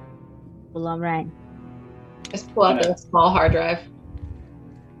 Well, all right. Just pull out a small hard drive.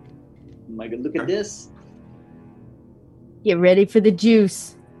 I'm like, look at this. Get ready for the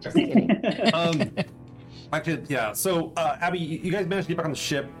juice. Just kidding. Actually, yeah. So, Abby, you guys managed to get back on the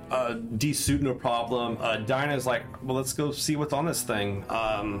ship. De-suit, no problem. Dinah's like, well, let's go see what's on this thing.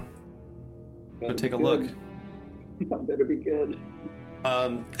 Go take a look. That better be good.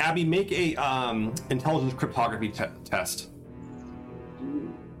 Abby, make a intelligence cryptography test.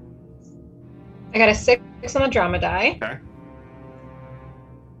 I got a 6 on the drama die. Okay.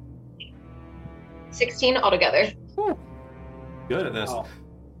 16 altogether. Whew. Good at this. Oh.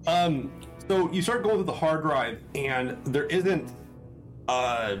 So you start going through the hard drive, and there isn't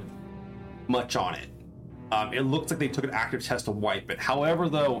much on it. It looks like they took an active test to wipe it. However,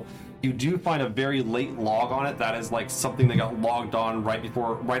 though, you do find a very late log on it. That is like something that got logged on right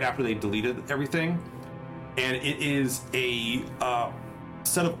after they deleted everything, and it is a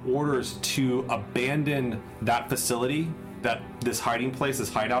set of orders to abandon that facility, this hiding place,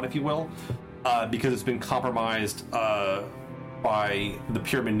 this hideout, if you will, because it's been compromised by the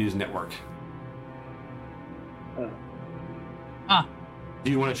Pyramid News Network. Do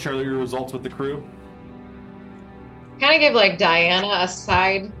you want to share your results with the crew? Kind of give like Diana a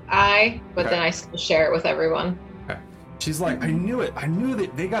side eye, but Okay. then I still share it with everyone. Okay. She's like, I knew it. I knew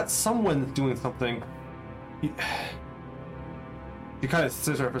that they got someone that's doing something. She kind of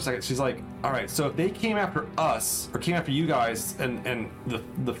sits there for a second. She's like, all right, so if they came after us, or came after you guys, and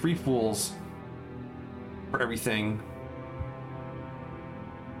the free fools for everything,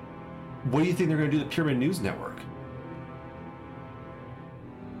 what do you think they're going to do to the Pyramid News Network?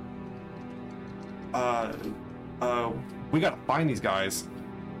 We got to find these guys.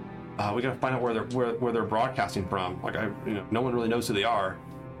 We got to find out where they're broadcasting from. Like, no one really knows who they are.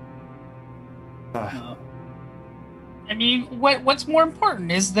 I mean, what's more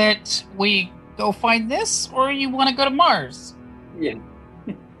important is that we go find this, or you want to go to Mars? Yeah.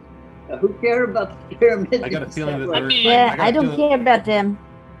 Who cares about the pyramids? I got a feeling that I mean, Yeah, I don't care about them.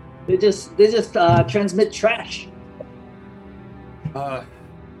 They just transmit trash. I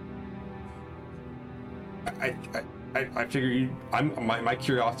figure my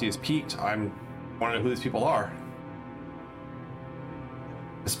curiosity is piqued. I want to know who these people are.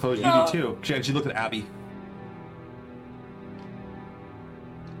 I suppose you do too. She looked at Abby.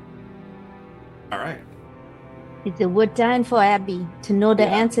 All right. Is it worth dying for, Abby, to know the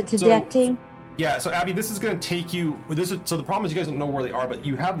answer to that thing? Yeah, so Abby, this is going to take you. So the problem is you guys don't know where they are, but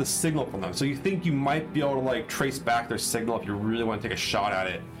you have the signal from them. So you think you might be able to like trace back their signal if you really want to take a shot at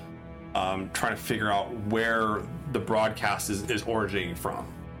it, trying to figure out where the broadcast is originating from.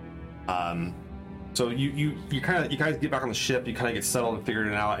 So you guys get back on the ship, you kind of get settled and figured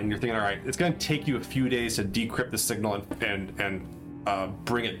it out, and you're thinking, all right, it's going to take you a few days to decrypt the signal and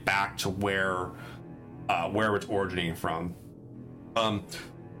bring it back to where it's originating from.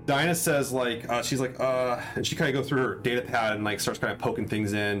 Diana says she's like and she kind of goes through her data pad and like starts kind of poking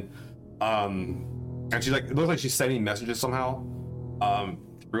things in, and she's like, it looks like she's sending messages somehow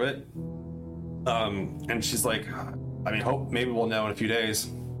through it, and she's like, I mean, hope maybe we'll know in a few days.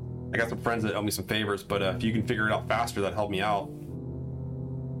 I got some friends that owe me some favors, but if you can figure it out faster, that'd help me out.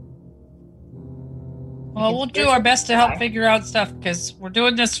 Well, we'll do our best to help figure out stuff, because we're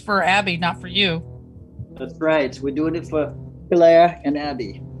doing this for Abby, not for you. That's right. We're doing it for Claire and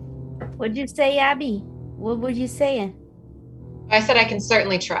Abby. What'd you say, Abby? What were you saying? I said I can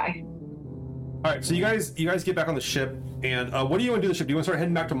certainly try. All right, so you guys get back on the ship, and what do you want to do with the ship? Do you want to start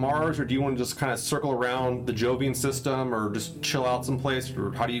heading back to Mars, or do you want to just kind of circle around the Jovian system, or just chill out someplace, or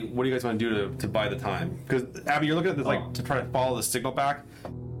what do you guys want to do to buy the time? Because Abby, you're looking at this like to try to follow the signal back.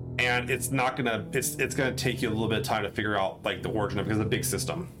 and it's gonna take you a little bit of time to figure out like the origin of it because it's a big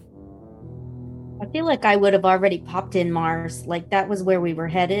system. I feel like I would have already popped in Mars. Like that was where we were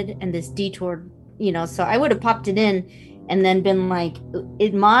headed, and this detour, so I would have popped it in and then been like,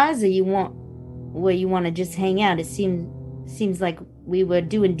 in Mars, or you want to just hang out? It seems like we were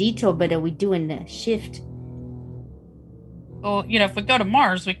doing detour, but are we doing the shift? Well, if we go to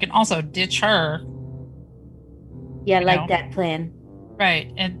Mars, we can also ditch her. Yeah, I like that plan.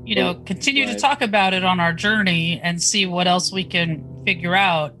 Right. And, continue to talk about it on our journey and see what else we can figure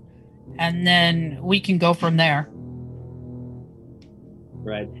out. And then we can go from there.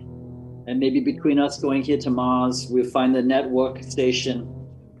 Right. And maybe between us going here to Mars, we'll find the network station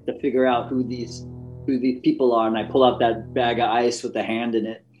to figure out who these people are. And I pull out that bag of ice with the hand in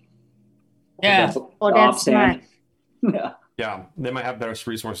it. Yeah. That's smart. Yeah. Yeah, they might have better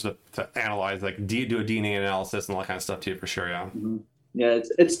resources to analyze, like do a DNA analysis and all that kind of stuff too, for sure. Yeah. Mm-hmm. Yeah,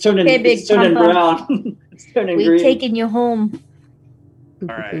 it's turning brown. It's turning green. We're taking you home. All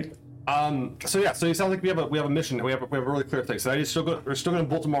right. So it sounds like we have a mission. We have a really clear thing. So we're still going to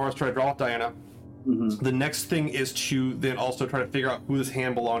bolt to Mars, try to draw out Diana. Mm-hmm. The next thing is to then also try to figure out who this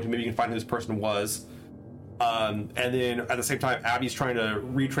hand belonged to. Maybe you can find who this person was. And then at the same time, Abby's trying to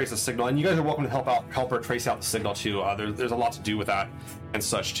retrace the signal, and you guys are welcome to help her trace out the signal too. There's a lot to do with that and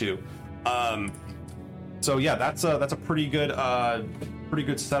such too. So yeah, that's a pretty good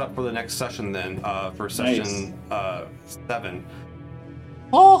setup for the next session then, for session 7.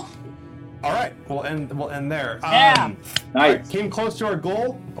 Oh. All right, we'll end there. Yeah. Nice. Right, came close to our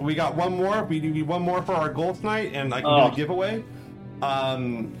goal. We got one more. We need one more for our goal tonight, and I can do a giveaway.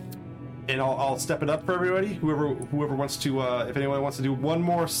 And I'll step it up for everybody. Whoever wants to, if anyone wants to do one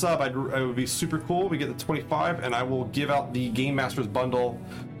more sub, it would be super cool. We get the 25, and I will give out the Game Masters bundle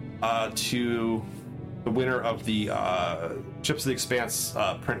to the winner of the Chips of the Expanse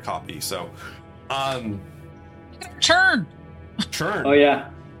print copy. So, Churn. Oh yeah.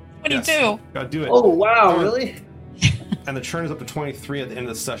 22. Yes, gotta do it. Oh wow, really? And the churn is up to 23 at the end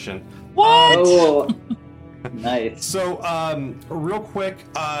of the session. What? Oh, nice. So, real quick,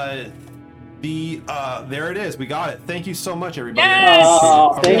 there it is. We got it. Thank you so much, everybody.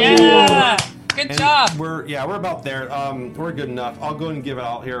 Yes. Thank you. Good job. We're about there. We're good enough. I'll go and give it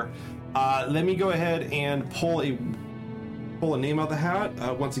out here. Let me go ahead and pull a name out of the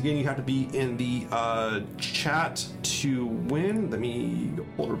hat. Once again, you have to be in the chat to win. Let me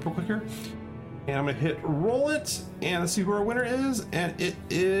pull it real quick here. And I'm gonna hit roll it, and let's see who our winner is. And it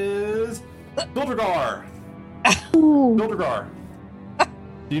is Bildergar. Bildergar.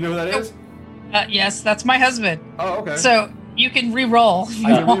 Do you know who that is? Yes, that's my husband. Oh, okay. So you can re-roll.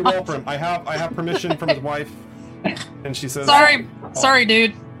 I can re-roll for him. I have permission from his wife, and she says, Sorry,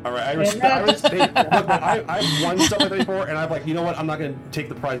 dude. All right, I respect. Look, man, I've won stuff like that before, and I'm like, you know what? I'm not going to take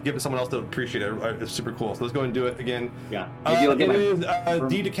the prize. Give it to someone else to appreciate it. It's super cool. So let's go and do it again. Yeah. It is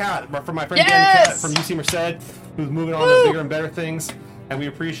D DeCat from my friend Dan Cat from UC Merced, who's moving on to bigger and better things, and we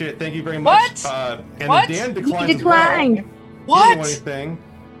appreciate it. Thank you very much. What? And Dan declined. What? Anything.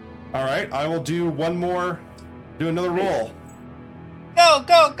 All right, I will do one more. Do another roll.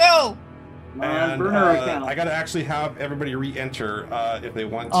 Go. And I gotta actually have everybody re-enter if they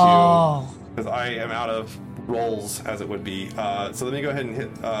want to, because I am out of rolls, as it would be. So let me go ahead and hit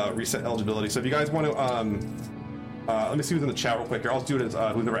reset eligibility. So if you guys want to, let me see who's in the chat real quick here. I'll just do it as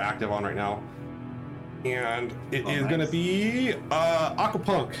who's ever active on right now, and it is gonna be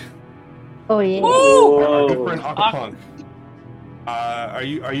Aquapunk. Oh yeah. Our good friend Aquapunk. Are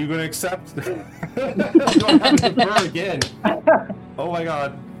you going to accept? Do I have to defer again? Oh my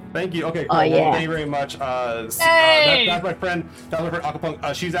God. Thank you. Okay, cool. Oh, yeah. Well, thank you very much. That's my friend. That's my friend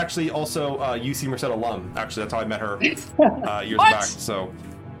Aquapunk. She's actually also UC Merced alum. Actually, that's how I met her years back. So.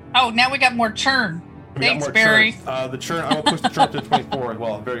 Oh, now we got more churn. Thanks, Barry. The churn. I will push the churn to 24 as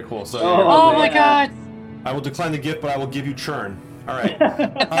well. Very cool. So. Oh my God. I will decline the gift, but I will give you churn. All right.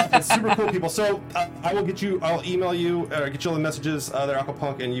 It's super cool, people. So I'll email you, get you all the messages there,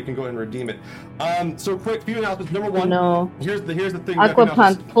 Aquapunk, and you can go ahead and redeem it. So quick few announcements. Number one, here's the thing.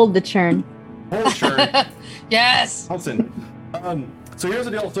 Aquapunk pulled the churn. Pulled the churn. Yes. Hudson. So here's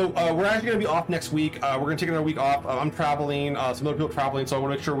the deal. So we're actually going to be off next week. We're going to take another week off. I'm traveling. Some other people are traveling, so I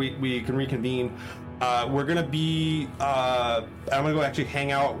want to make sure we can reconvene. We're going to be, I'm going to go actually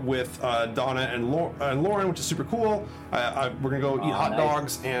hang out with Donna and Lauren, which is super cool. We're going to go eat hot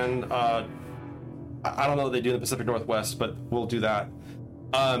dogs, and I don't know what they do in the Pacific Northwest, but we'll do that.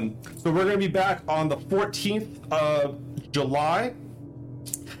 So we're going to be back on the 14th of July.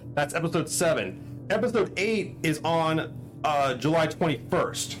 That's episode 7. Episode 8 is on July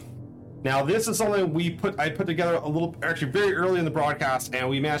 21st. Now, this is something I put together actually very early in the broadcast, and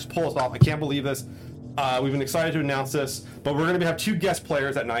we managed to pull this off. I can't believe this. We've been excited to announce this, but we're going to have 2 guest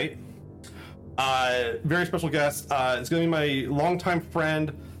players that night. Very special guests. It's going to be my longtime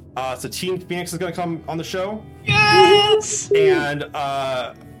friend, Satine Phoenix is going to come on the show. Yes! And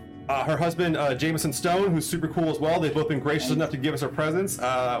her husband, Jameson Stone, who's super cool as well. They've both been gracious enough to give us their presence.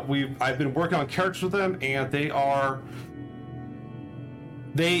 I've been working on characters with them, and they are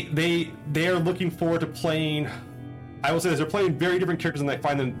looking forward to playing. I will say this: they're playing very different characters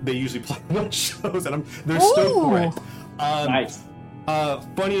than they usually play on shows, and they're stoked for it. Nice.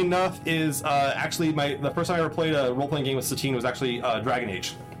 Funny enough is actually the first time I ever played a role-playing game with Satine was actually Dragon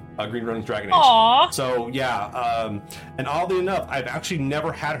Age. Green Ronin's Dragon Age. Aww. So yeah, and oddly enough, I've actually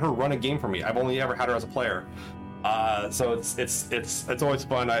never had her run a game for me. I've only ever had her as a player. So it's always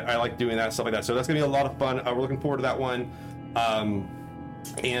fun. I like doing that, stuff like that. So that's gonna be a lot of fun. We're looking forward to that one,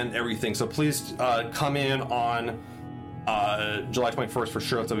 and everything. So please come in on July 21st for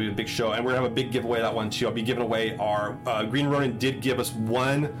sure. It's gonna be a big show, and we're gonna have a big giveaway that one too. I'll be giving away our Green Ronin did give us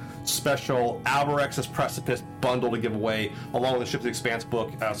one special Alvarex's Precipice bundle to give away along with the Ship of the Expanse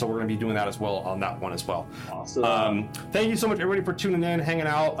book, so we're gonna be doing that as well on that one as well. Awesome. Thank you so much everybody for tuning in, hanging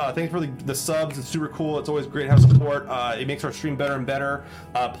out. Thanks for the subs. It's super cool. It's always great to have support. It makes our stream better and better.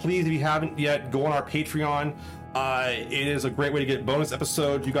 Please, if you haven't yet, go on our Patreon. It is a great way to get bonus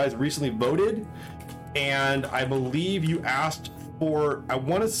episodes. You guys recently voted, and I believe you asked for. I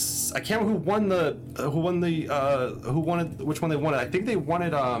can't remember who wanted which one they wanted. I think they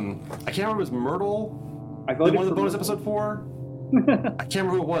wanted. I can't remember. It was Myrtle. I voted they wanted the for bonus Myrtle. episode for. I can't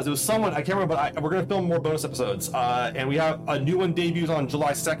remember who it was. It was someone. I can't remember. But we're gonna film more bonus episodes. And we have a new one debuts on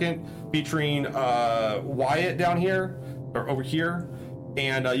July 2nd, featuring Wyatt down here or over here.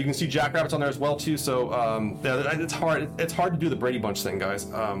 And you can see Jackrabbits on there as well too. So yeah, it's hard. It's hard to do the Brady Bunch thing, guys.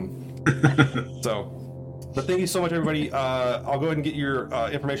 But thank you so much, everybody. I'll go ahead and get your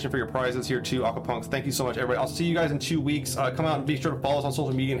information for your prizes here too, Aquapunks. Thank you so much, everybody. I'll see you guys in 2 weeks. Come out and be sure to follow us on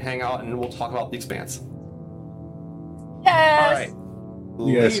social media and hang out, and we'll talk about the Expanse. Yes. All right.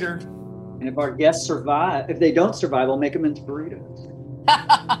 Yes. Later. And if our guests survive, if they don't survive, I'll make them into burritos.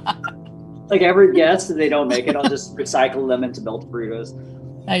 Like every guest, if they don't make it, I'll just recycle them into built burritos.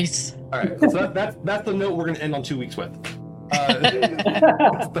 Nice. All right. So that's the note we're going to end on 2 weeks with.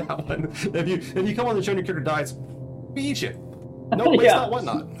 That's that one. If you come on the show and your character dies, we eat you. No waste, not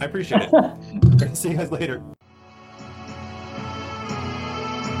whatnot. I appreciate it. See you guys later.